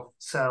itself.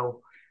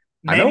 So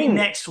maybe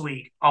next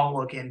week I'll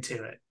look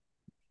into it.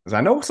 Because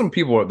I know some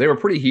people, they were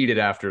pretty heated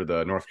after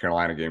the North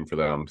Carolina game for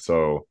them.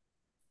 So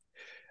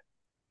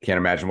can't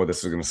imagine what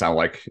this is going to sound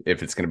like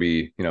if it's going to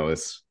be, you know,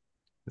 as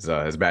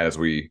bad as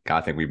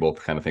I think we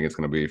both kind of think it's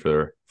going to be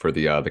for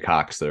the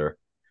Cox there.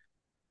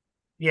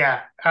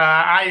 Yeah,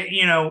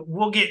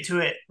 we'll get to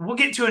it. We'll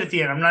get to it at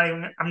the end.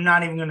 I'm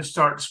not even going to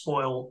start to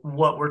spoil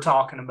what we're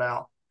talking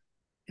about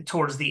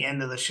towards the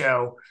end of the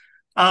show.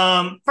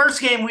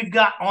 First game we've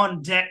got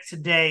on deck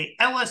today: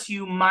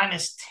 LSU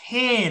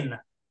 -10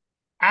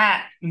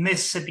 at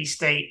Mississippi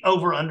State.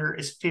 Over under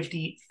is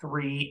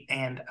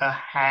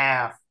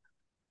 53.5.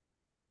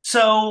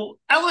 So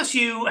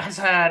LSU has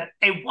had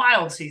a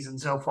wild season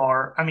so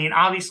far. I mean,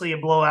 obviously a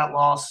blowout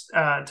loss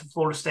to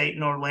Florida State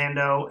and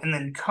Orlando, and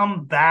then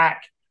come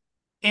back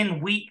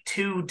in week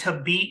 2 to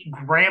beat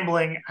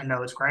Grambling. I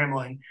know it's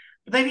Grambling,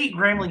 but they beat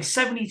Grambling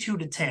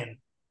 72-10.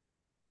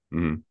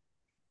 Mm-hmm.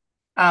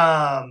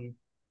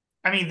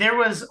 I mean, there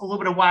was a little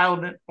bit of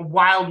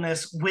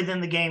wildness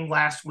within the game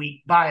last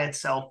week by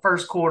itself.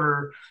 First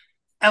quarter,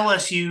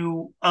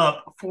 LSU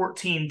up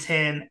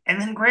 14-10,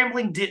 and then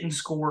Grambling didn't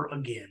score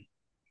again.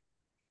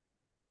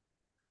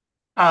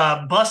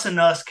 Bus and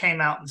Us came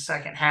out in the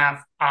second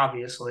half,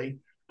 obviously.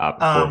 Of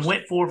course.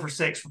 Went 4 for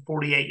 6 for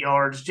 48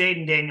 yards.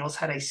 Jaden Daniels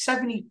had a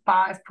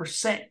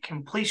 75%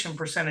 completion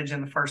percentage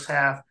in the first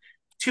half,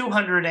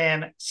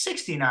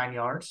 269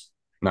 yards.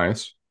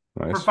 Nice.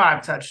 For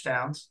 5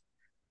 touchdowns.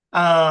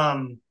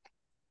 On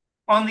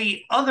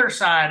the other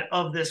side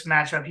of this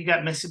matchup, you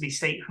got Mississippi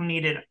State, who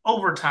needed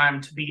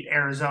overtime to beat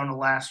Arizona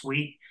last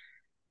week.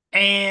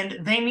 And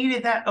they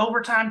needed that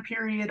overtime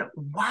period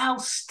while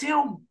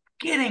still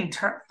getting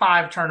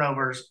 5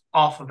 turnovers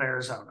off of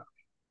Arizona.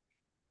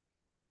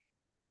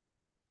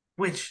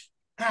 Which,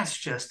 that's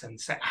just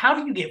insane. How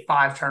do you get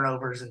 5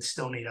 turnovers and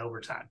still need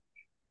overtime?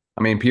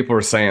 I mean, people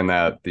are saying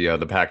that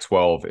the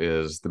Pac-12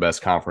 is the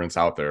best conference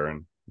out there,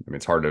 and I mean,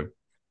 it's hard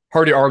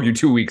to argue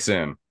 2 weeks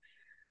in.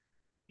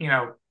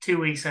 2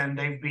 weeks in,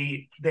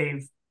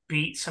 they've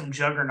beat some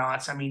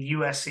juggernauts. I mean,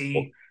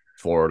 USC,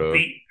 Florida,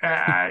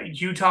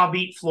 Utah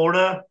beat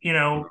Florida.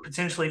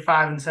 Potentially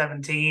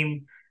 5-7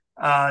 team.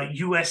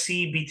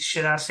 USC beat the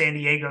shit out of San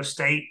Diego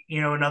State.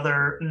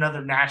 Another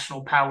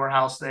national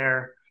powerhouse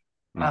there.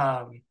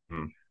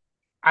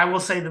 I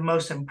will say the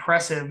most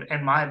impressive,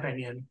 in my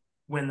opinion,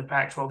 win the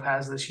Pac-12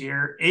 has this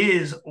year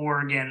is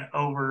Oregon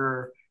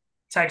over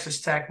Texas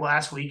Tech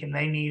last week, and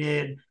they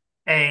needed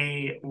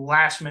a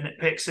last-minute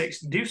pick six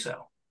to do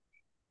so.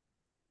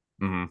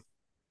 Mm-hmm.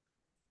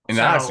 And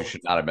that actually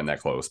should not have been that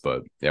close,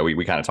 but yeah,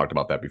 we kind of talked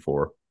about that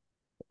before.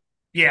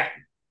 Yeah.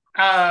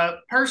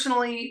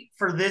 Personally,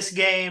 for this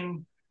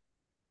game,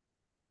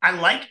 I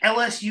like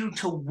LSU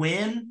to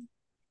win,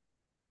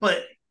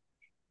 but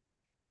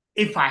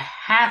if I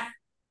have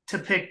to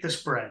pick the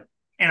spread,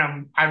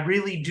 and I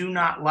really do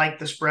not like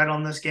the spread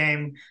on this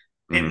game,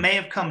 it may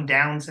have come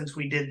down since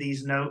we did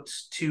these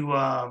notes to,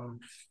 I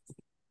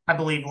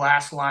believe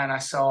last line I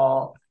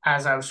saw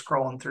as I was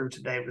scrolling through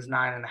today was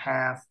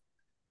 9.5.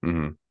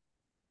 Mm-hmm.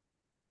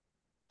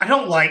 I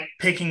don't like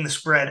picking the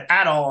spread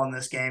at all in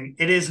this game.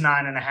 It is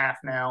 9.5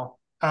 now.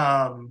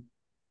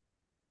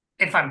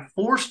 If I'm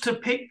forced to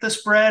pick the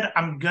spread,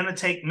 I'm going to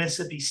take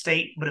Mississippi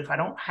State. But if I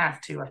don't have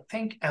to, I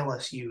think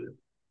LSU,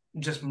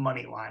 just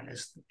money line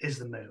is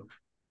the move.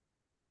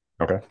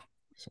 Okay.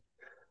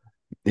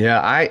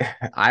 Yeah,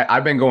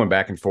 I've been going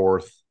back and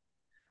forth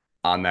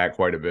on that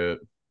quite a bit.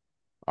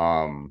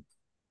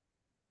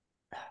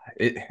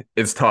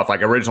 It's tough.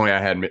 Like originally I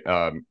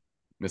had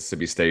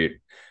Mississippi State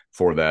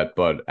for that,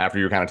 but after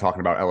you were kind of talking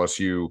about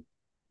LSU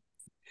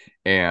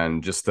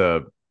and just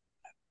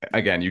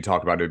again, you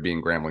talked about it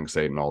being Grambling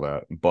State and all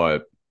that,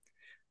 but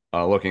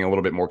looking a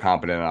little bit more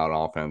competent on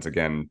offense,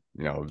 again,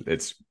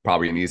 it's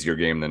probably an easier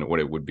game than what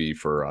it would be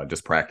for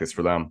just practice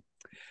for them.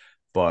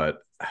 But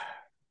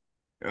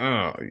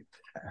I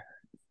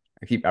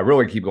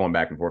really keep going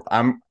back and forth.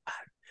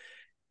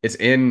 It's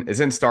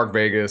in Stark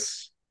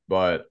Vegas,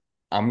 but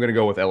I'm gonna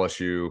go with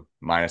LSU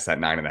minus that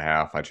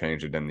 9.5. I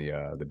changed it in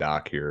the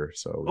doc here,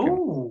 so we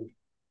can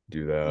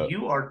do that.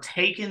 You are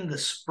taking the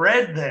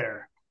spread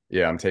there.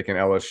 Yeah, I'm taking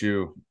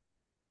LSU.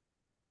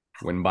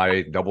 Win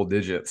by double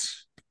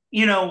digits.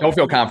 Don't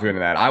feel confident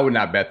in that. I would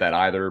not bet that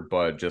either,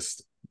 but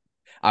just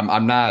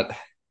I'm not.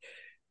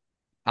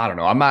 I don't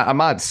know. I'm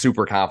not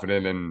super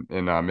confident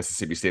in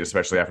Mississippi State,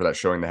 especially after that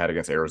showing they had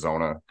against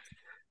Arizona.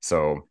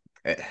 So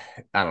I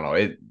don't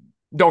know.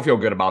 Don't feel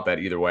good about that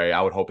either way.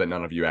 I would hope that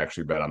none of you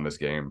actually bet on this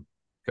game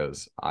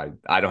because I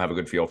don't have a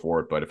good feel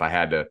for it. But if I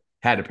had to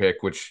pick,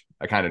 which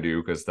I kind of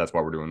do because that's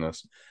why we're doing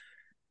this,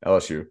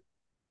 LSU.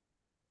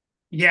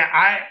 Yeah,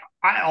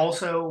 I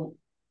also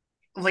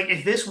like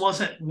if this was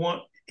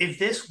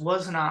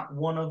not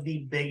one of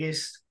the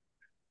biggest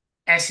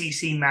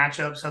SEC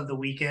matchups of the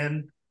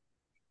weekend,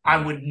 I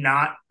would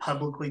not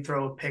publicly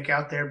throw a pick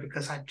out there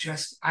because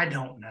I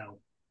don't know.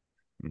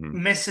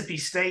 Mm-hmm. Mississippi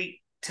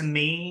State to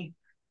me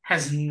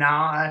has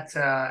not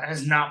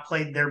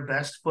played their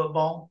best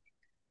football.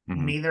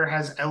 Mm-hmm. Neither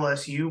has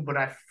LSU, but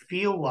I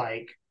feel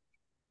like,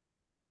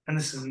 and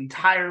this is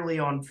entirely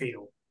on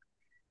feel,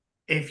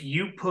 if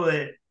you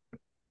put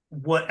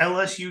what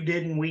LSU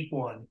did in week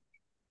 1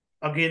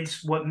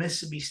 against what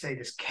Mississippi State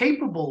is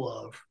capable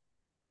of,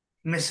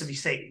 Mississippi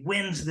State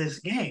wins this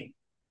game.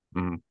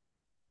 Mm-hmm.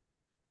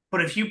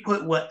 But if you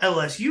put what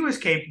LSU is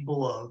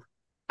capable of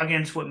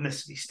against what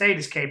Mississippi State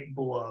is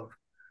capable of,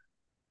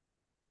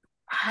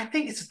 I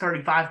think it's a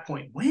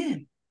 35-point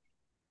win.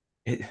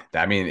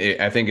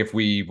 I think if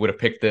we would have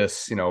picked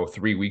this,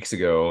 3 weeks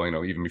ago,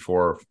 even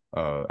before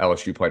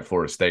LSU played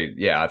Florida State,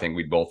 yeah, I think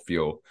we'd both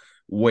feel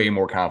way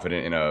more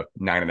confident in a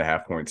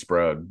 9.5-point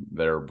spread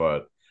there.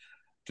 But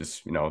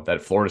just,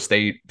 that Florida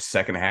State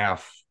second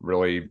half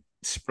really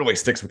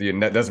sticks with you,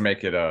 and that doesn't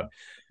make it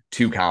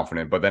too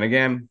confident. But then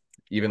again,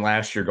 even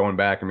last year going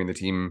back, I mean, the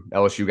team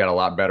LSU got a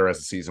lot better as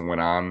the season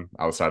went on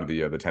outside of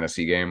the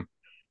Tennessee game.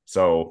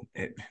 So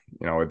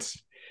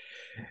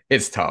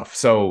it's tough.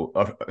 So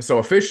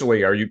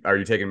officially, are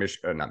you taking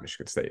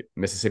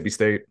Mississippi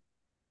State?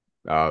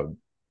 Uh,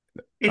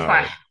 If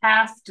I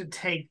have to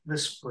take the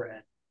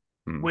spread,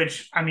 mm,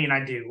 which I mean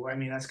I do. I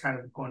mean that's kind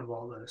of the point of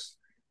all this.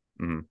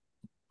 mm.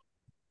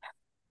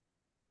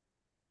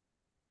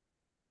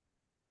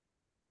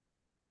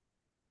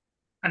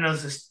 I know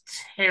this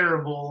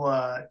terrible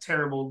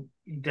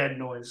dead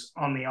noise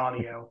on the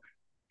audio.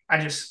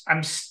 I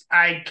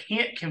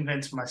can't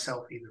convince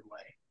myself either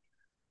way.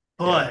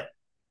 Yeah. But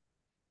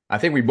I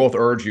think we both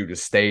urge you to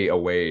stay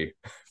away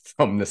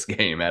from this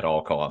game at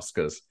all costs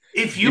because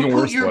if you even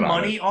put worse your split on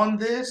it. money on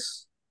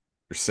this,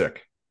 You're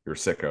sick. You're a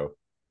sicko.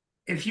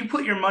 if you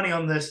put your money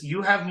on this,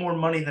 you have more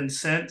money than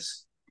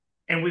sense,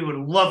 and we would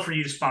love for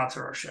you to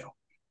sponsor our show.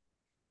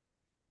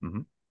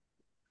 Mm-hmm.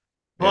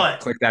 Yeah, But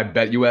click that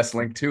Bet US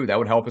link too. That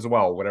would help as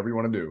well. Whatever you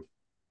want to do.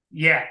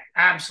 yeah,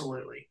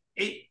 absolutely.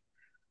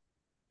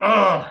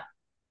 I'm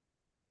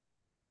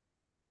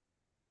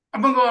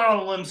gonna go out on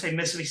a limb and say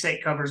Mississippi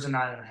State covers a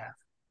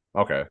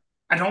 9.5. Okay.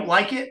 I don't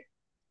like it.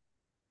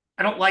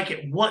 I don't like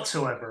it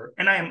whatsoever.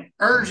 And I am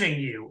urging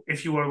you,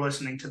 if you are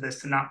listening to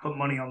this, to not put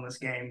money on this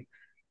game,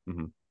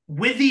 mm-hmm.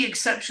 with the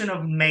exception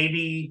of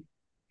maybe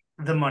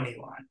the money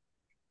line.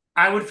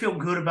 I would feel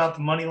good about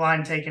the money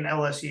line taking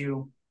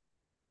LSU.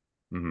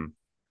 Mm-hmm.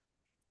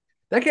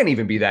 That can't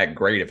even be that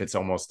great if it's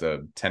almost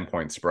a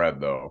 10-point spread,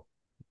 though.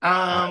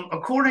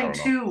 According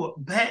to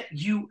Bet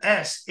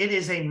US, it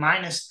is a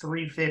minus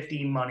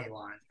 350 money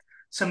line.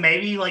 So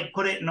maybe like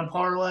put it in a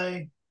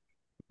parlay.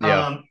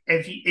 Yeah.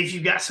 If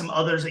you got some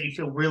others that you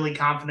feel really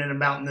confident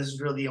about, and this is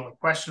really the only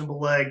questionable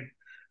leg,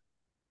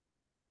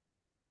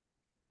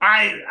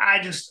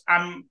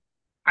 I'm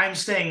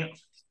staying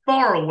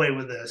far away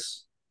with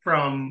this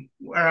I'm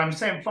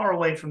staying far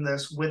away from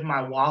this with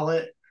my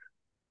wallet.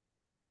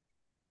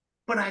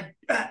 But I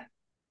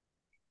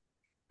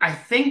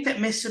think that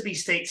Mississippi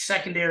State's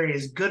secondary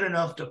is good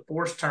enough to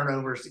force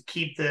turnovers to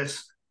keep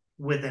this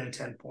within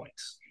 10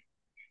 points.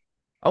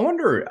 I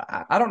wonder,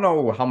 I don't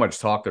know how much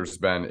talk there's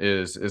been.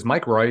 Is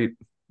Mike Wright,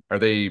 are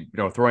they,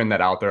 throwing that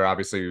out there?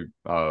 Obviously,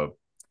 Will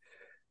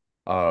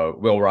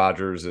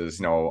Rogers is,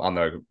 on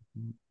the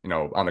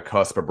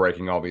cusp of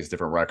breaking all these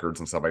different records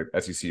and stuff like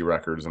SEC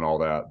records and all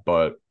that.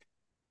 But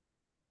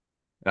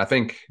and I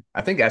think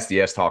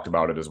SDS talked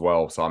about it as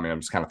well. So I mean, I'm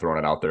just kind of throwing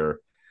it out there,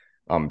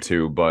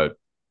 too. But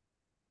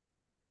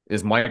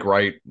is Mike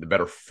Wright the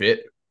better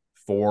fit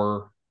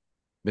for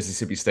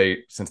Mississippi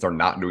State since they're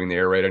not doing the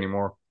air raid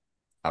anymore?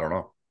 I don't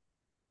know.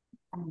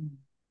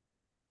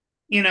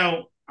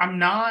 I'm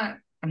not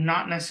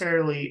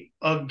necessarily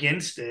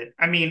against it.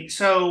 I mean,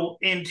 so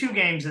in 2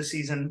 games this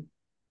season,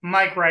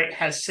 Mike Wright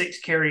has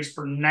 6 carries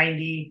for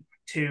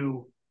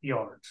 92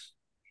 yards.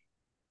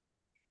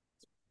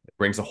 It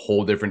brings a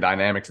whole different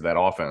dynamic to that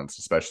offense,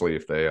 especially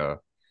if they're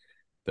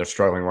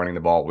struggling running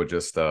the ball with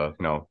just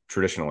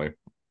traditionally.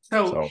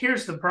 So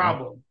here's the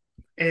problem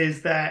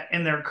is that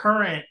in their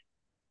current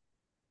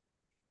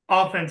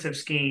offensive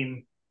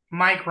scheme,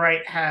 Mike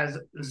Wright has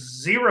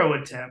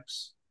 0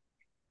 attempts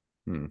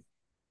and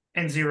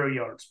 0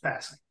 yards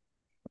passing.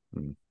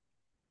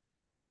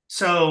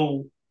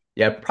 So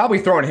yeah, probably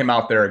throwing him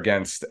out there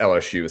against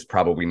LSU is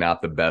probably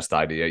not the best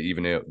idea,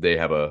 even if they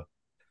have a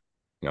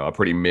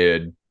pretty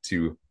mid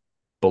to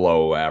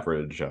below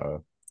average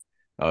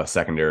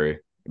secondary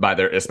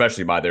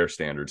especially by their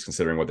standards,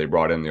 considering what they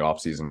brought in the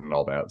offseason and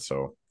all that.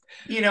 So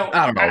I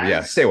don't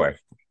know. Stay away.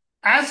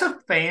 As a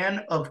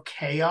fan of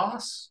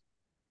chaos,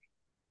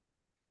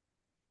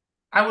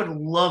 I would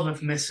love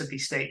if Mississippi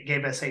State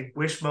gave us a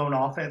wishbone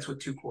offense with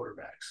 2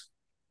 quarterbacks.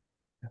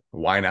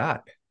 Why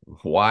not?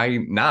 Why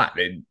not?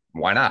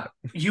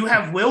 You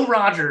have Will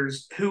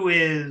Rogers, who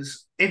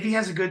is, if he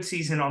has a good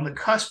season, on the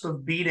cusp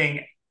of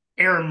beating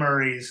Aaron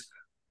Murray's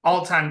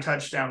all-time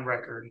touchdown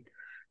record.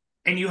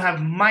 And you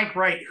have Mike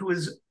Wright, who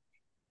is,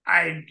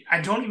 I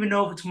don't even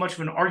know if it's much of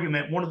an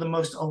argument, one of the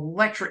most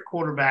electric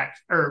quarterbacks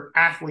or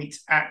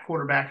athletes at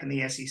quarterback in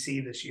the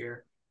SEC this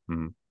year.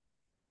 Mm-hmm.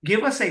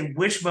 Give us a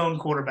wishbone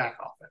quarterback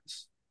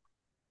offense.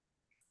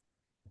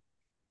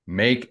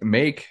 Make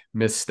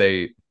Miss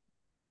State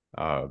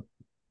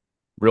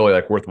really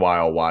like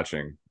worthwhile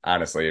watching.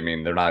 Honestly, I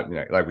mean, they're not,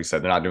 like we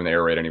said, they're not doing the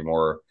air raid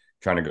anymore,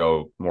 trying to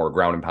go more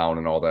ground and pound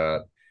and all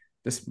that.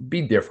 Just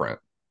be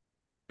different.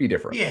 Be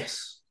different.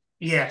 Yes.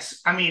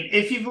 I mean,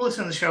 if you've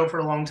listened to the show for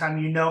a long time,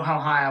 you know how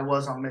high I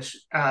was on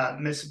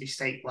Mississippi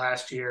State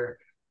last year.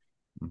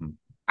 Mm-hmm.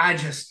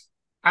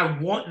 I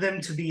want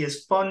them to be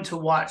as fun to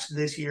watch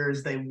this year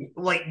as they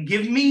like.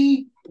 Give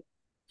me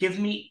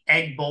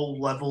Egg Bowl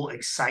level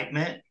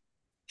excitement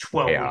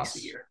 12 weeks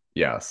a year.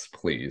 Yes,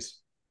 please.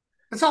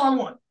 That's all I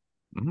want.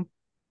 Mm-hmm.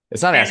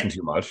 It's not asking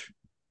too much.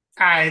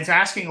 It's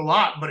asking a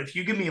lot, but if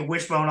you give me a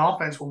wishbone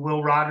offense with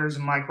Will Rogers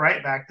and Mike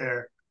Wright back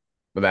there.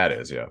 But that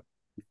is, yeah.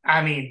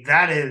 I mean,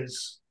 that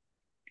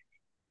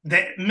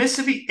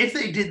Mississippi, if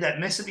they did that,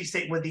 Mississippi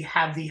State would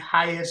have the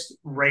highest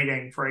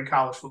rating for a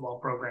college football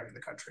program in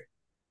the country.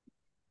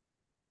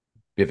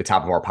 Be at the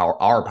top of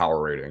our power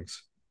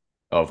ratings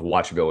of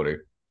watchability.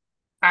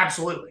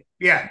 Absolutely.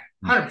 Yeah,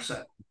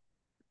 100%.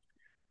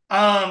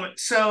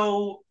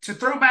 So to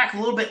throw back a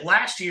little bit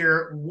last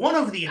year, one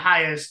of the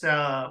highest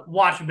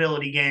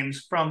watchability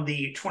games from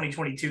the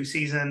 2022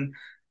 season,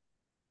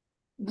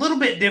 a little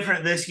bit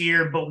different this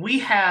year, but we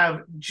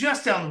have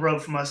just down the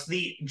road from us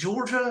the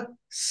Georgia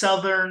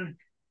Southern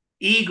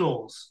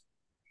Eagles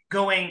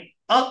going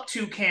up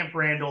to Camp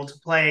Randall to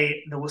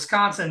play the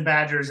Wisconsin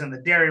Badgers and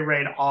the Dairy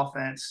Raid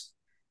offense.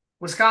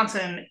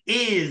 Wisconsin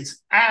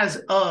is, as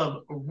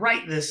of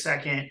right this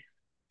second,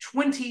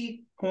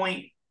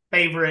 20-point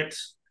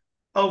favorites.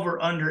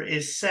 Over under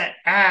is set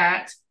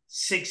at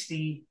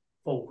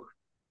 64.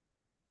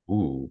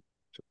 Ooh,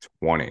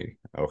 20.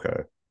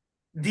 Okay.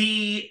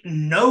 The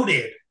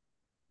noted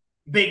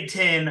Big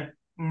Ten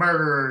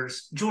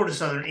murderers, Georgia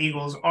Southern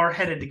Eagles, are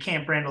headed to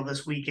Camp Randall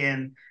this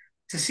weekend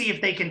to see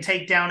if they can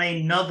take down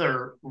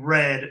another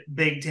red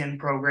Big Ten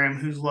program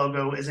whose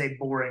logo is a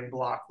boring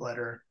block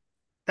letter.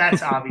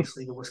 That's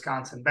obviously the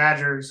Wisconsin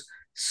Badgers.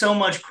 So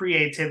much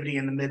creativity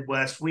in the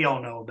Midwest. We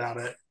all know about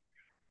it.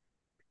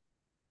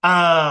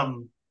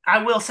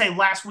 I will say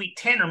last week,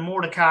 Tanner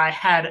Mordecai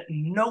had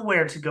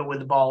nowhere to go with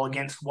the ball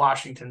against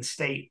Washington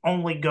State,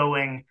 only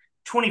going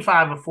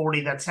 25 of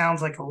 40. That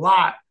sounds like a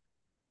lot,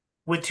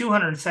 with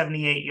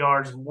 278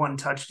 yards and one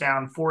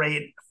touchdown for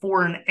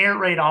an air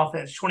raid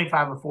offense,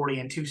 25 of 40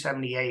 and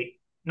 278.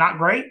 Not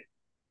great.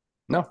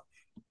 No.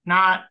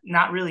 Not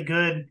really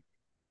good.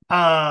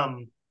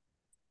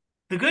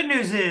 The good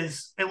news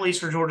is, at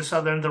least for Georgia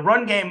Southern, the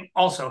run game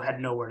also had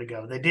nowhere to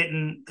go. They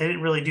didn't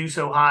really do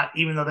so hot,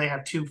 even though they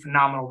have two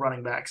phenomenal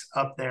running backs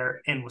up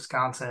there in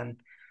Wisconsin.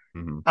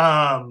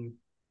 Mm-hmm.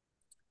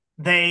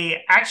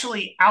 They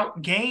actually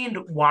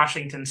outgained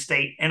Washington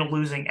State in a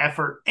losing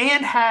effort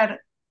and had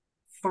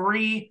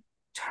 3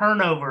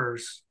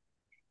 turnovers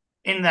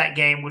in that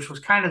game, which was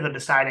kind of the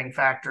deciding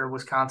factor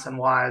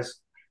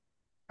Wisconsin-wise.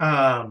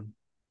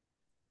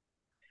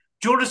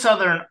 Georgia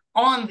Southern,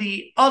 on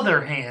the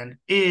other hand,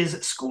 is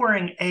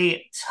scoring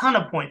a ton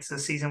of points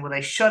this season with a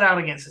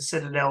shutout against the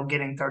Citadel,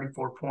 getting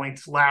 34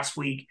 points last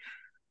week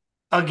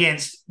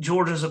against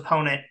Georgia's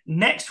opponent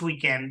next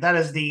weekend. That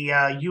is the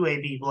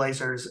UAB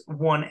Blazers,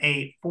 won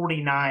a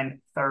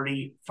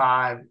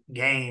 49-35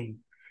 game.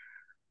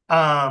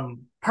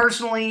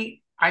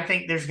 Personally, I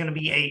think there's going to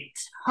be a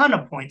ton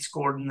of points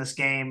scored in this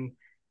game,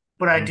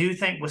 but I do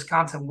think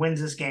Wisconsin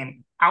wins this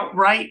game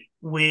outright.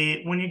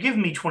 When you're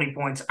giving me 20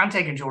 points, I'm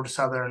taking Georgia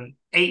Southern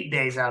 8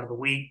 days out of the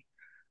week.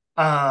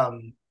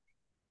 But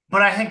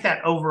I think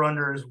that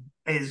over-under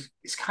is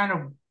kind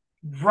of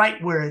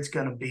right where it's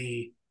going to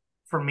be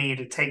for me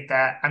to take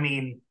that. I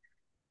mean,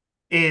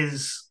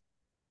 is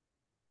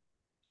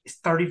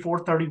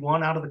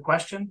 34-31 out of the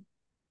question?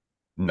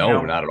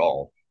 No, not at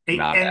all.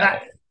 Not and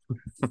at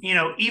that,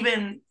 all.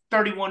 even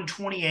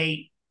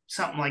 31-28,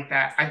 something like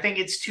that. I think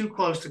it's too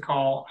close to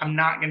call. I'm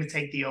not going to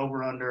take the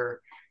over-under.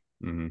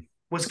 Mm-hmm.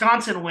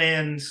 Wisconsin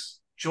wins,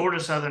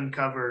 Georgia Southern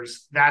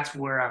covers. That's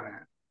where I'm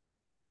at.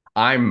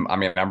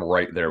 I'm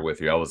right there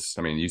with you.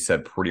 You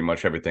said pretty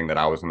much everything that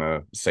I was going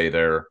to say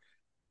there.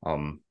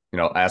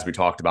 As we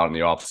talked about in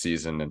the off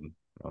season and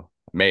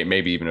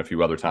maybe even a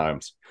few other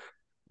times,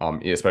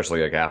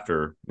 especially like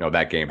after,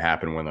 that game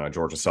happened when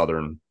Georgia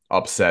Southern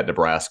upset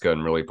Nebraska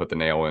and really put the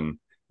nail in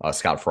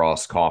Scott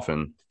Frost's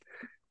coffin.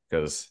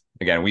 Because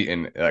again,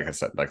 like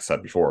I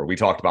said before, we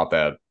talked about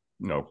that,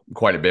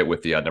 quite a bit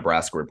with the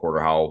Nebraska Reporter,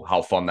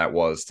 how fun that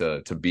was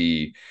to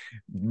be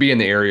in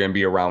the area and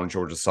be around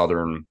Georgia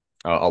Southern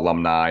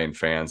alumni and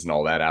fans and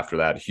all that after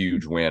that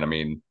huge win. I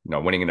mean,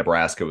 winning in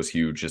Nebraska was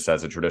huge just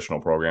as a traditional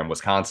program.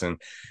 Wisconsin,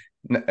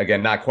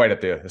 again, not quite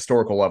at the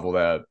historical level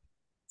that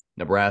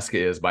Nebraska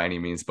is by any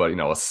means, but,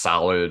 a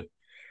solid,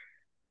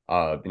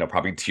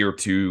 probably tier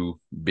 2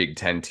 Big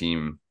Ten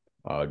team,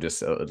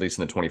 just at least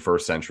in the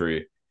 21st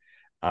century.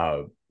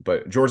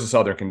 But Georgia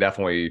Southern can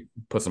definitely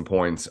put some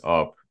points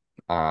up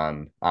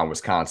on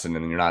Wisconsin,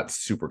 and you're not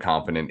super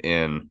confident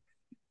in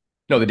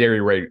the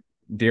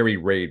Dairy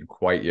Raid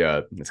quite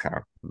yet. Let's kind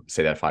of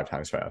say that 5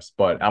 times fast,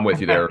 but I'm with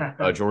you there.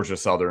 Georgia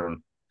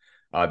Southern,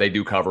 they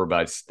do cover,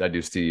 but I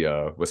do see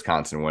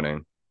Wisconsin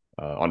winning,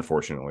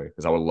 unfortunately,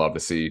 because I would love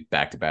to see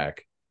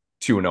back-to-back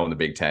 2-0 in the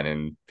Big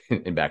Ten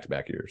in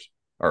back-to-back years,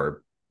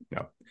 or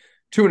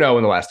 2-0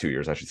 in the last 2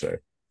 years, I should say.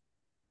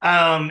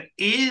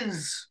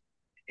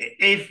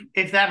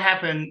 If that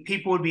happened,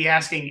 people would be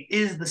asking,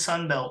 is the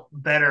Sun Belt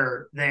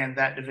better than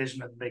that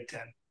division of the Big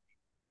Ten?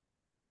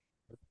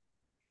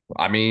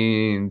 I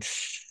mean,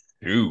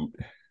 shoot.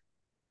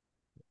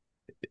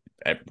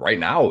 Right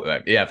now,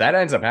 yeah, if that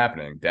ends up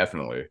happening,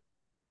 definitely.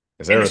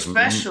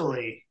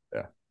 Especially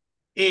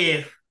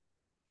if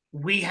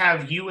we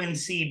have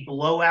UNC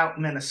blow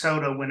out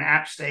Minnesota when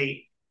App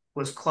State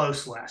was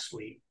close last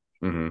week.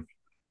 Mm-hmm.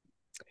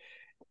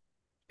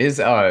 Is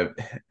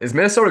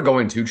Minnesota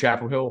going to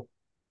Chapel Hill?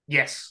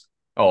 Yes.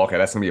 Oh, okay.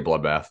 That's gonna be a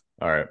bloodbath.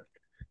 All right,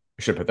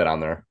 we should put that on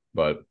there,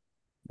 but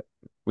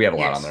we have a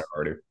lot on there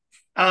already.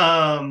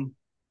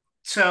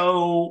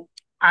 So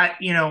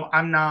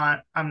I'm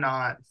not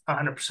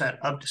 100%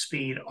 up to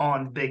speed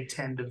on Big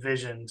Ten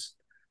divisions.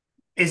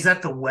 Is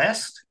that the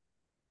West?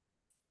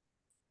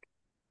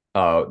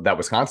 That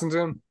Wisconsin's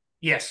in?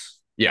 Yes.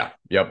 Yeah.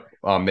 Yep.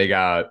 They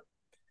got.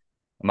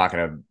 I'm not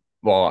gonna.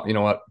 Well, you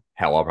know what?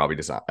 Hell, I'll probably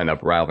just end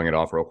up rattling it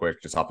off real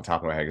quick, just off the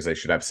top of my head, because they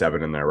should have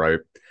 7 in there, right?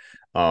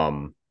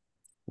 Um,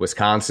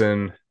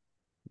 Wisconsin,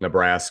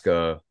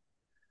 Nebraska,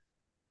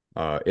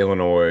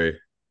 Illinois,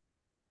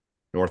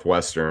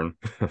 Northwestern,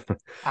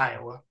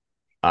 Iowa.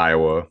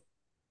 Iowa.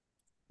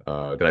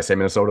 Did I say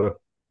Minnesota?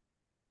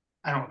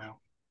 I don't know.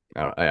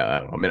 I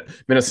don't know.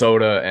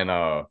 Minnesota and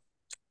uh,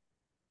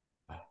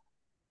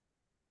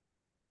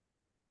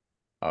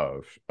 uh I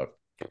don't know.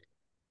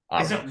 Isn't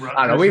I don't know.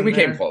 Rutgers We in we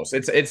came there? close.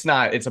 It's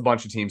not. It's a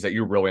bunch of teams that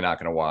you're really not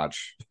going to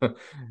watch All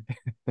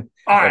at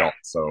right. all.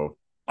 So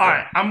All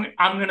yeah, right.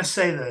 I'm gonna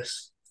say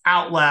this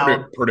out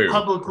loud, Purdue's the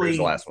publicly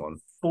last one.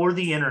 for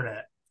the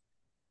internet.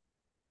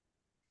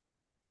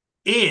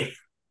 If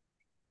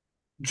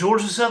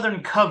Georgia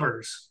Southern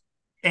covers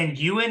and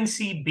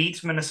UNC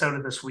beats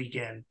Minnesota this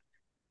weekend,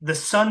 the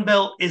Sun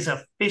Belt is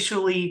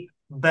officially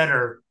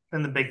better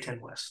than the Big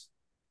Ten West.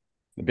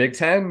 The Big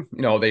Ten,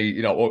 they,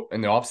 in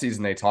the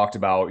offseason, they talked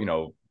about,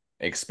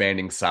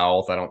 expanding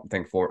south. I don't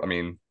think I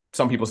mean,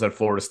 some people said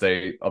Florida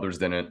State, others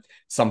didn't.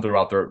 Some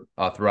throughout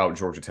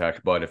Georgia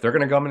Tech. But if they're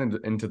going to come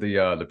into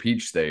the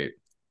Peach State,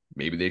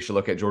 maybe they should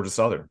look at Georgia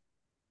Southern.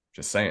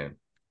 Just saying.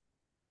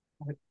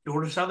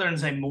 Georgia Southern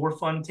is a more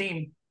fun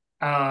team.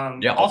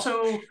 Yeah.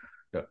 Also,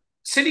 Yeah.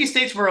 City of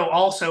Statesboro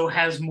also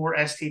has more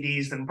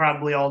STDs than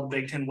probably all the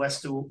Big Ten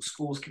West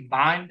schools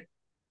combined.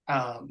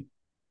 But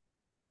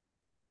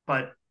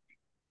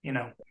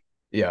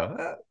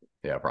Yeah.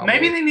 Yeah, probably.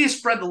 maybe they need to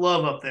spread the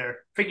love up there,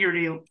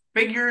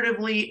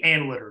 figuratively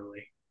and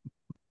literally.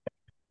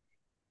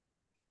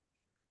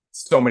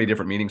 So many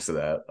different meanings to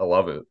that. I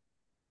love it.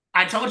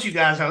 I told you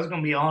guys I was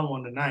going to be on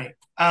one tonight.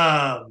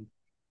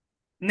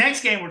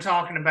 Next game we're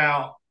talking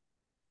about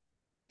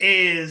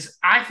is,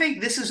 I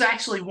think this is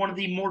actually one of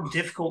the more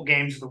difficult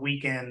games of the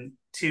weekend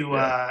to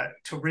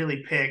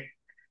really pick.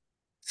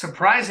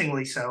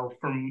 Surprisingly so.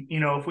 From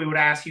if we would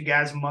ask you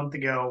guys a month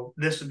ago,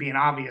 this would be an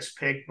obvious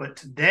pick. But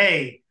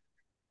today,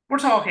 we're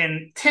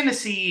talking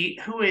Tennessee,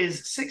 who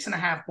is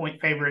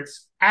 6.5-point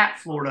favorites at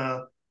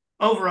Florida,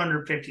 over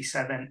under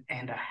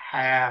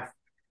 57.5.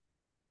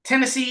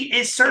 Tennessee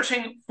is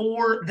searching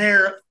for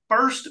their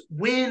first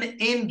win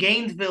in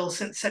Gainesville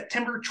since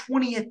September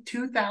 20th,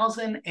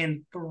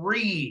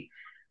 2003.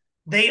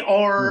 They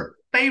are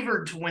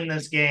favored to win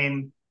this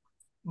game,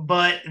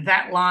 but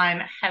that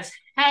line has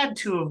had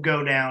to have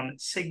go down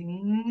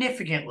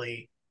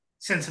significantly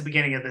since the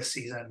beginning of this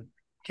season,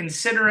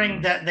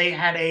 considering that they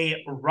had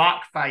a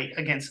rock fight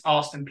against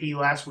Austin Peay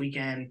last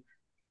weekend,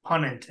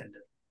 pun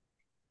intended.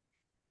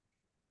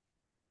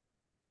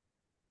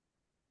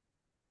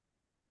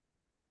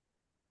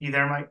 You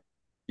there, Mike?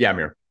 Yeah, I'm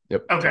here.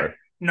 Yep. Okay. Sorry.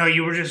 No,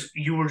 you were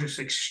just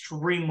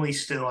extremely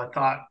still. I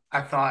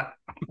thought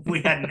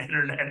we had an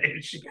internet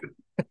issue.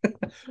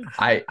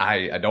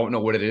 I don't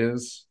know what it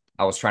is.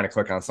 I was trying to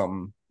click on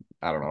something.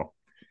 I don't know.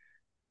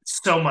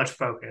 So much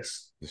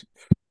focus.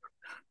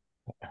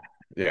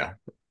 Yeah.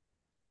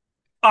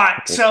 All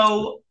right.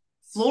 So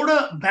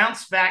Florida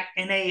bounced back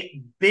in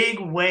a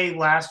big way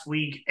last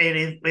week.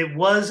 It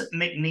was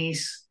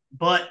McNeese,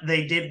 but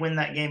they did win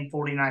that game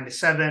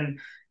 49-7.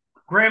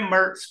 Graham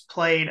Mertz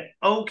played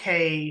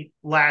okay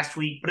last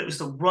week, but it was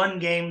the run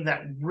game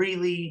that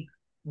really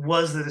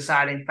was the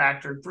deciding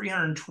factor.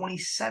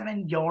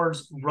 327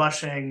 yards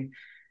rushing.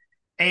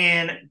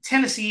 And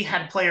Tennessee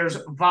had players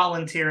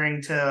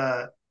volunteering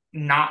to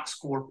not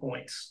score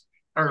points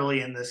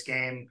early in this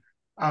game,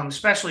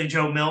 especially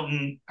Joe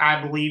Milton.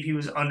 I believe he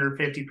was under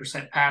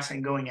 50%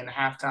 passing going into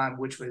halftime,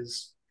 which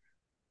was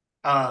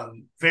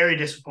very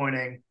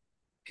disappointing,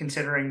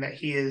 considering that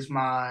he is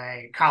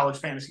my college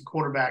fantasy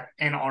quarterback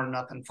in our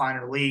Nothing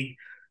Finer league.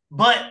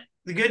 But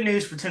the good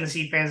news for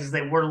Tennessee fans is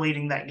they were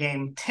leading that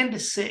game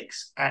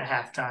 10-6 at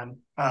halftime.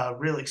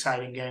 Really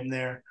exciting game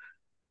there.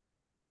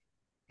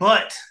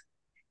 But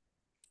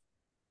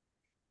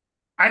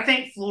I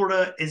think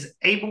Florida is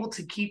able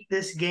to keep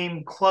this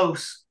game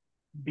close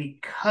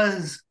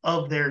because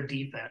of their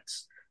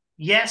defense.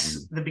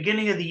 Yes, the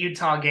beginning of the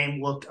Utah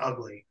game looked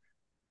ugly.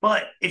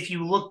 But if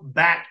you look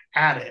back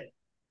at it,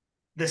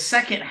 the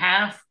second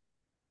half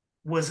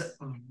was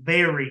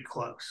very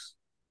close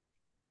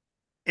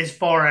as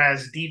far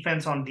as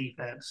defense on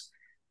defense.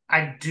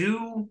 I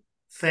do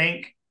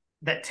think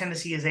that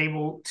Tennessee is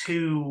able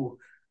to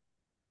 –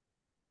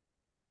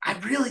 I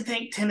really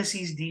think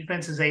Tennessee's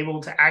defense is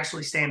able to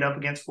actually stand up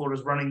against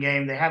Florida's running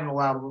game. They haven't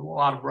allowed a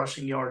lot of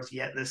rushing yards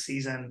yet this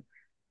season.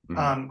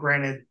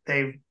 Granted,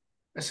 they've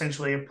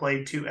essentially have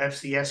played 2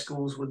 FCS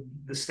schools with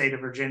the state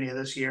of Virginia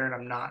this year, and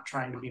I'm not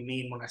trying to be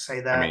mean when I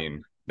say that. I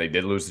mean, they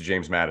did lose to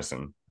James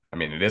Madison. I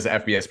mean, it is an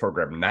FBS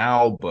program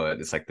now, but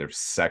it's like their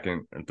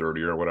second and third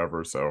year or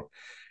whatever. So,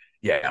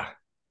 yeah.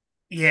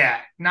 Yeah,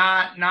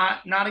 not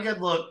a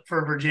good look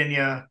for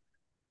Virginia.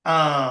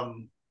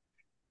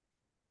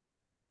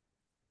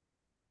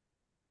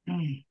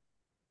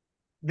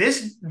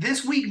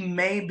 This week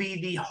may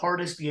be the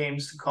hardest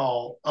games to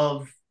call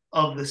of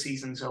the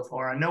season so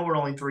far. I know we're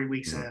only 3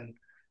 weeks in,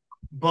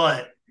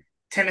 but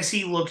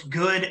Tennessee looked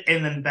good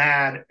and then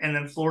bad, and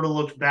then Florida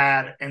looked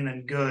bad and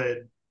then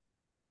good.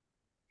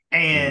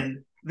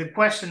 And the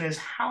question is,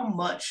 how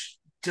much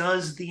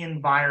does the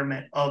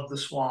environment of the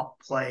swamp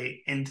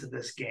play into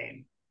this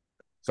game?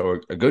 So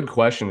a good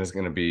question is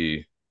going to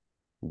be,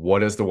 what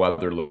does the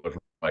weather look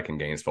like in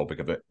Gainesville?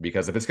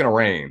 Because if it's going to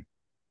rain,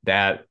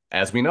 that,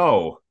 as we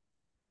know,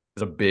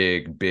 is a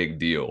big, big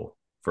deal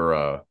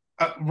for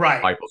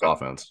Right. Heupel's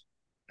offense.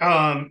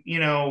 You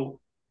know,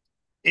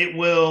 it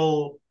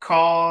will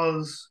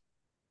cause,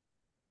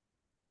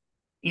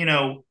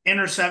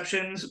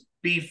 interceptions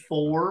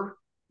before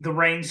the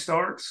rain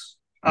starts.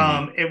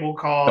 It will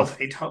cause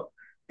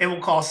it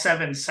will cause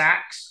 7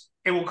 sacks.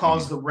 It will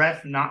cause the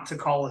ref not to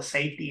call a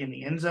safety in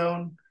the end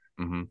zone.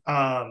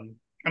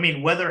 I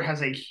mean, weather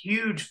has a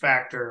huge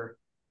factor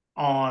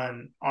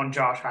on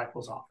Josh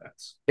Heupel's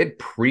offense. It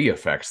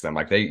pre-affects them.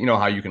 Like they, you know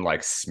how you can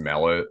like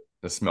smell it,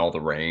 smell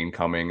the rain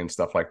coming and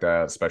stuff like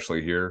that,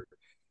 especially here.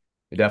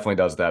 It definitely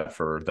does that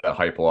for the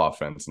Heupel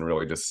offense, and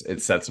really just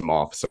it sets them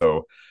off.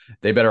 So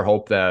they better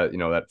hope that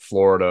that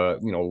Florida,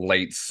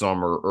 late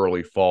summer,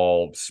 early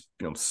fall,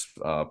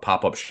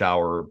 pop up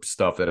shower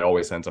stuff that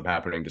always ends up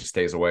happening just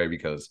stays away,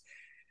 because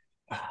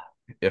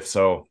if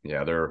so,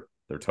 yeah, they're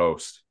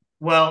toast.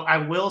 Well, I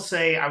will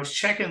say I was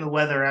checking the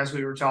weather as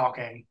we were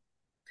talking.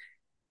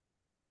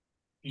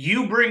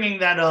 You bringing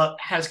that up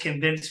has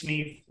convinced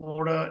me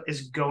Florida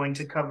is going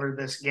to cover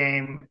this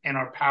game, and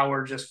our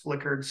power just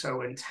flickered.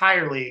 So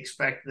entirely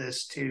expect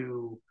this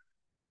to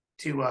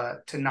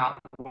not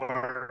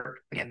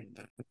work again.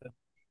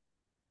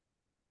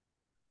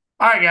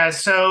 All right,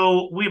 guys.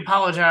 So we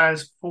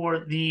apologize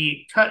for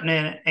the cutting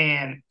in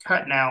and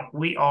cutting out.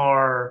 We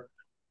are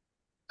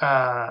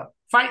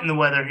fighting the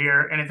weather here,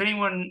 and if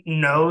anyone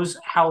knows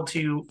how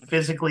to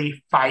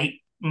physically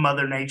fight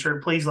Mother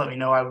Nature, please let me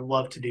know. I would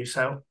love to do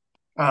so.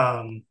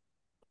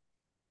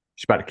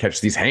 She's about to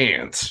catch these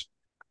hands.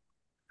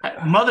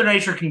 Mother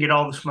Nature can get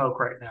all the smoke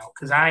right now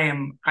because I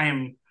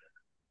am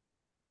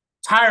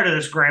tired of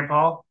this,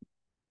 Grandpa.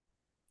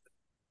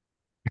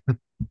 Well,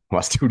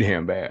 that's too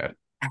damn bad.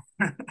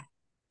 All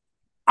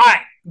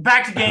right,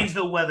 back to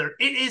Gainesville weather.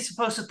 It is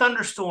supposed to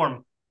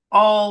thunderstorm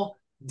all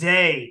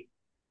day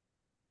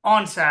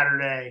on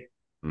Saturday.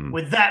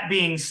 With that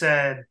being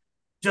said,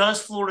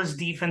 does Florida's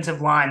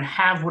defensive line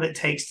have what it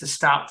takes to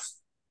stop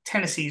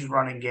Tennessee's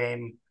running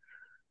game?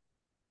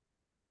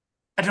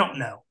 I don't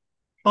know.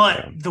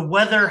 But the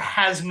weather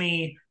has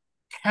me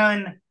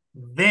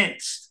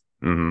convinced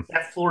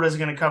that Florida is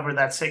going to cover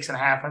that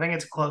 6.5. I think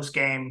it's a close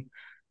game.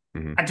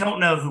 I don't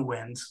know who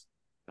wins.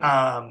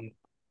 I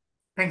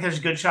think there's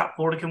a good shot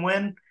Florida can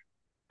win.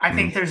 I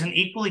think there's an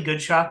equally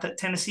good shot that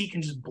Tennessee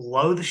can just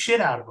blow the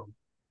shit out of them.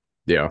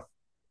 Yeah.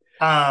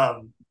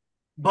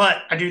 But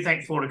I do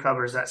think Florida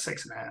covers that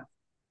 6.5.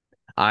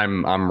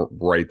 I'm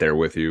right there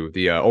with you.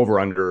 The over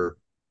under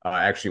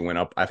actually went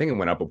up. I think it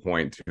went up a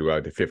point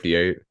to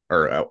 58,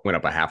 or went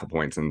up a half a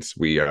point since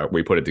we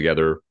put it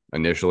together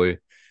initially.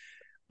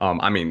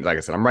 I mean, like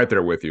I said, I'm right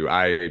there with you.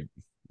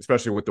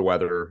 Especially with the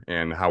weather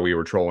and how we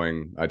were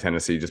trolling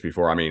Tennessee just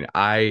before. I mean,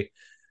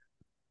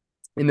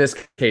 in this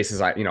case,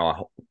 I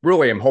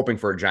really am hoping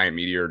for a giant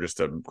meteor just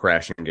to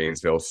crash in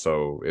Gainesville,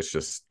 so it's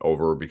just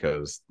over,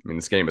 because I mean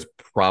this game is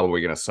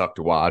probably going to suck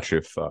to watch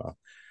if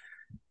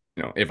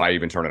I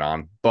even turn it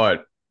on.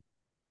 But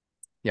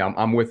yeah,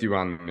 I'm with you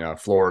on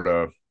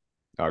Florida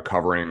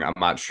covering. I'm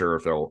not sure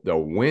if they'll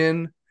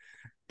win,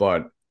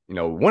 but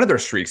one of their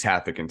streaks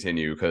have to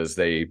continue, because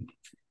they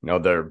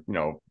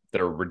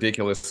their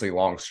ridiculously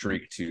long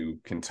streak to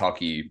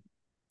Kentucky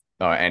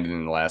ended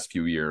in the last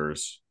few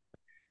years.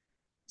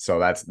 So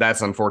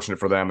that's unfortunate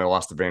for them. They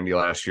lost to Vandy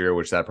last year,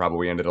 which that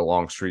probably ended a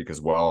long streak as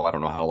well. I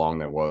don't know how long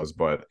that was,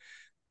 but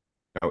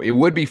it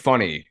would be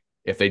funny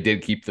if they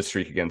did keep the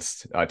streak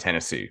against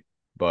Tennessee.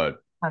 But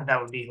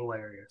that would be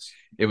hilarious.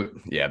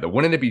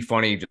 Wouldn't it be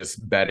funny?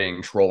 Just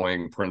betting,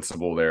 trolling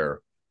principle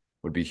there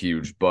would be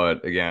huge.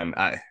 But again,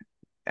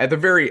 at the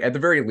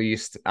very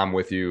least, I'm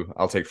with you.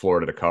 I'll take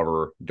Florida to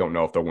cover. Don't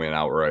know if they'll win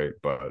outright,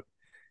 but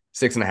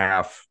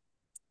 6.5.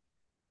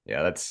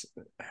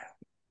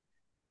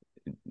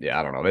 Yeah,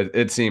 I don't know.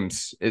 It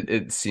seems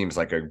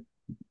like a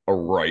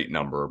right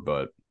number,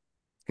 but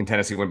can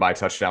Tennessee win by a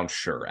touchdown?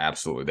 Sure,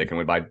 absolutely. They can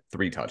win by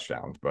 3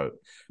 touchdowns, but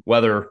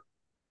whether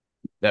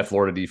that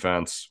Florida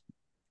defense,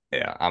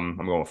 yeah, I'm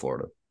going with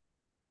Florida.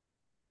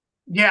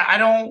 Yeah, I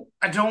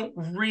don't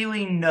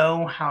really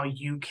know how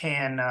you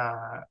can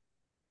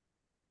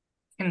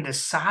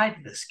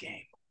decide this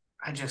game.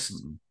 I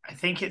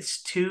think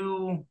it's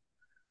too.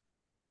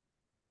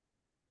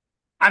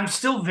 I'm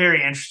still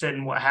very interested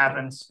in what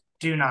happens.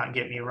 Do not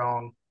get me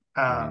wrong.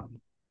 I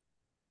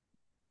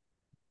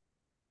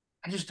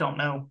just don't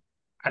know.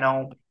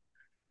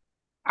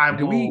 I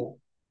will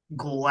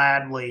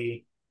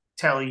gladly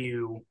tell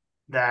you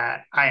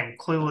that I am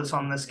clueless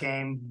on this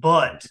game,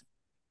 but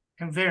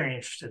I'm very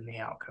interested in the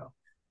outcome.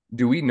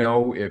 Do we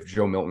know if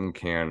Joe Milton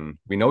can?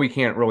 We know he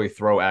can't really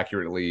throw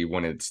accurately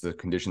when the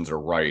conditions are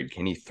right.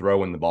 Can he throw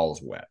when the ball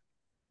is wet?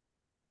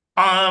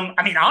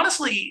 I mean,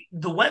 honestly,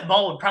 the wet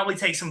ball would probably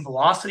take some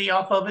velocity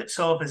off of it.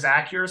 So if his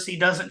accuracy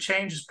doesn't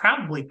change, it's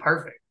probably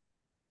perfect.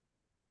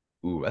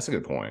 Ooh, that's a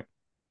good point. I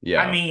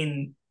Yeah,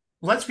 mean,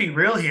 let's be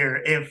real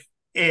here.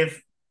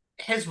 If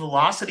his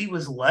velocity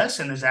was less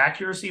and his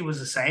accuracy was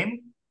the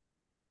same,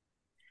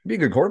 be a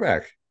good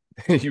quarterback.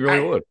 You really I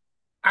would.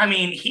 I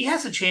mean, he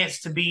has a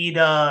chance to beat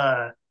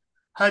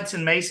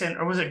Hudson Mason,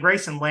 or was it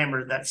Grayson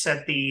Lambert that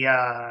set the Oh,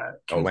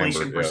 Lambert,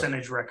 completion yeah,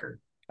 percentage record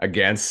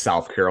against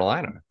South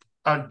Carolina.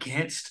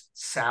 against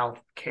South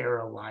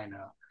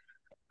Carolina.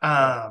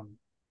 Yeah. Um,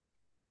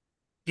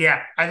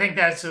 yeah, I think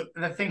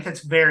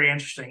that's very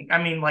interesting.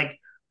 I mean, like,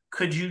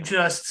 could you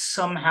just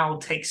somehow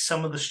take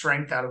some of the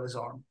strength out of his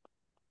arm?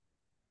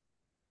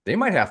 They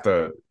might have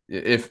to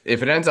if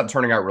it ends up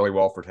turning out really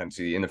well for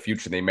Tennessee in the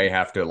future, they may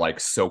have to like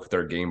soak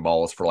their game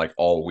balls for like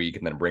all week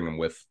and then bring them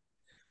with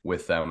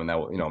them, and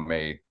that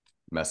may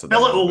mess with them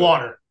Fill a it little with bit.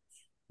 water.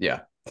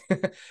 Yeah,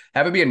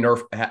 have it be a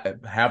Nerf.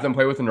 Have them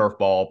play with a Nerf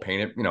ball,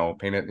 paint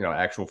it,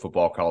 actual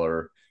football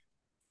color.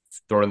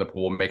 Throw it in the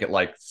pool, make it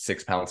like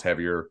 6 pounds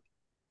heavier.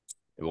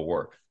 It will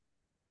work.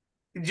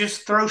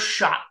 Just throw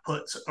shot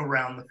puts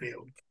around the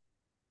field.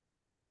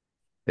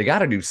 They got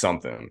to do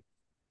something.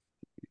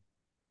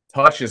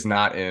 Touch is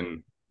not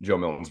in Joe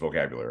Milton's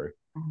vocabulary.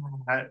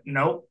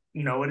 Nope,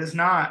 no, it is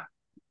not.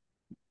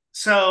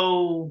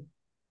 So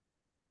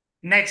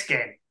next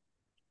game,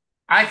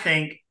 I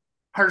think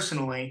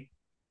personally,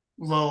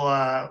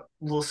 little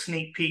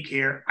sneak peek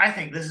here. I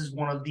think this is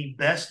one of the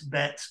best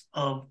bets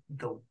of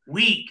the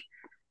week.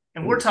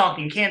 And we're Ooh.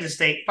 talking Kansas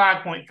State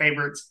 5-point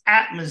favorites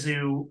at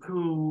Mizzou,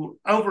 who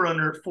over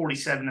under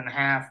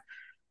 47.5.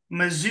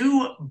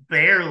 Mizzou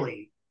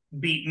barely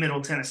beat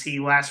Middle Tennessee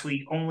last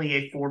week, only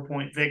a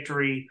 4-point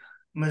victory.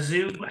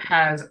 Mizzou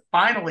has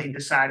finally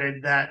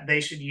decided that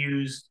they should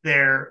use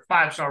their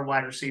 5-star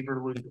wide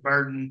receiver, Luke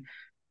Burden,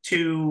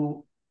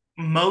 to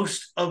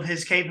most of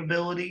his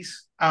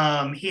capabilities.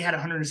 He had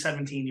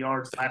 117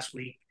 yards last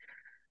week.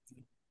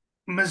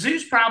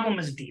 Mizzou's problem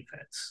is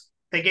defense.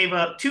 They gave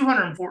up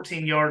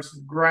 214 yards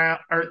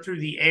through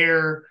the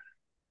air.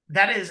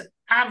 That is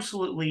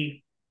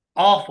absolutely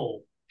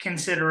awful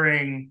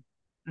considering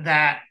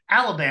that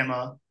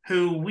Alabama,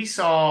 who we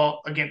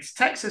saw against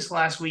Texas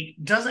last week,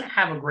 doesn't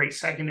have a great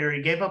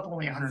secondary, gave up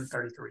only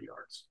 133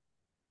 yards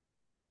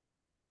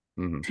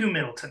Mm-hmm. to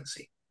Middle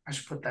Tennessee. I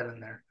should put that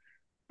in there.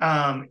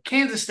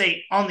 Kansas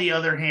State, on the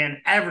other hand,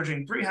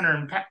 averaging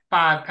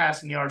 305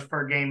 passing yards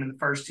per game in the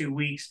first 2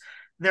 weeks.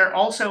 They're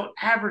also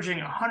averaging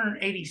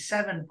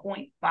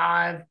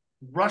 187.5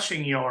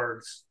 rushing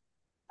yards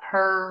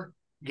per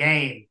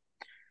game.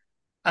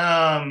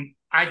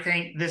 I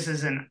think this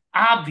is an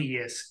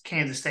obvious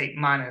Kansas State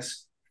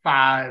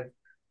 -5.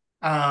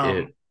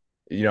 It,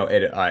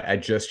 I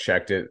just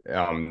checked it.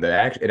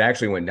 It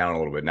actually went down a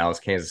little bit. Now it's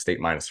Kansas State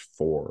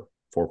 -4,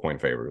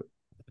 4-point favorite.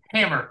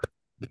 Hammer.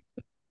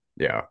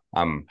 Yeah,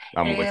 I'm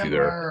with you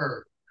there.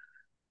 Hammer.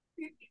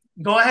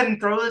 Go ahead and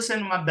throw this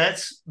in my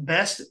best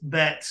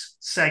bets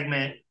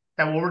segment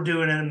that what we're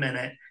doing in a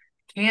minute.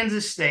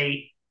 Kansas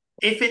State,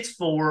 if it's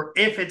 4,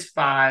 if it's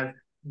 5,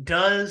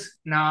 does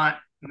not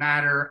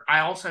matter. I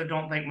also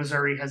don't think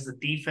Missouri has the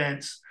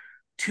defense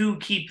to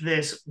keep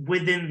this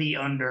within the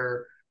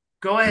under.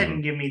 Go ahead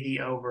and give me the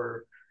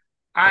over.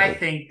 I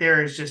think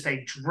there is just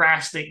a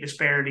drastic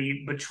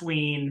disparity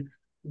between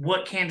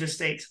what Kansas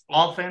State's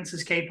offense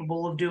is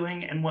capable of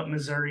doing and what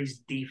Missouri's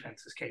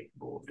defense is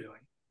capable of doing.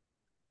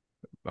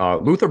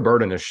 Luther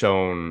Burden has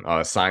shown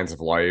signs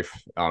of life.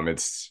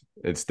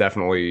 He's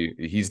definitely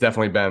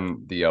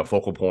been the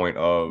focal point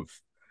of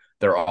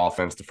their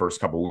offense the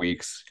first couple of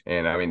weeks,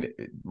 and I mean,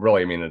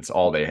 it's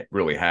all they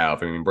really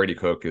have. I mean, Brady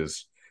Cook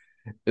is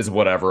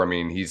whatever. I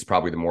mean, he's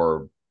probably the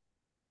more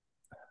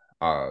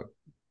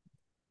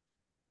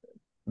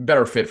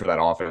better fit for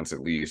that offense at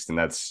least, and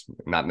that's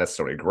not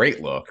necessarily a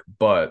great look,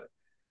 but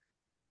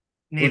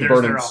neither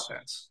is their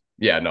offense.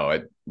 Yeah,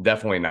 no,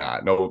 definitely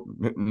not. No,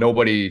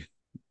 nobody.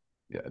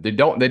 Yeah, they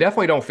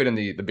definitely don't fit in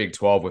the Big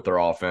 12 with their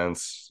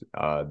offense.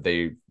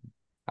 They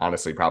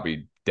honestly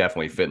probably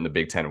definitely fit in the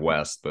Big 10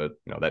 West, but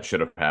that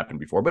should have happened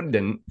before, but it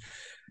didn't.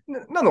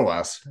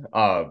 Nonetheless,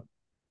 yeah,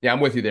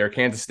 I'm with you there.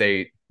 Kansas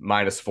State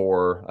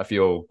 -4. I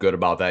feel good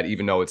about that,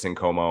 even though it's in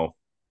Como.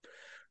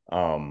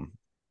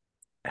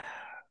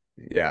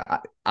 Yeah,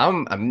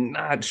 I'm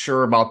not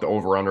sure about the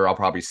over under. I'll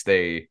probably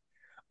stay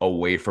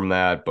away from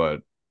that,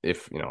 but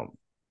if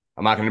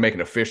I'm not going to make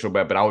an official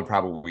bet, but I would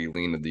probably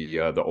lean to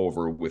the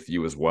over with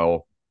you as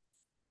well,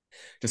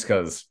 just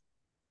because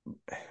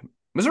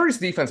Missouri's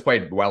defense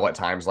played well at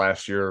times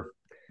last year,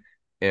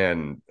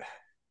 and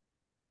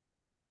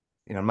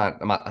I'm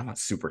not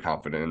super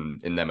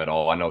confident in them at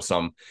all. I know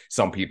some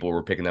people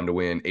were picking them to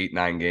win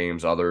 8-9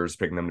 games, others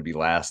picking them to be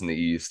last in the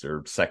East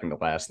or second to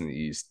last in the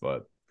East,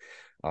 but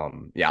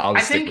yeah, I'll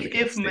just I stick think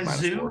with the if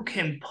Mizzou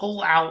can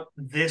pull out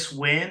this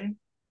win,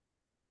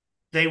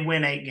 they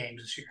win 8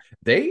 games this year.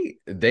 They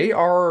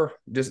are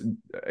just,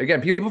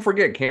 again, people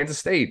forget Kansas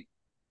State.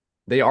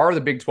 They are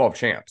the Big 12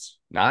 champs,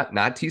 not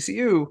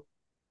TCU.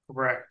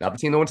 Correct. Not the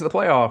team that went to the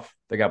playoff.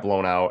 They got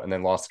blown out and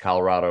then lost to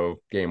Colorado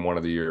game 1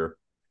 of the year.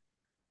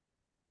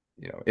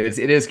 It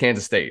is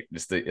Kansas State.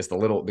 It's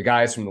the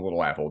guys from the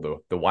Little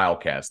Apple, the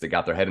Wildcats. They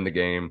got their head in the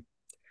game,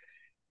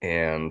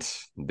 and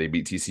they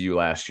beat TCU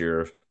last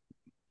year.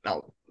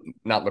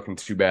 Not looking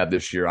too bad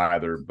this year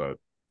either, but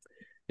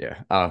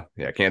yeah,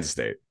 Kansas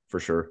State for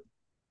sure.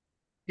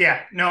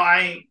 Yeah,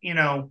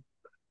 no,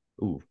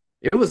 Ooh,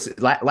 it was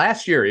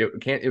last year.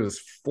 It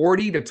was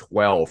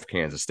 40-12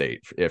 Kansas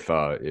State. If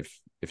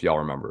y'all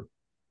remember,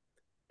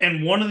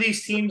 and one of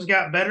these teams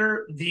got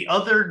better, the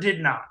other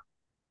did not.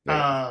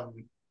 yeah.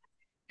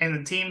 And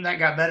the team that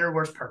got better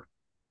was Purdue.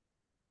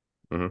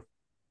 Mm-hmm.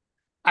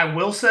 I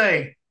will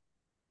say,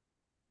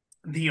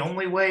 the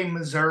only way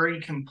Missouri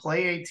can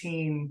play a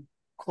team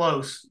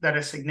close that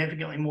is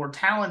significantly more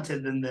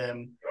talented than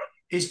them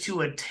is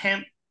to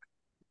attempt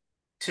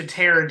to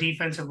tear a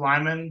defensive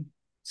lineman's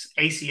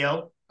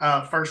ACL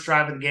first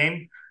drive of the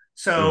game.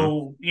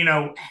 So,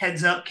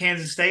 heads up,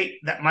 Kansas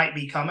State, that might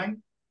be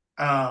coming.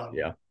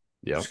 Yeah.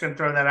 Just going to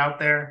throw that out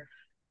there.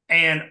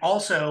 And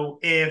also,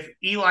 if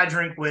Eli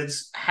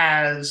Drinkwitz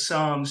has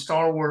some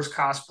Star Wars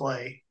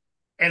cosplay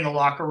in the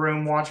locker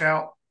room, watch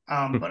out.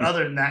 But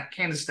other than that,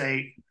 Kansas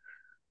State,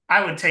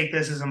 I would take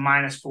this as a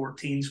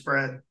 -14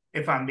 spread,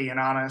 if I'm being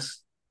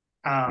honest.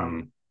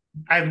 I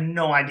have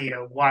no idea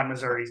why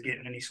Missouri is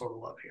getting any sort of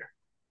love here.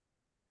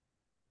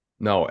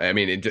 No, I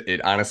mean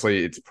it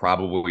honestly, it's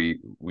probably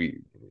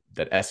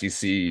that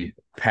SEC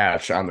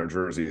patch on their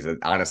jerseys.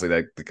 Honestly,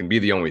 that can be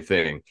the only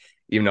thing.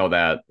 Even though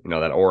that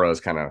that aura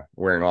is kind of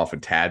wearing off a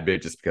tad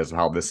bit just because of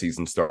how this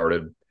season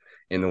started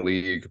in the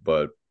league,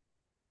 but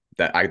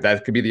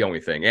that could be the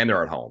only thing. And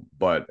they're at home.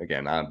 But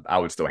again, I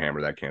would still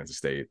hammer that Kansas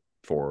State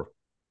 4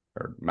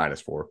 or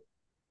 -4.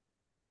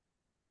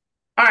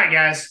 All right,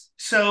 guys.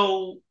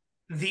 So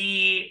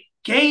the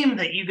game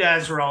that you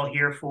guys are all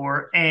here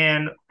for,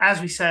 and as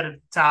we said at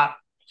the top,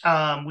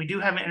 we do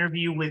have an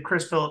interview with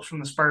Chris Phillips from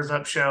the Spurs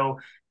Up Show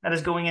that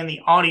is going in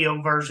the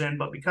audio version,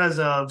 but because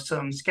of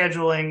some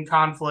scheduling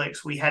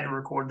conflicts, we had to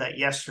record that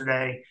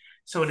yesterday,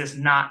 so it is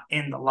not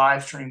in the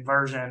live stream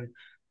version.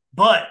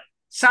 But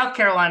South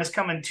Carolina is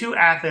coming to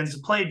Athens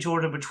to play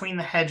Georgia between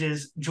the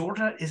hedges.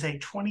 Georgia is a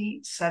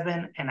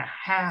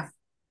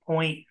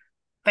 27.5-point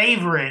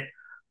favorite.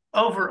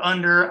 Over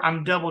under,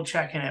 I'm double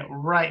checking it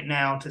right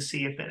now to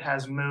see if it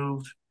has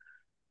moved.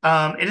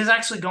 It has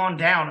actually gone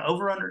down.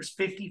 Over under is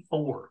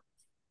 54.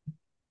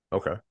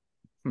 Okay.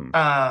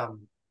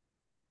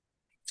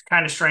 It's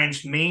kind of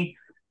strange to me,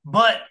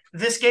 but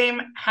this game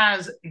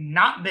has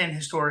not been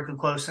historically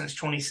close since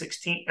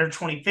 2016 or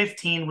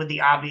 2015, with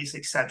the obvious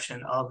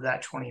exception of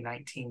that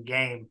 2019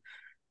 game.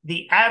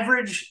 The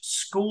average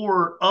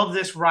score of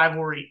this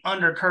rivalry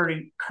under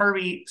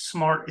Kirby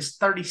Smart is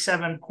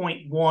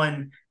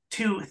 37.1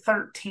 to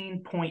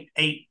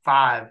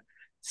 13.85.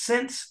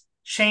 Since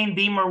Shane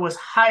Beamer was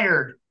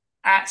hired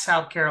at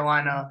South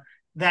Carolina,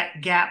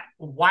 that gap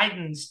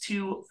widens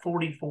to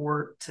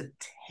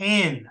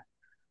 44-10.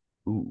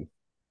 Ooh.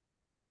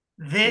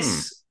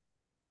 This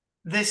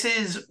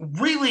is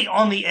really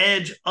on the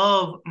edge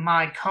of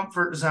my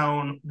comfort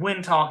zone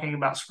when talking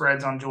about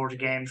spreads on Georgia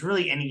games,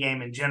 really any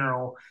game in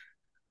general.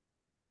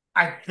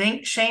 I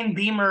think Shane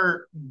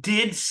Beamer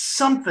did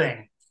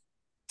something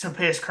to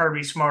piss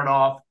Kirby Smart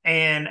off.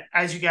 And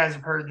as you guys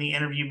have heard in the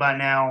interview by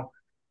now,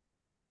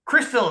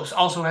 Chris Phillips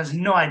also has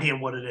no idea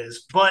what it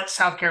is. But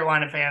South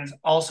Carolina fans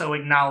also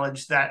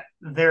acknowledge that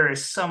there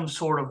is some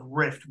sort of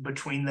rift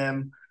between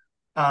them.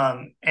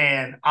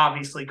 And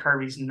obviously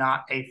Kirby's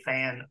not a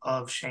fan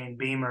of Shane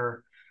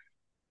Beamer.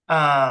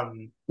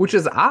 Which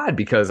is odd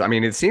because, I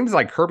mean, it seems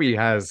like Kirby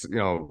has,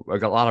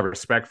 like a lot of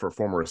respect for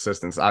former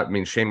assistants. I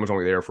mean, Shane was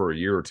only there for a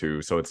year or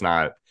two, so it's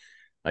not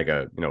like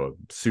a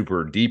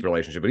super deep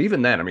relationship. But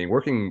even then, I mean,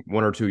 working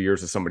 1 or 2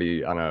 years with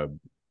somebody on a,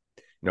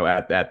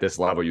 at this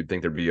level, you'd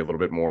think there'd be a little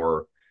bit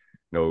more,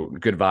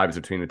 good vibes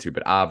between the two.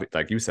 But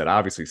like you said,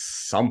 obviously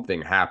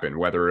something happened,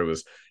 whether it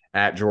was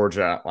at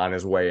Georgia on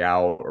his way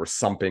out or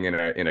something in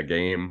a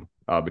game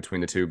between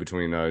the two,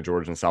 between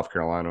Georgia and South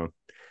Carolina.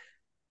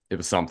 It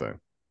was something.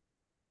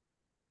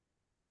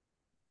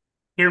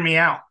 Hear me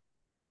out.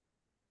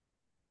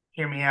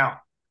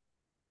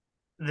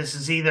 This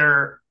is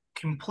either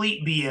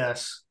complete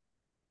BS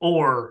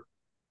or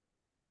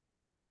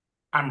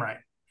I'm right.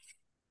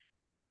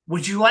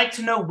 Would you like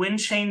to know when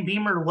Shane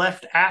Beamer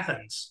left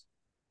Athens?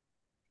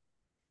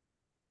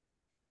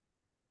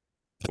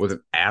 Was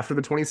it after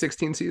the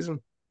 2016 season?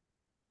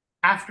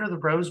 After the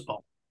Rose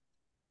Bowl.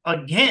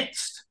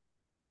 Against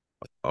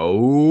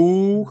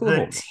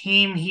the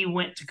team he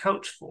went to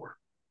coach for.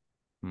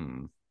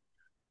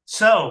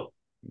 So,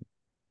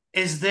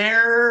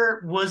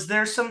 was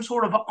there some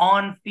sort of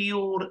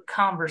on-field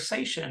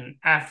conversation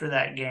after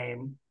that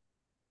game?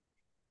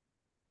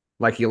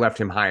 Like he left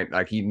him high,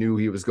 like he knew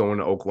he was going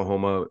to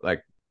Oklahoma,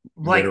 like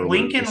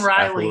Lincoln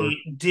Riley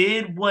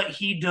did what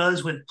he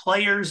does with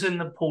players in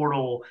the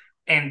portal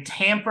and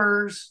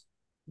tampers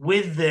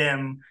with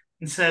them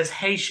and says,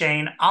 "Hey,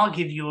 Shane, I'll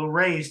give you a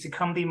raise to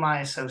come be my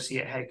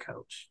associate head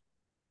coach."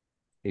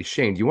 Hey,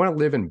 Shane, do you want to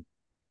live in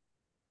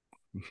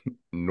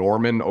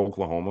Norman,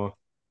 Oklahoma,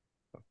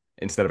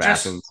 instead of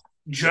Just Athens.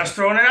 just Yeah.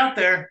 throwing it out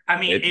there. I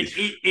mean, It,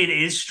 it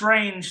is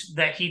strange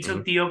that he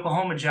took Mhm. the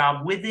Oklahoma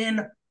job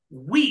within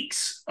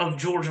weeks of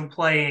Georgia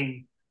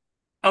playing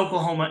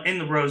Oklahoma in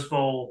the Rose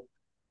Bowl.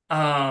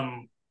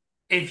 Um,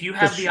 if you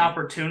have the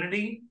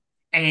opportunity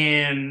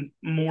and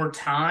more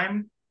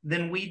time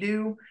than we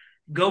do,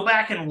 go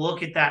back and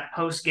look at that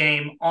post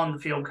game on the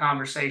field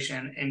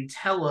conversation and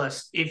tell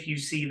us if you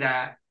see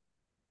that,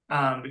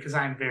 because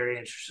I'm very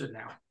interested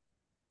now.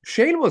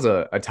 Shane was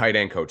a tight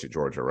end coach at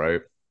Georgia,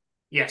 right?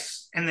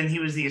 Yes, and then he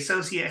was the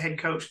associate head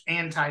coach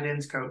and tight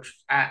ends coach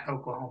at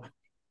Oklahoma.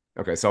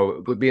 Okay,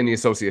 so being the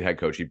associate head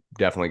coach, he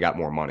definitely got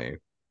more money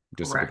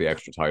just with the Correct.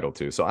 extra title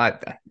too. So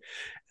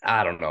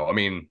I don't know. I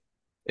mean,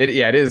 it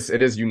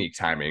is unique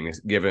timing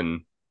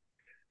given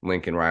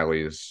Lincoln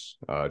Riley's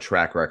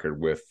track record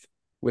with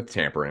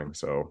tampering.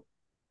 So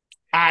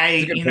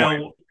it's a good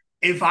point.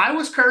 If I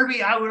was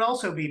Kirby, I would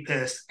also be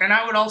pissed, and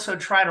I would also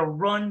try to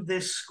run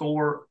this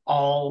score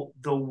all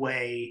the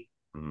way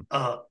Mhm.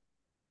 up.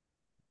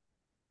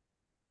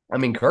 I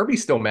mean,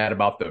 Kirby's still mad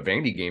about the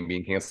Vandy game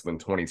being canceled in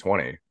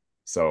 2020.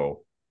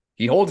 So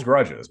he holds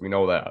grudges. We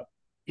know that.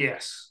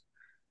 Yes.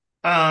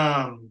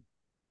 Um,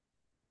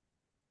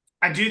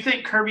 I do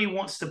think Kirby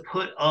wants to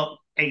put up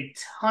a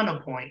ton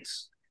of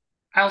points.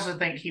 I also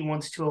think he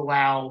wants to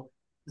allow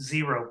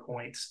 0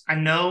 points. I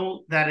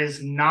know that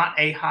is not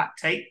a hot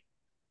take,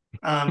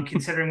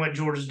 considering what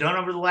Georgia's done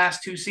over the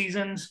last 2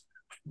 seasons,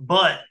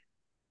 but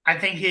I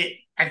think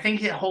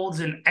it holds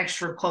an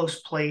extra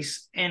close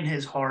place in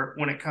his heart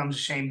when it comes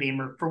to Shane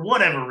Beamer for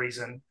whatever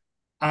reason.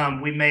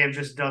 We may have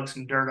just dug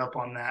some dirt up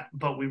on that,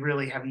 but we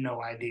really have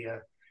no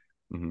idea.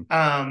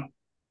 Mm-hmm.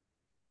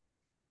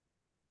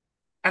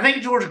 I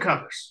think Georgia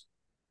covers.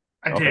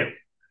 I Okay.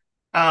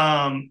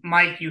 do.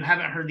 Mike, you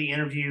haven't heard the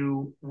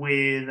interview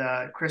with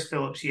Chris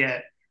Phillips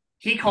yet.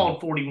 He Mm-hmm.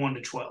 called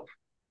 41-12.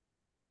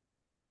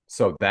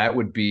 So that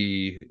would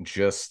be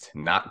just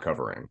not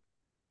covering.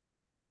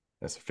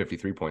 That's a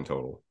 53-point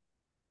total.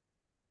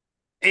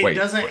 It Wait.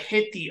 doesn't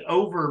hit the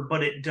over,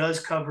 but it does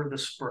cover the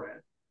spread.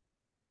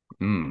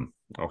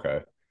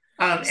 Okay.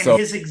 And So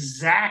his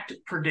exact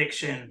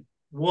prediction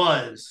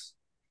was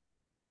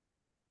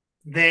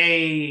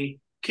they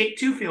kick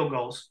 2 field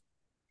goals,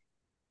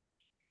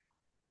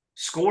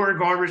 score a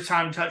garbage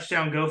time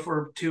touchdown, go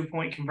for a 2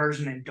 point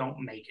conversion, and don't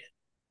make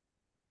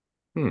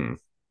it.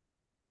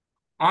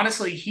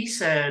 Honestly, he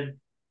said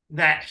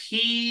that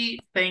he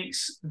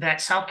thinks that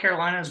South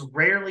Carolina is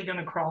rarely going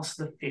to cross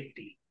the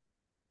 50.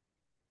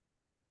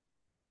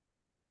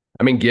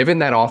 I mean, given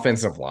that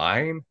offensive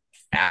line,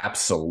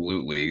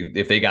 absolutely.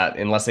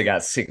 Unless they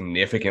got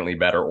significantly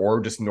better, or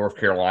just North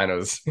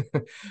Carolina's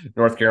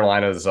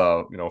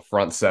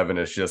front seven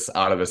is just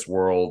out of this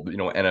world,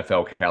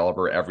 NFL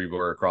caliber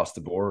everywhere across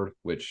the board,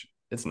 which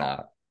it's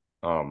not.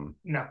 No,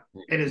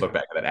 it is Look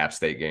not. back at that App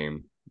State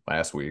game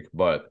last week,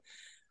 but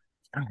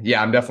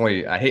yeah,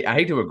 I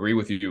hate to agree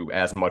with you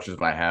as much as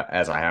I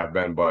have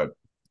been, but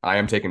I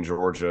am taking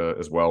Georgia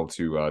as well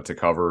to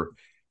cover,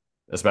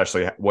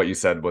 especially what you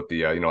said, what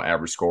the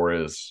average score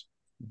is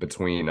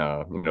between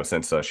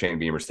since Shane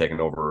Beamer's taken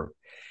over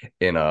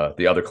in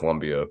the other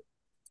Columbia.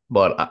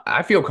 But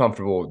I feel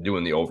comfortable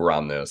doing the over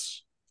on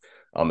this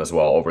as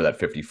well, over that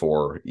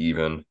 54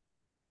 even.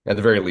 At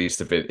the very least,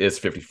 if it is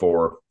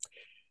 54,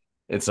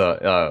 it's it's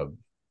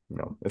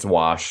a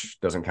wash,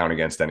 doesn't count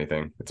against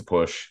anything. It's a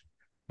push.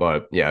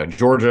 But yeah,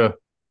 Georgia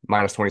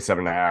minus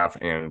 27.5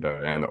 and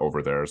the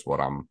over there is what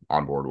I'm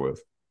on board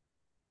with.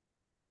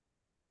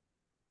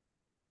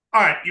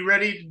 All right, you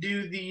ready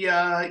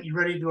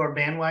to do our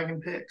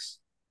bandwagon picks?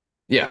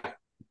 Yeah.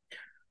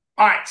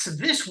 All right, so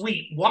this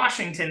week,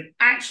 Washington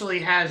actually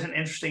has an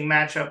interesting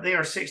matchup. They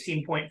are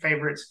 16-point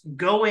favorites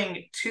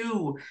going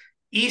to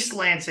East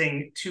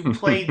Lansing to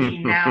play the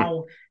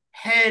now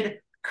head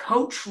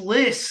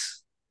coachless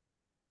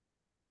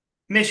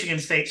Michigan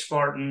State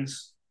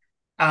Spartans.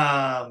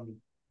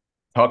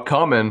 Tuck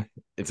coming.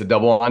 It's a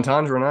double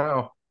entendre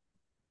now.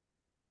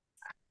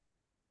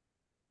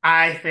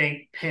 I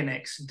think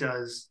Penix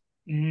does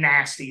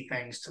nasty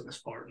things to the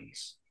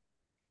Spartans.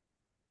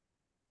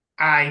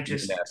 I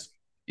just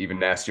Even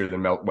nastier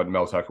than what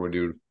Mel Tucker would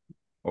do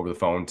over the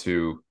phone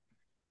to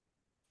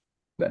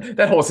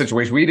that whole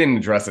situation. We didn't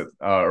address it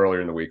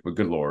earlier in the week, but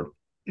good Lord.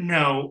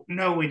 no,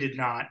 we did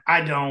not.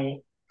 I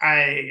don't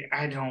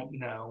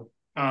know.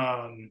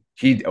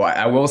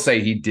 I will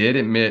say he did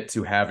admit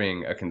to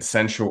having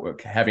consensual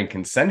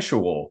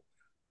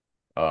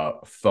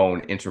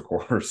phone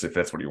intercourse, if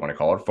that's what you want to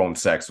call it, phone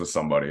sex with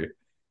somebody,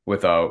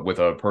 with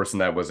a person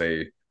that was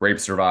a rape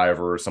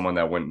survivor, or someone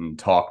that went and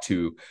talked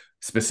to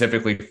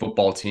specifically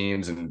football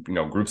teams and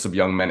groups of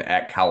young men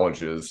at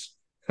colleges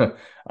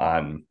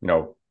on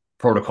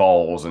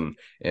protocols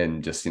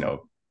and just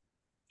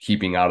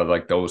keeping out of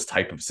like those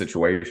type of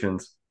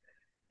situations.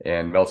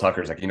 And Mel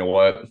Tucker's like, you know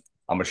what?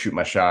 I'm gonna shoot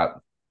my shot.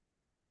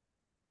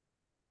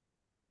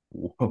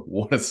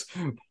 What a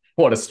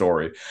what a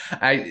story.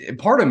 I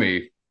part of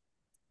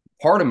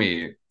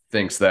me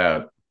thinks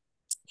that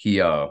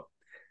he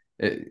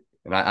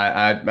And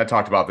I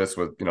talked about this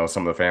with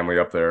some of the family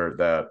up there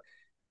that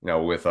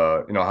with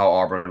how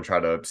Auburn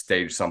tried to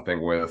stage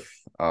something with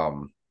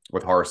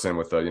Harsin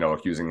with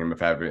accusing him of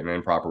having an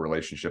improper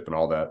relationship and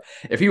all that.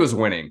 If he was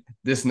winning,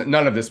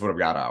 none of this would have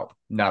got out.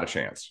 Not a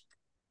chance.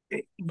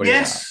 But he's not.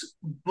 Yes,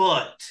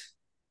 but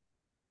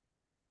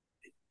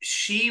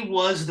she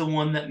was the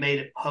one that made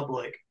it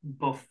public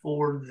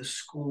before the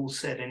school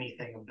said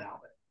anything about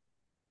it.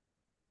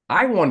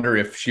 I wonder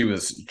if she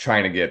was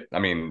trying to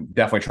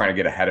definitely trying to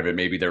get ahead of it.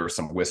 Maybe there were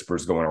some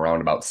whispers going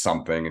around about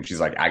something, and she's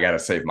like, I got to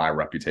save my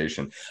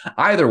reputation.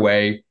 Either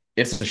way,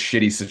 it's a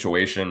shitty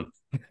situation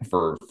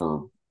for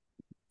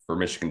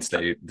Michigan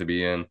State to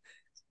be in.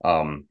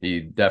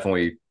 He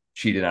definitely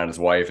cheated on his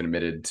wife and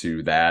admitted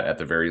to that at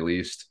the very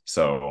least.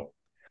 So,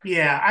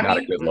 yeah, not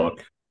a good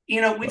look.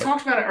 We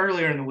talked about it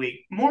earlier in the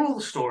week. Moral of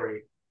the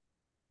story: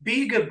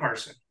 be a good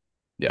person.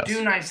 Yes.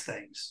 Do nice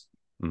things.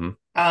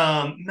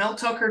 Mm-hmm. Mel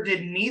Tucker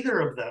did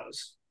neither of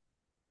those,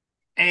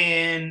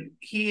 and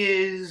he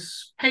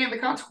is paying the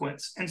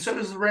consequence. And so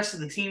does the rest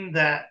of the team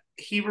that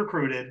he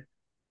recruited,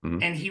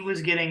 and he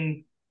was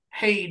getting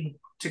paid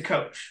to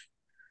coach.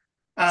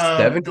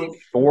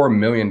 $74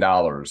 million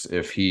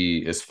if he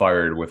is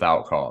fired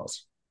without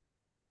cause.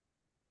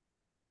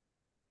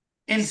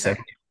 Insane.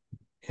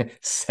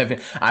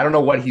 I don't know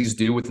what he's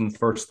due within the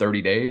first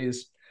 30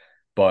 days,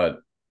 but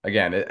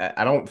again,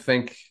 I don't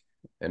think.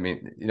 I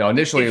mean,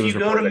 initially if it was you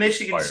go to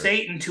Michigan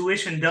State and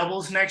tuition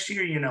doubles next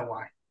year, you know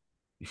why.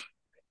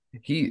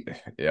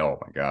 Oh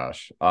my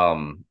gosh.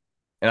 And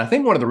I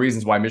think one of the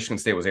reasons why Michigan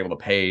State was able to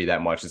pay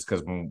that much is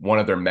because one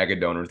of their mega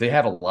donors, they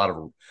have a lot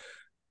of.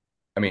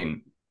 I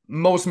mean,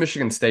 most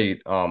Michigan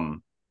State,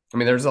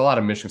 there's a lot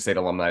of Michigan State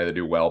alumni that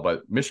do well,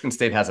 but Michigan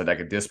State has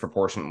a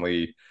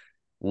disproportionately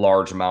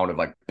large amount of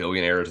like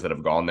billionaires that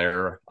have gone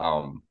there.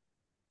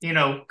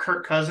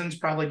 Kirk Cousins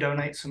probably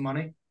donates some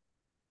money.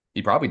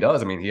 He probably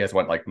does. I mean, he has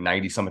like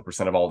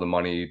 90-something% of all the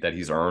money that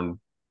he's earned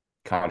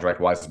contract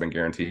wise has been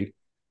guaranteed.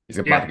 He's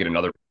about to get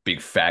another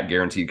big fat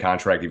guaranteed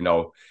contract, even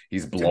though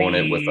he's blowing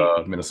it with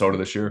Minnesota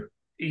this year.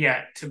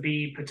 Yeah, to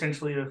be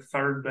potentially the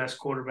third best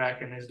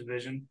quarterback in his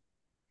division.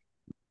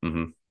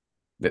 Mm-hmm.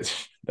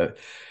 That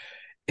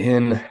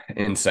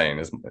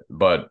insane.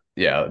 But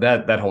yeah,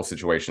 that whole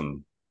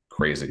situation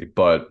crazy.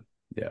 But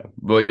yeah,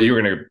 but you're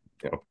gonna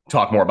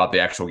talk more about the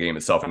actual game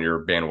itself in your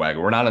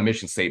bandwagon. We're not a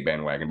Michigan State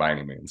bandwagon by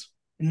any means.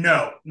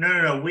 No.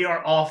 We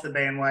are off the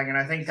bandwagon.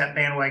 I think that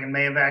bandwagon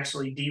may have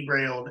actually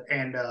derailed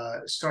and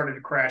started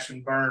to crash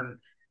and burn.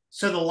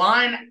 So the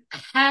line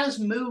has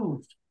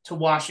moved to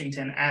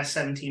Washington as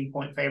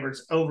 17-point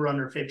favorites, over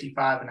under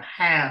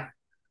 55.5.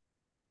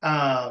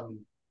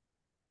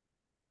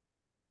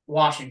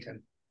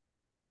 Washington.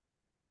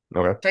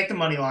 Okay. Take the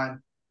money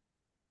line.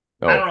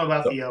 I don't know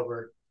about the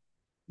over,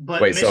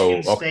 but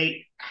Michigan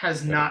State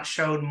has not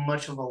showed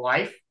much of a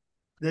life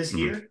this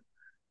year.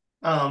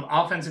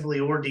 Offensively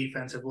or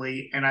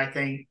defensively, and I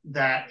think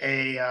that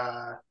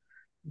a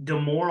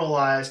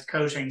demoralized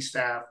coaching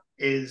staff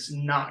is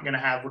not going to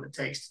have what it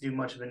takes to do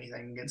much of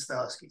anything against the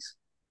Huskies.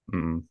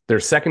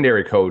 Their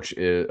secondary coach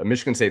is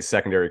Michigan State's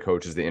secondary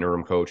coach is the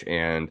interim coach,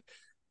 and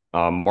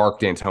Mark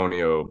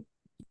D'Antonio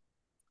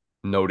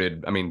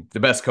noted. I mean,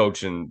 the best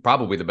coach and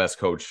probably the best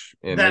coach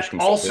in that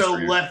Michigan also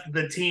left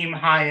the team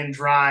high and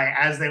dry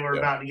as they were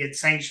about to get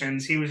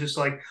sanctions. He was just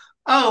like,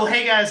 oh,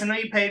 hey guys, I know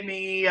you paid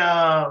me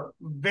a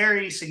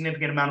very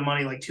significant amount of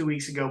money like 2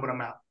 weeks ago, but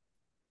I'm out.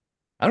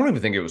 I don't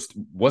even think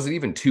was it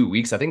even 2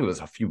 weeks? I think it was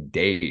a few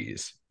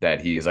days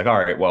that he's like, all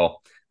right,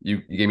 well,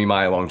 you gave me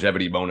my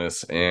longevity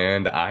bonus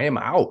and I am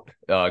out.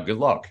 Good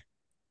luck.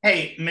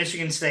 Hey,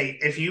 Michigan State,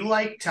 if you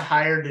like to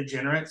hire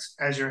degenerates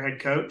as your head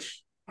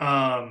coach,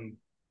 I'd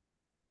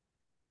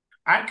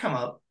come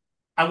up.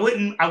 I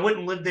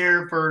wouldn't live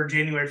there for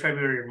January,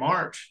 February, or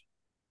March,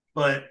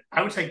 but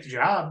I would take the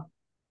job.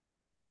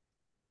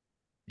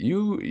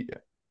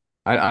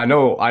 I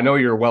know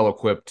you're well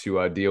equipped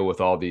to deal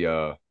with all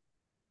the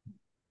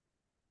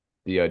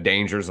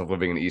dangers of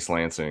living in East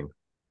Lansing,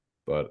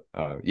 but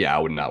yeah, I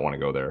would not want to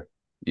go there,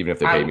 even if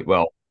they paid me.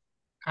 Well,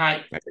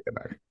 I take that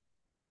back.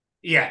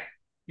 Yeah.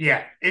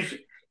 If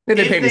they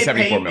paid me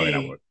 $74 million,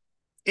 I would.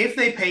 If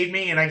they paid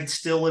me and I could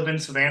still live in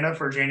Savannah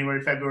for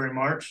January, February,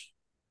 March,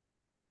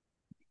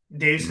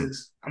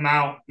 deuces. I'm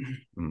out.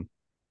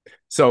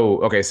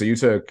 So okay, so you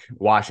took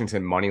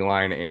Washington money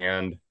line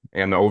and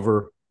the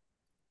over.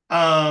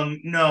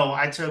 No,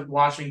 I took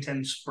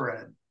Washington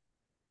spread.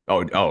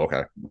 Oh,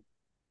 okay,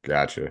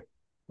 gotcha.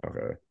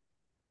 Okay,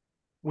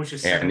 which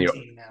is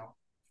 17 now.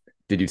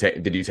 Did you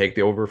take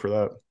the over for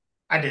that?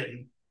 I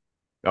didn't.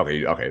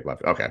 Okay,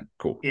 left. Okay,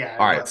 cool. Yeah.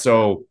 All right,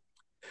 so,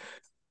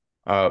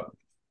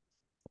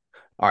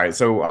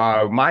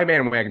 my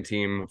bandwagon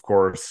team, of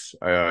course,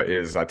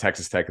 is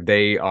Texas Tech.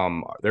 They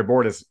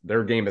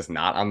their game is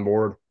not on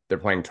board. They're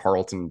playing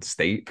Tarleton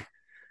State,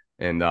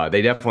 and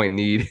they definitely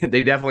need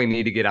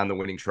to get on the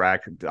winning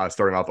track.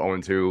 Starting off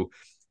 0-2,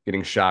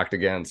 getting shocked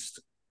against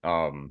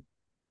Wyoming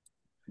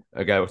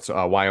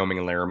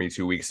and Laramie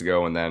 2 weeks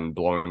ago, and then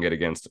blowing it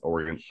against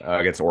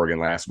Oregon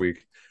last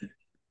week.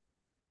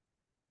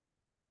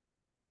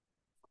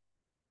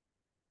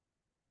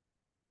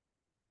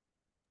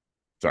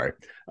 Sorry.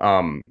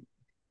 They're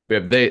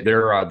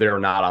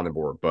not on the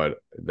board, but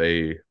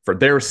they, for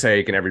their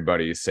sake and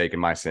everybody's sake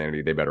and my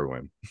sanity, they better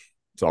win.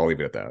 So I'll leave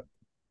it at that.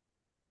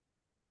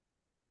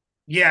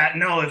 Yeah,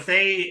 no, if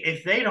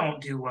they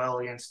don't do well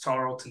against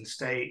Tarleton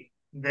State,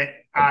 that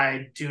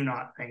I do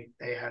not think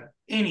they have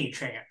any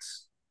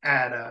chance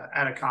at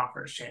a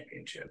conference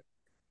championship.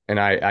 And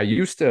I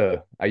used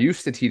to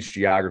teach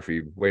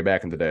geography way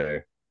back in the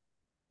day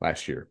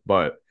last year,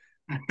 but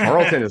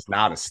Tarleton is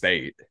not a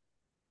state.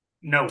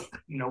 No,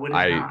 no, it is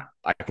I not.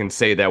 I can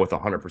say that with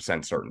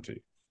 100%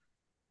 certainty.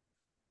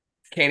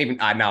 Can't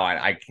even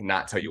I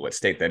cannot tell you what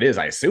state that is.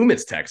 I assume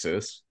it's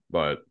Texas,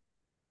 but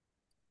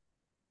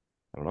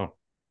I don't know.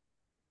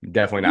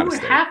 Definitely You not a would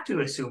state. have to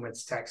assume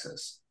it's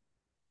Texas,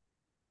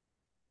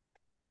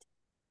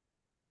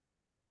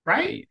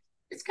 right?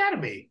 It's got to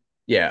be.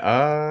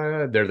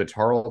 Yeah, they're the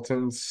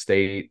Tarleton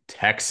State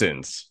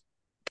Texans.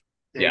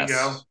 There you go.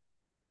 Yes.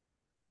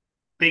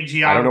 Big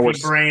I don't know geography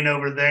what's brain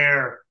over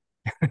there.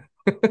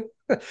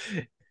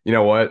 you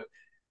know what?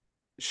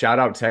 Shout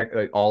out tech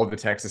like all of the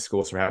Texas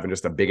schools for having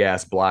just a big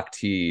ass block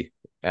T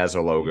as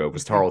a logo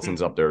because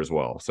Tarleton's up there as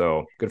well.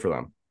 So good for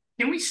them.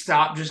 Can we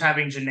stop just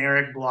having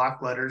generic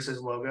block letters as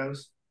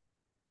logos?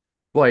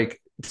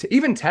 Like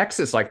even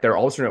Texas, like their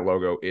alternate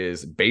logo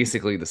is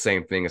basically the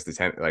same thing as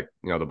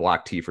the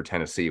block T for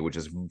Tennessee, which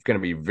is going to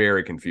be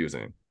very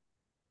confusing.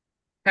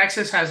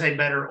 Texas has a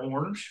better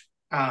orange.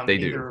 They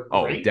do. Either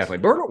Oh, great. definitely.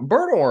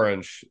 Burnt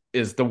orange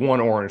is the one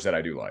orange that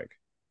I do like.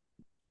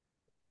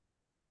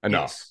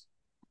 Enough.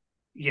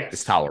 Yes.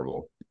 It's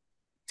tolerable.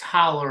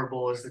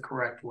 Tolerable is the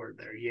correct word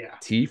there. Yeah.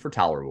 T for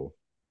tolerable.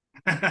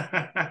 All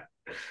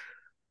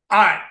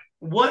right.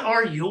 What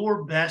are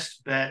your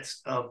best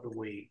bets of the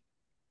week?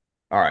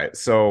 All right.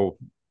 So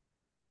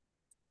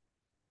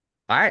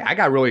I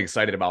got really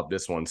excited about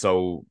this one.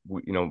 So,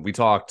 we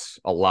talked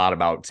a lot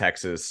about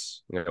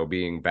Texas,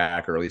 being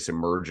back or at least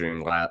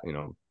emerging,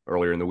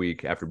 earlier in the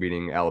week after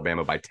beating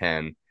Alabama by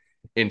 10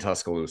 in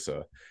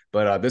Tuscaloosa.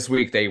 But this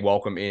week they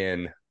welcome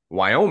in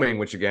Wyoming,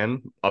 which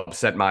again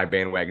upset my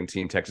bandwagon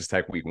team, Texas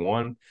Tech, week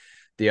 1.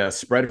 The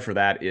spread for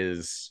that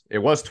it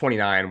was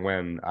 29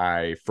 when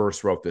I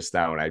first wrote this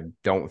down. I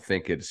don't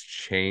think it's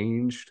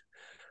changed.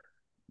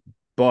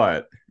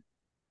 But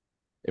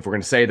if we're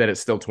going to say that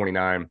it's still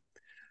 29,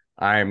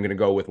 I'm going to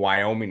go with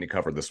Wyoming to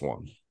cover this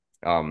one.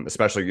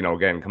 Especially,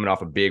 again, coming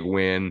off a big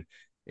win.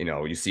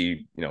 You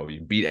see,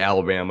 you beat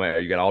Alabama,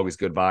 you got all these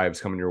good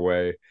vibes coming your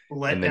way.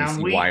 Let And then you down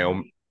see week.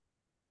 Wyoming.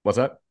 What's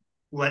that?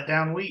 Let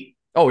down week.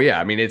 Oh, yeah.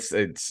 I mean, it's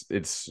a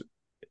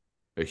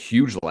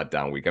huge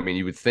letdown week. I mean,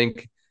 you would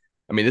think,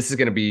 this is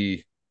going to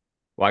be,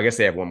 well, I guess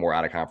they have one more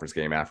out of conference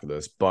game after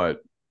this,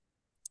 but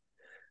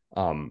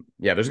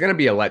yeah, there's going to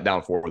be a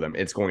letdown for them.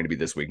 It's going to be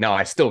this week. Now,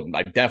 I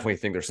definitely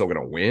think they're still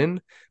going to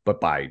win, but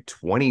by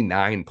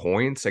 29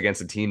 points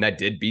against a team that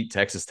did beat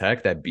Texas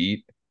Tech, that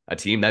beat a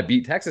team that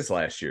beat Texas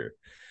last year.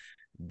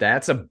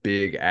 That's a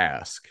big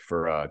ask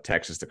for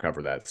Texas to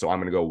cover that. So I'm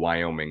going to go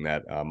Wyoming,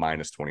 that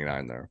minus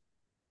 29 there.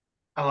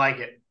 I like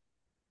it.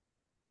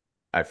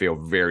 I feel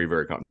very,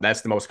 very comfortable.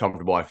 That's the most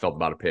comfortable I felt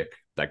about a pick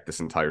like this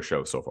entire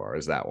show so far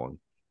is that one.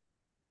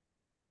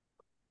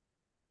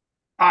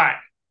 All right.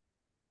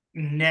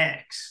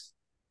 Next,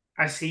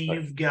 I see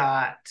you've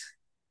got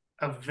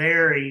a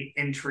very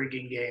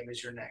intriguing game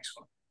as your next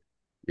one.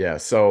 Yeah.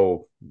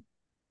 So,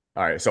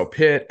 all right. So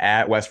Pitt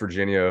at West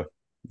Virginia,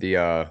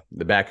 the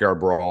backyard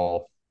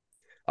brawl.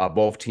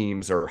 Both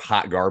teams are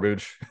hot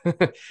garbage.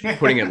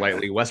 Putting it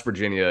lightly, West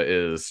Virginia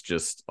is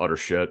just utter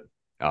shit.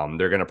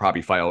 They're gonna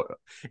probably file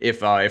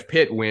if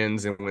Pitt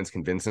wins and wins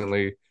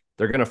convincingly.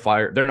 They're gonna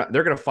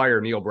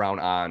fire Neil Brown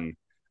on.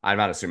 I'm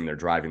not assuming they're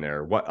driving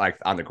there. What, like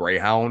on the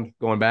Greyhound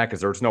going back?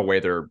 Because there's no way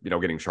they're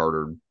getting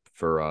chartered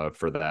for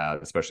that,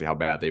 especially how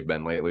bad they've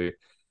been lately.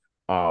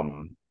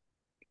 So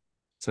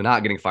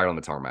not getting fired on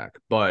the tarmac,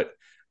 but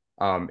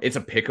it's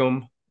a pick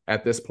 'em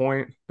at this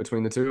point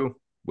between the two,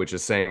 which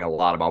is saying a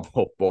lot about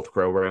both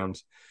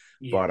programs.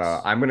 Yes. But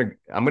I'm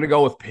gonna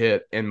go with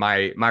Pitt, and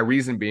my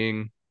reason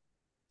being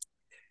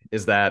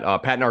is that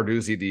Pat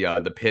Narduzzi,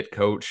 the Pitt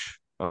coach,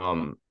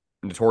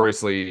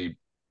 notoriously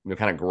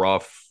kind of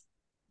gruff,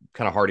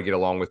 kind of hard to get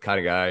along with kind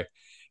of guy.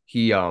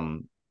 He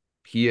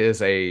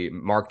is a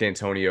Mark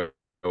D'Antonio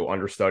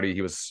understudy.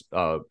 He was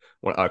a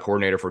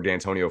coordinator for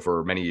D'Antonio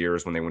for many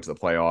years when they went to the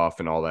playoff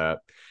and all that.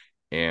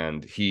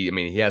 And he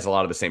has a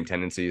lot of the same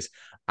tendencies.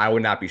 I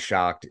would not be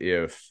shocked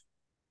if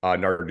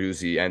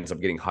Narduzzi ends up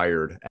getting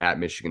hired at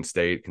Michigan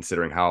State,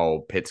 considering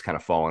how Pitt's kind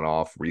of fallen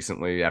off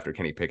recently after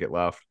Kenny Pickett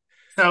left.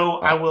 So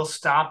I will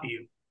stop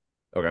you.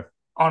 Okay.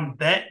 On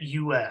Bet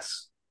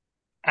US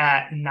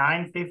at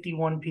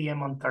 9:51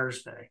 p.m. on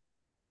Thursday,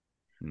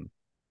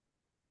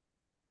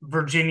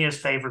 Virginia's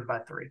favored by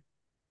 3.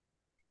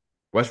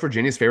 West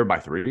Virginia's favored by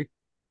 3?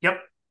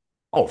 Yep.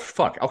 Oh,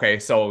 fuck. Okay,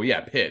 so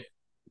yeah, Pitt.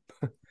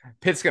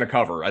 Pitt's gonna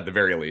cover at the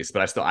very least,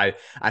 but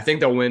I think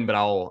they'll win, but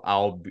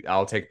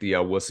I'll take the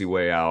wussy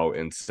way out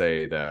and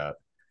say that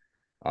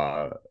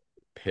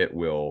Pitt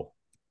will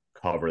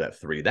cover that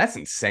 3. That's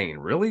insane,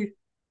 really?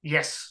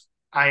 Yes.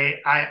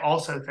 I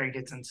also think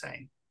it's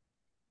insane.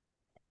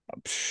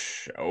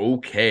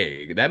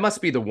 Okay, that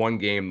must be the one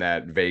game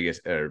that Vegas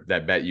or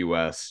that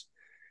BetUS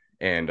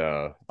and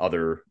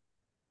other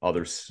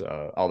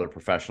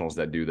professionals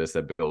that do this,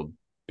 that build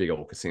big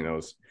old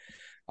casinos,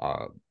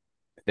 uh,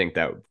 think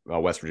that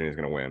West Virginia is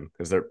going to win,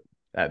 because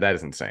that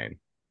is insane.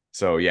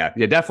 So yeah,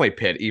 definitely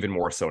Pitt, even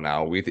more so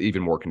now with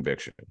even more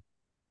conviction.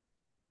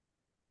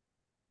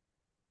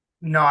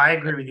 No, I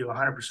agree with you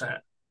 100%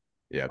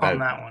 Yeah, on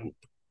that one.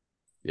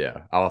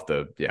 Yeah, I'll have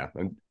to. Yeah,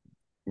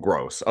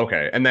 gross.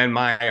 Okay, and then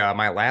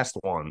my last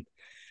one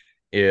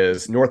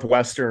is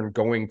Northwestern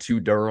going to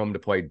Durham to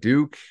play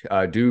Duke.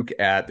 Duke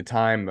at the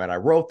time that I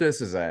wrote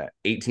this is a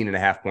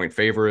 18.5 point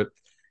favorite.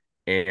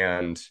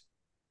 And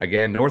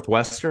again,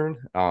 Northwestern,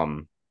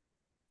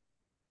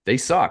 they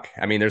suck.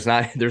 I mean, there's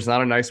not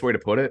a nice way to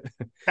put it.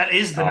 That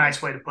is the Um,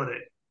 nice way to put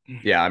it.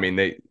 yeah, I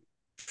mean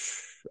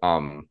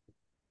um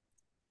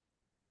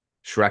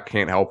Shrek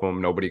can't help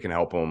them. Nobody can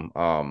help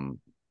them.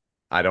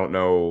 I don't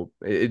know.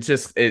 It's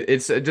just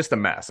a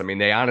mess. I mean,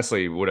 they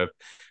honestly would have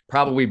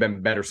probably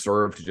been better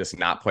served to just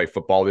not play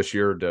football this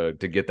year to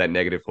get that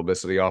negative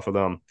publicity off of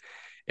them,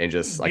 and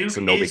just like Duke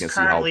so nobody is can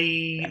see how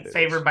currently bad it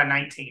favored is. by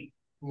 19.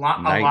 A lot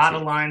of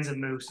 19. lines have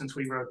moved since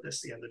we wrote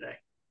this the other day.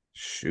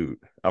 Shoot.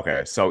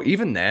 Okay. So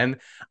even then,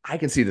 I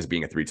can see this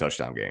being a 3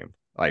 touchdown game.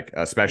 Like,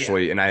 Yeah.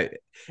 especially, and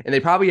they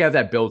probably have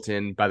that built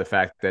in by the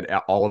fact that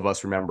all of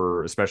us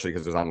remember, especially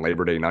because it was on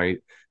Labor Day night,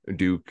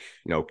 Duke,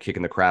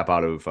 kicking the crap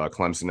out of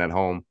Clemson at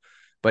home.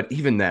 But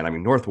even then, I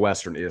mean,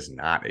 Northwestern is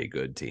not a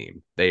good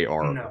team. They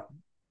are No.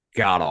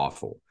 god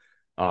awful.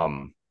 So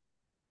I'm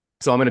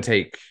going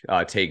to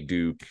take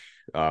Duke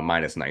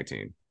minus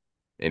 19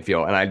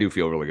 and I do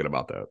feel really good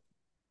about that.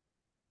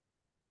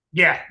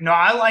 Yeah, no,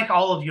 I like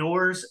all of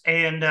yours.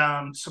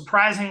 And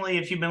surprisingly,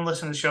 if you've been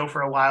listening to the show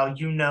for a while,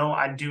 you know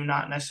I do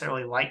not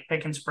necessarily like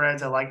picking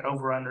spreads. I like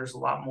over-unders a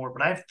lot more,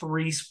 but I have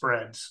 3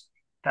 spreads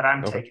that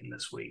I'm Okay. taking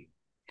this week.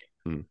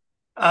 Hmm.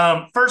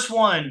 First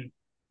one,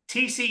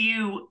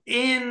 TCU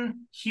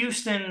in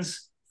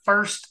Houston's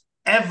first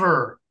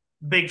ever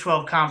Big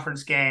 12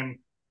 conference game.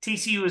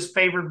 TCU is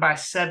favored by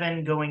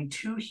 7 going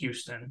to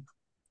Houston.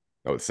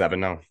 Oh, it's 7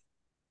 now.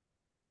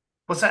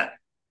 What's that?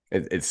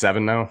 It's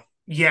 7 now.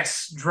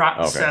 Yes, dropped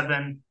to Okay.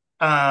 7.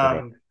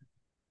 Okay.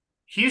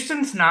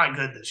 Houston's not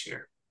good this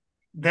year.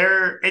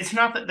 It's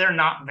not that they're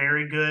not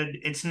very good.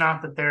 It's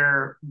not that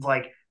they're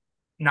like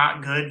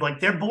not good. Like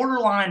they're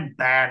borderline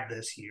bad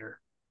this year.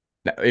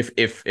 Now,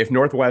 if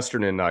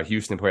Northwestern and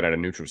Houston played at a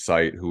neutral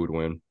site, who would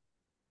win?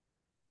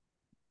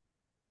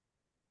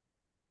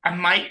 I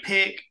might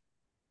pick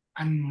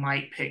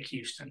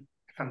Houston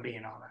if I'm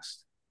being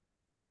honest.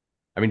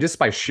 I mean, just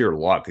by sheer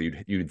luck,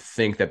 you'd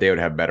think that they would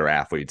have better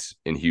athletes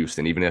in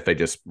Houston, even if they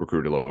just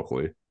recruited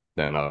locally,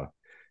 than the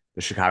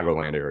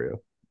Chicagoland area.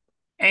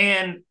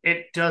 And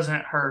it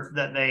doesn't hurt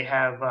that they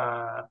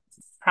have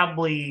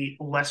probably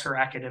lesser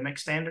academic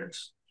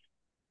standards.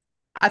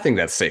 I think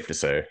that's safe to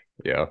say.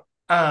 Yeah.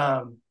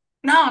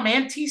 No,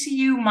 man,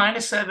 TCU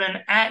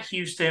 -7 at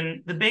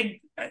Houston.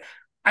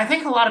 I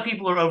think a lot of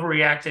people are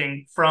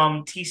overreacting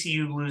from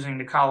TCU losing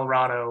to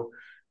Colorado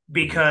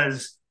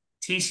because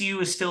TCU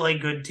is still a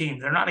good team.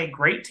 They're not a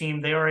great team.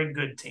 They are a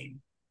good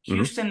team.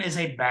 Houston is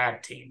a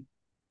bad team.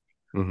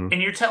 Mm-hmm.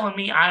 And you're telling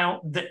me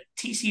that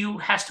TCU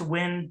has to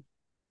win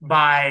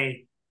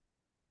by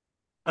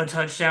a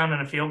touchdown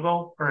and a field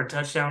goal or a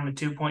touchdown and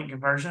a 2-point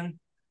conversion?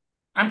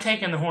 I'm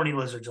taking the Horny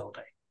Lizards all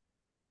day.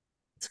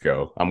 Let's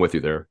go. I'm with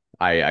you there.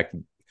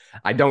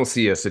 I don't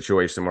see a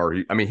situation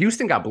where I mean,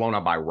 Houston got blown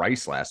out by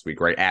Rice last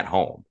week, right, at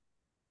home.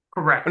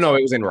 Correct. No,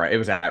 it was in Rice. It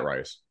was at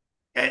Rice.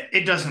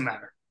 It doesn't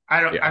matter.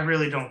 I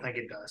really don't think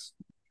it does.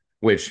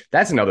 Which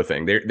that's another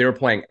thing. They were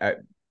playing at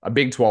a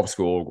Big 12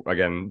 school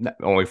again,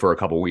 only for a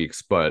couple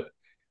weeks, but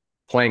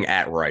playing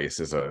at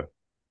Rice is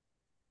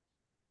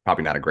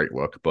probably not a great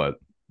look, but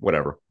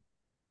whatever.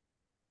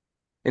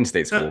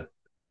 In-state school.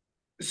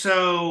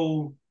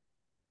 So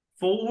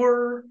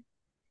for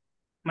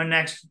my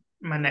next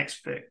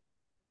pick,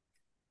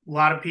 a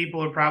lot of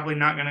people are probably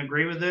not going to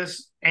agree with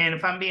this, and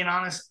if I'm being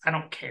honest, I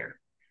don't care.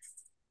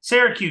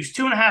 Syracuse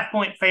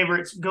 2.5-point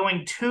favorites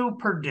going to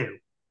Purdue.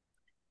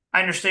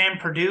 I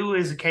understand Purdue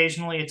is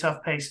occasionally a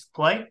tough pace to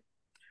play.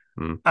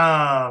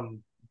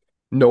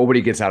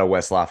 Nobody gets out of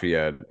West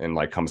Lafayette and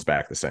like comes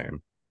back the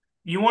same.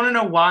 You want to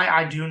know why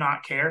I do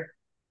not care?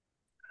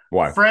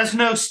 Why?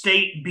 Fresno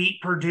State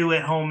beat Purdue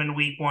at home in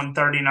week 1,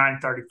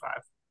 39-35.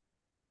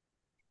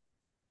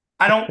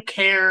 I don't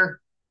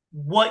care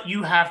what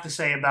you have to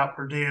say about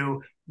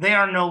Purdue. They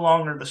are no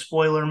longer the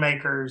spoiler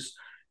makers.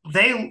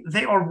 They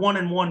are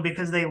 1-1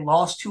 because they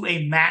lost to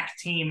a MAC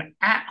team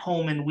at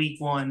home in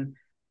week 1.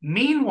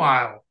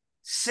 Meanwhile,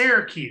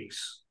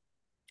 Syracuse.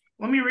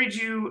 Let me read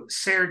you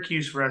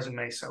Syracuse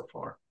resume so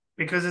far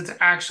because it's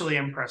actually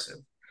impressive.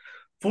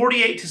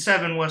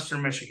 48-7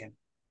 Western Michigan.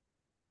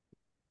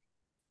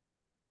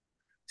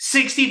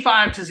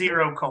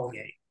 65-0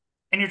 Colgate.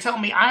 And you're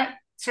telling me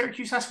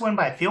Syracuse has to win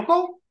by a field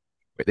goal?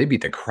 Wait, they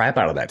beat the crap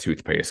out of that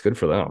toothpaste. Good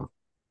for them.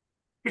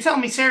 You're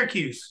telling me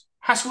Syracuse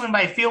has to win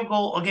by a field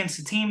goal against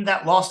a team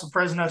that lost to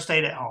Fresno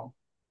State at home.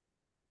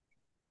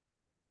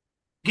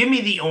 Give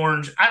me the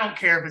orange. I don't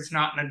care if it's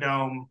not in a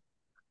dome.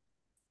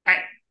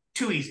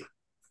 Too easy.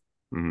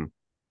 Mm-hmm.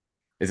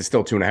 Is it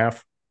still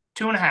 2.5?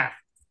 2.5.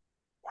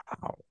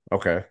 Wow.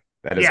 Okay.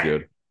 That is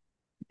good.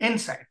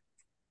 Insane.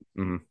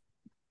 Mm-hmm.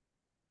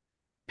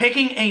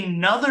 Picking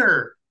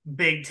another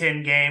Big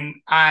Ten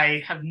game,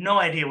 I have no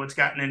idea what's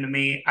gotten into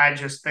me. I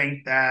just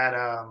think that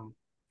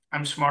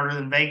I'm smarter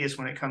than Vegas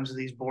when it comes to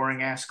these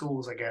boring ass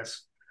schools, I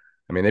guess.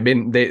 I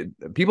mean,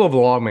 people have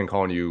long been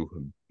calling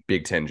you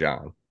Big Ten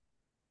John.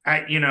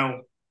 I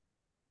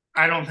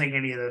don't think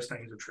any of those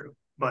things are true,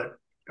 but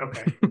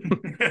okay.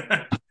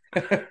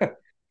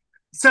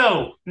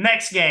 So,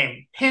 next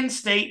game, Penn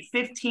State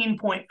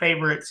 15-point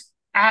favorites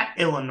at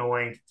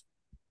Illinois.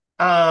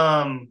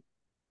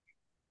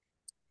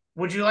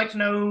 Would you like to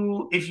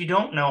know, if you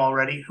don't know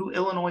already, who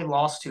Illinois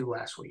lost to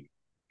last week?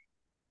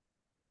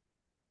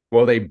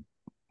 Well, they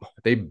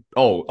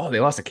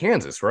lost to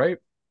Kansas, right?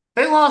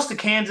 They lost to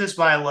Kansas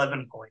by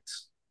 11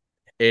 points.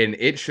 And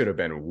it should have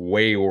been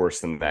way worse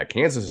than that.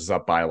 Kansas was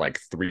up by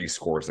like 3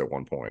 scores at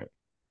one point.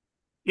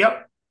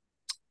 Yep.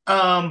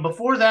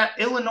 Before that,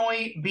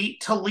 Illinois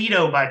beat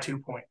Toledo by 2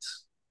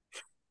 points.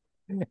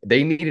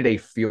 They needed a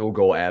field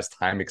goal as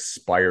time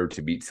expired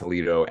to beat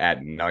Toledo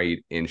at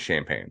night in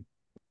Champaign.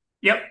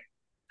 Yep.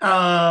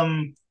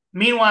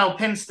 Meanwhile,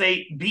 Penn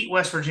State beat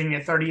West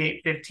Virginia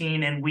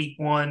 38-15 in week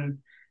 1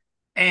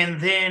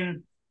 and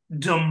then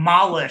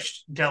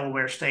demolished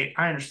Delaware State.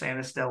 I understand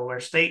it's Delaware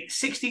State.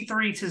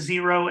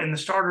 63-0, and the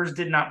starters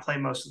did not play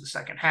most of the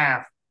second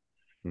half.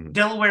 Mm-hmm.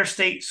 Delaware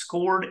State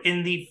scored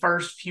in the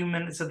first few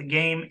minutes of the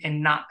game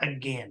and not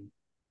again.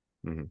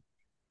 Mm-hmm.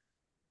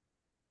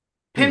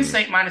 Penn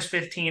State minus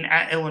 15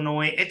 at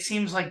Illinois. It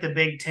seems like the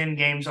Big Ten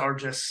games are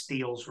just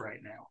steals right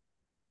now.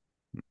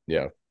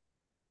 Yeah.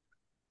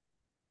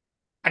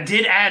 I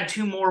did add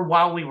 2 more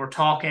while we were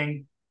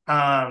talking.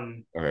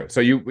 Okay.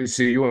 So you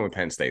went with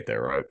Penn State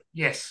there, right?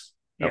 Yes.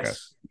 Okay.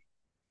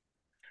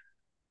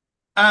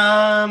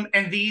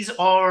 And these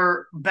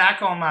are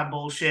back on my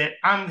bullshit.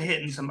 I'm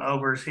hitting some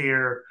overs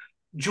here.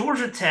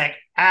 Georgia Tech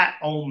at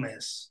Ole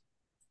Miss.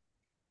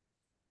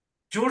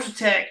 Georgia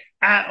Tech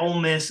at Ole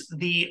Miss.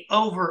 The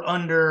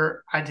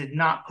over-under, I did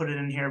not put it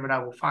in here, but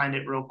I will find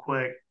it real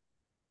quick.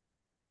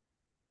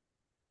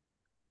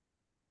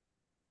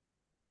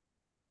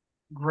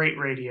 Great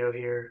radio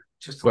here.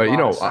 Just but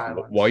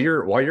while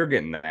you're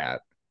getting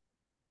that,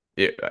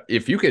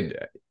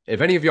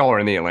 if any of y'all are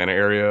in the Atlanta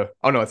area,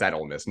 oh no, it's at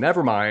Ole Miss.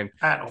 Never mind.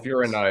 If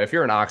you're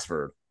in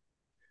Oxford,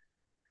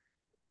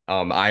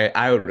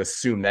 I would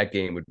assume that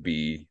game would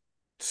be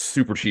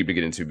super cheap to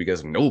get into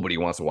because nobody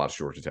wants to watch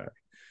Georgia Tech.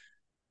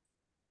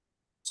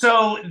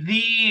 So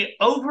the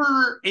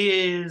over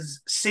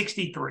is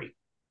 63.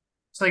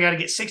 So they got to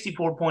get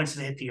 64 points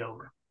to hit the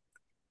over.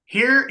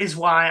 Here is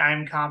why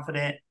I'm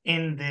confident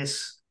in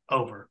this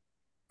over.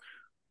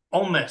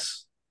 Ole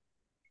Miss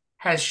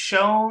has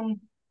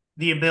shown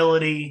the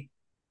ability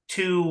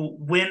to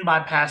win by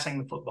passing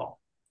the football.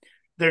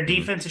 Their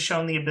defense has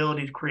shown the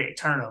ability to create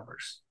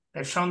turnovers.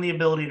 They've shown the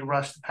ability to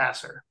rush the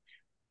passer.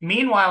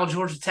 Meanwhile,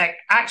 Georgia Tech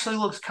actually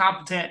looks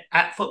competent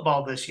at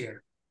football this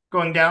year,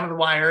 going down to the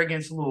wire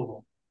against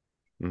Louisville.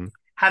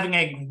 Having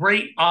a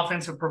great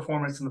offensive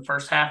performance in the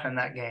first half in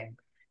that game.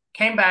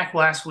 Came back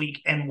last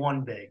week and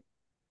won big.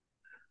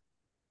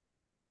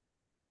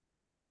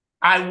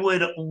 I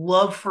would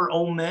love for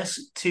Ole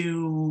Miss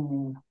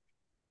to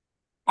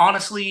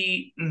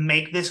honestly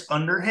make this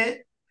under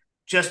hit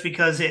just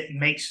because it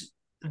makes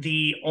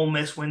the Ole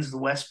Miss wins the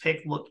West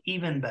pick look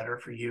even better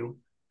for you.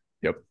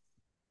 Yep.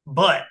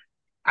 But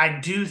I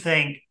do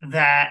think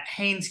that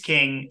Haynes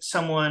King,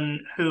 someone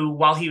who,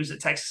 while he was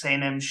at Texas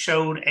A&M,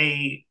 showed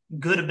a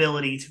good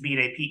ability to beat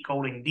a Pete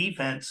Golding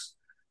defense.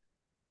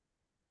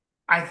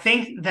 I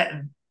think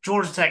that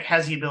Georgia Tech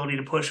has the ability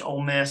to push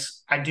Ole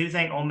Miss. I do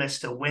think Ole Miss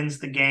still wins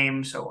the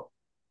game,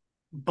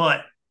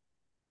 but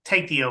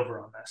take the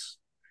over on this.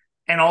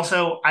 And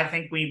also, I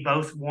think we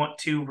both want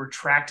to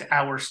retract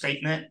our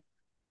statement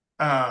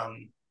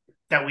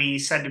that we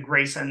said to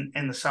Grayson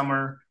in the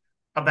summer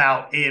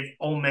about if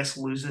Ole Miss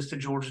loses to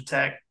Georgia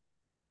Tech,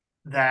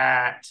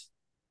 that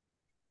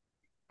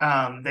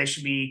they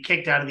should be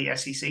kicked out of the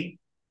SEC.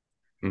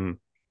 Mm-hmm.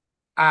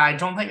 I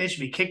don't think they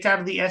should be kicked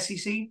out of the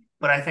SEC,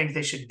 but I think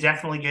they should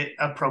definitely get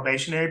a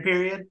probationary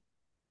period.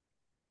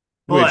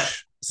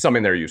 Which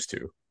something they're used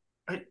to.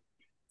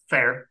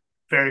 Fair.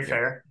 Very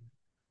fair.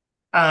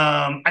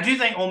 I do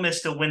think Ole Miss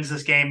still wins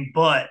this game,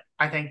 but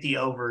I think the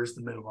over is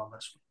the move on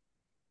this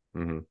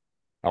one. Mm-hmm.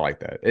 I like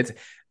that.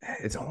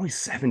 It's only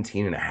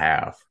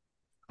 17.5.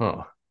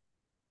 Huh.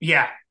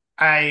 Yeah.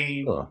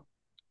 That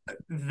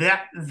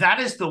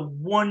is the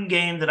one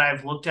game that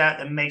I've looked at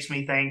that makes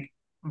me think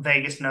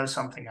Vegas knows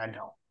something I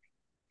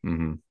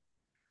don't.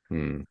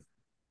 Mm-hmm.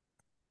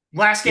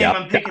 Last game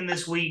I'm picking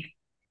this week.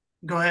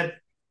 Go ahead.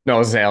 No, I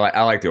was saying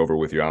I like the over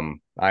with you.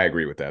 I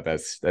agree with that.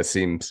 That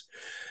seems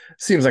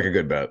like a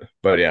good bet.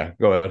 But yeah,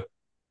 go ahead.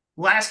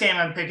 Last game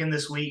I'm picking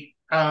this week.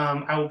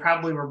 I will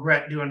probably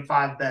regret doing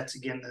 5 bets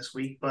again this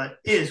week, but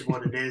it is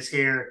what it is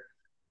here.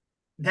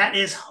 That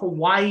is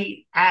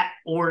Hawaii at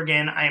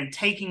Oregon. I am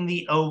taking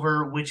the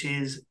over, which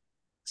is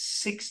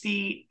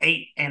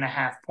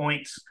 68.5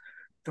 points.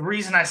 The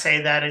reason I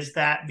say that is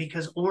that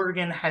because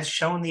Oregon has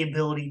shown the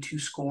ability to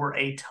score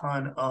a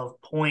ton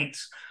of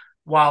points,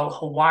 while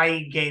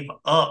Hawaii gave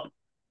up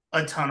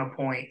a ton of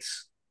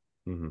points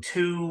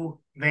to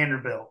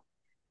Vanderbilt.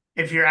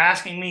 If you're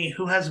asking me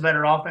who has a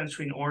better offense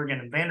between Oregon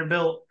and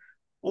Vanderbilt,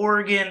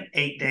 Oregon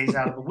 8 days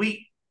out of the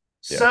week.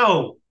 Yeah.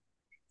 So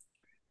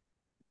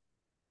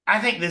I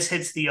think this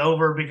hits the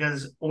over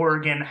because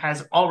Oregon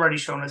has already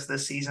shown us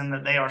this season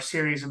that they are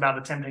serious about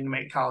attempting to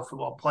make college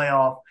football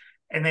playoff,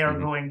 and they are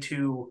going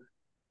to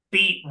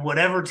beat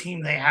whatever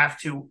team they have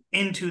to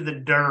into the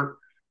dirt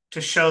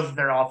to show that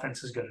their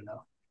offense is good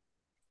enough.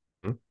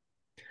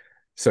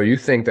 So you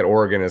think that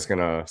Oregon is going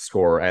to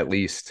score at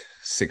least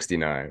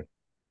 69?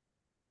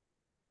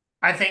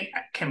 I think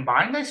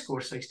combined they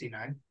score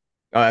 69.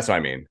 Oh, that's what I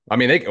mean.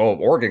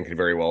 Oregon could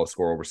very well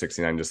score over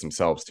 69 just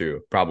themselves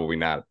too. Probably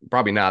not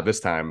this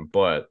time,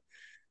 but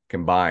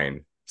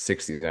combined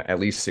 60, at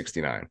least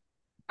 69.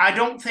 I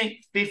don't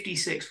think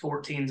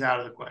 56-14 is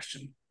out of the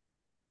question.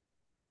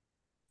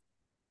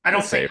 I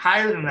don't think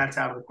higher than that's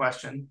out of the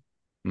question.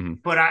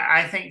 But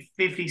I think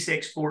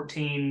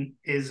 56-14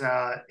 is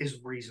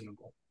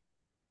reasonable.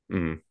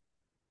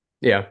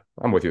 Yeah,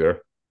 I'm with you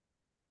there.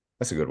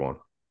 That's a good one.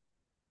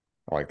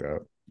 I like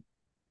that.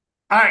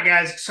 All right,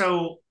 guys.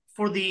 So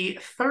for the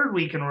third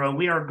week in a row,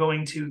 we are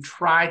going to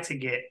try to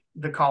get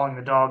the Calling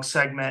the Dog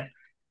segment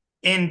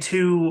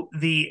into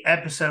the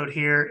episode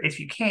here. If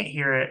you can't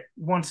hear it,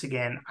 once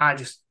again, I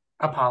just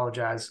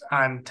apologize.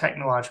 I'm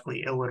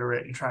technologically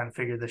illiterate and trying to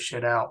figure this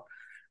shit out.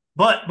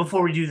 But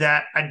before we do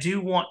that, I do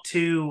want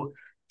to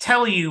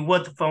tell you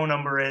what the phone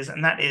number is,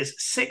 and that is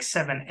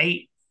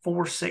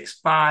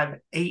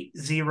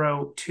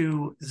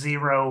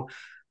 678-465-8020.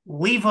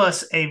 Leave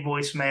us a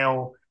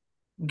voicemail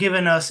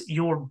giving us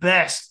your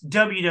best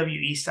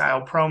WWE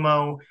style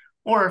promo,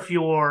 or if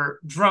you're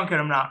drunk and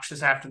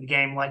obnoxious after the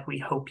game, like we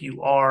hope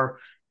you are,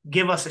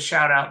 give us a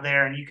shout out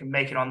there and you can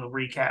make it on the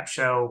recap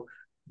show.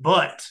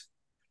 But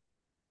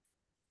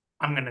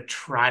I'm going to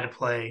try to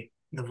play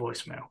the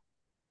voicemail.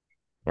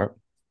 All right.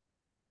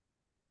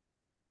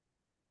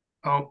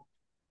 Oh,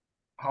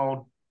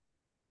 hold.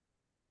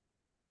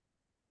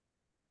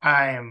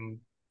 I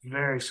am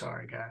very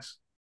sorry, guys.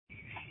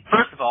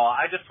 First of all,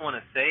 I just want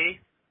to say,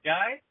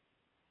 guys,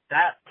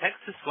 that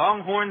Texas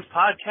Longhorns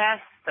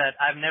podcast that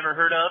I've never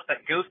heard of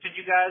that ghosted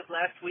you guys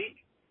last week,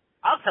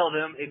 I'll tell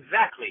them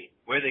exactly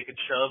where they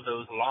could shove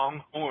those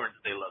long horns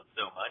they love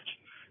so much.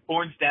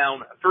 Horns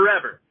down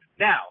forever.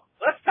 Now,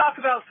 let's talk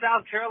about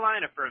South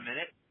Carolina for a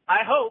minute.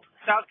 I hope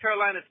South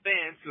Carolina's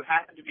fans who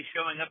happen to be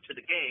showing up to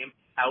the game,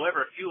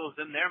 however few of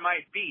them there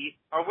might be,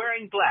 are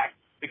wearing black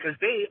because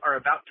they are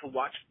about to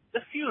watch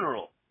the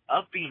funeral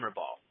of Beamer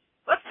Ball.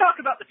 Let's talk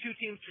about the two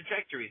teams'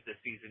 trajectories this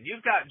season.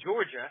 You've got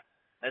Georgia,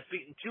 that's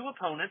beaten 2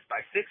 opponents by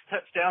 6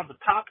 touchdowns a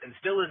pop and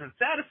still isn't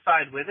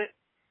satisfied with it.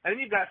 And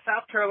then you've got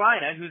South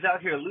Carolina, who's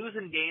out here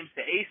losing games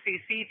to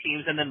ACC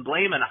teams and then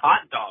blaming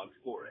hot dogs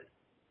for it.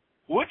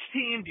 Which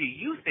team do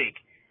you think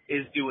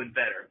is doing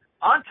better?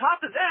 On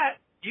top of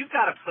that, you've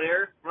got a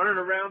player running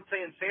around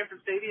saying Sanford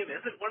Stadium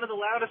isn't one of the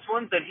loudest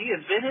ones that he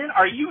has been in.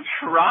 Are you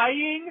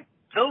trying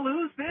to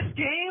lose this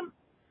game?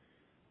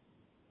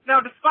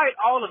 Now, despite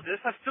all of this,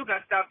 I've still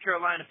got South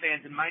Carolina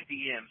fans in my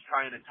DMs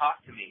trying to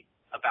talk to me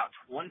about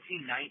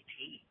 2019.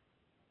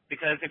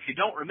 Because if you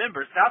don't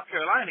remember, South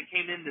Carolina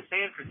came into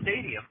Sanford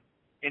Stadium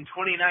in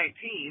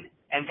 2019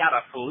 and got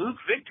a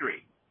fluke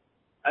victory.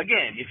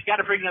 Again, if you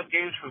got to bring up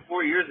games from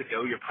 4 years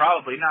ago, you're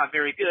probably not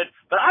very good.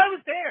 But I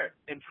was there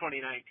in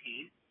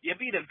 2019. You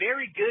beat a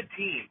very good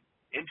team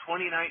in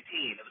 2019.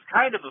 It was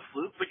kind of a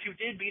fluke, but you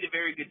did beat a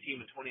very good team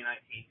in 2019.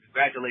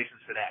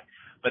 Congratulations for that.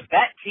 But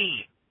that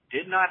team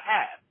did not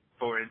have,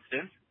 for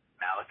instance,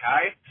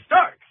 Malachi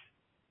Starks.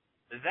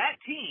 That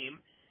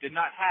team did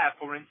not have,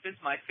 for instance,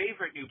 my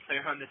favorite new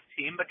player on this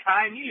team,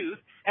 Mekhi Muse.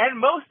 And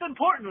most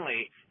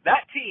importantly,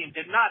 that team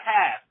did not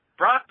have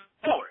Brock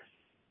Bowers,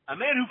 a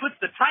man who puts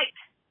the tight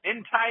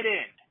in tight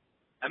end,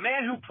 a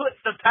man who puts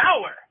the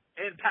power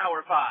in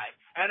Power 5,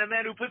 and a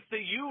man who puts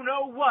the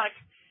you-know-what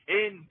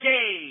in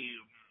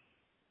game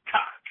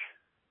cock.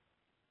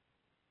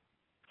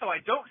 So I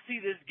don't see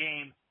this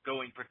game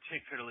going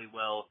particularly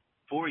well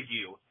for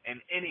you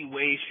in any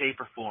way, shape,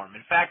 or form.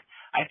 In fact,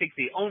 I think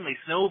the only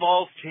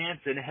snowball's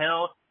chance in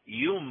hell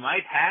you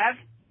might have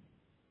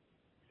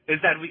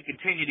is that we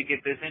continue to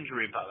get this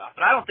injury bug off.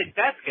 But I don't think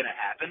that's going to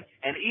happen.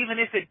 And even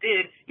if it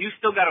did, you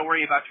still got to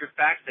worry about your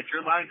facts that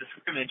your lines of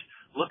scrimmage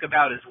look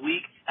about as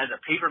weak as a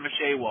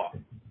papier-mâché wall.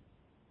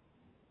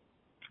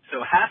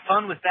 So have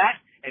fun with that,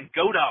 and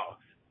go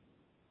Dogs.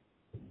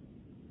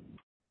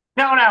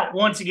 Shout out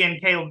once again,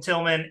 Caleb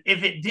Tillman.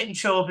 If it didn't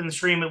show up in the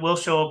stream, it will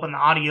show up in the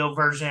audio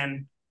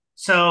version.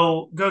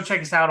 So go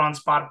check us out on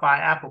Spotify,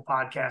 Apple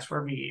Podcasts,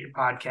 wherever you get your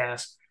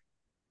podcasts.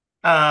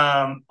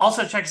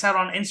 Also check us out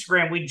on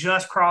Instagram. We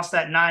just crossed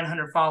that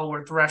 900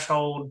 follower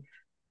threshold.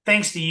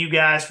 thanks to you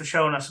guys for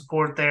showing us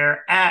support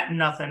there at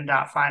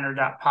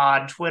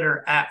nothing.finder.pod,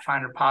 Twitter at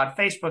finderpod,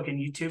 Facebook and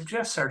YouTube.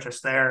 Just search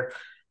us there.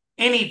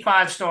 Any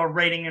 5-star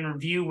rating and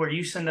review where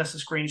you send us a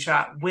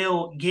screenshot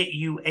will get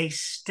you a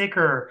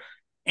sticker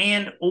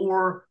and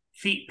or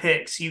feet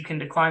pics. You can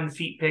decline the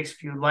feet pics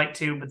if you would like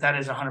to, but that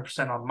is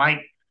 100% on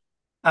Mike.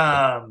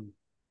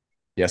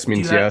 Yes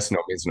means yes, no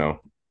means no.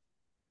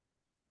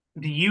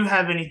 Do you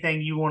have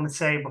anything you want to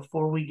say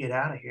before we get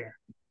out of here?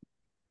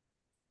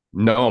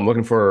 No, I'm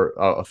looking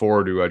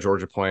forward to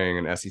Georgia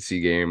playing an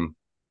SEC game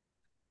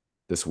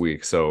this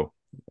week. So,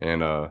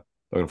 and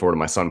looking forward to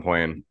my son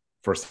playing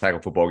first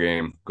tackle football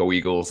game. Go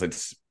Eagles!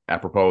 It's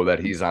apropos that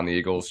he's on the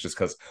Eagles, just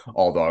because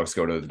all dogs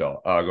go to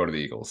the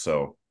Eagles.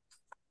 So,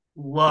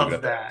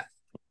 love that.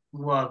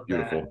 Love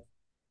beautiful.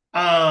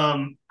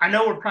 That. I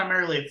know we're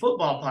primarily a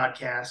football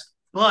podcast,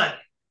 but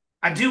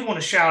I do want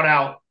to shout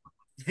out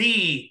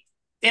the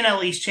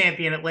NL East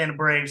champion Atlanta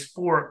Braves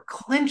for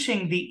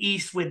clinching the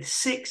East with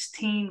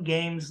 16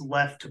 games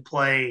left to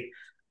play.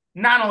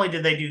 Not only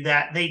did they do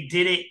that, they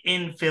did it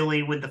in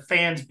Philly with the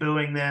fans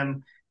booing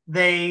them.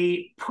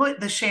 They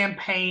put the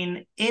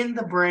champagne in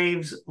the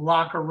Braves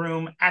locker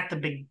room at the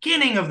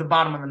beginning of the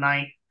bottom of the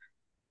ninth.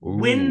 Ooh.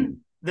 When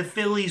the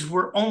Phillies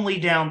were only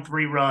down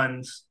 3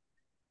 runs.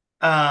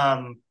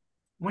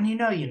 When you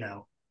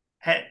know.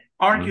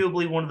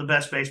 Arguably one of the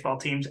best baseball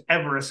teams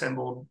ever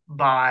assembled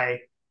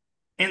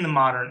in the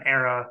modern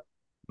era.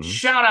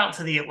 Shout out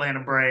to the Atlanta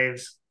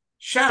Braves.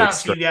 Shout out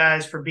to you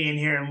guys for being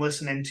here and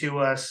listening to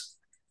us.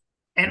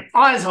 And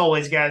as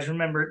always, guys,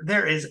 remember,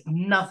 there is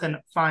nothing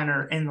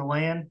finer in the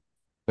land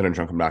than a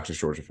drunk, obnoxious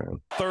Georgia fan.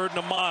 3rd and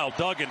a mile.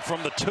 Duggan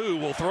from the 2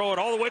 will throw it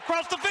all the way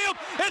across the field.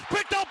 It's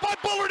picked up by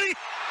Bullardy.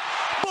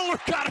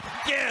 Bullard got it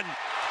again.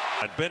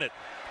 And Bennett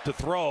to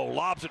throw,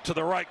 lobs it to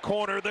the right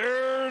corner.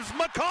 There's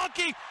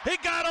McConkey. He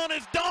got on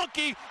his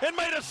donkey and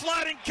made a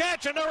sliding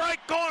catch in the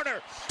right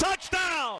corner. Touchdown!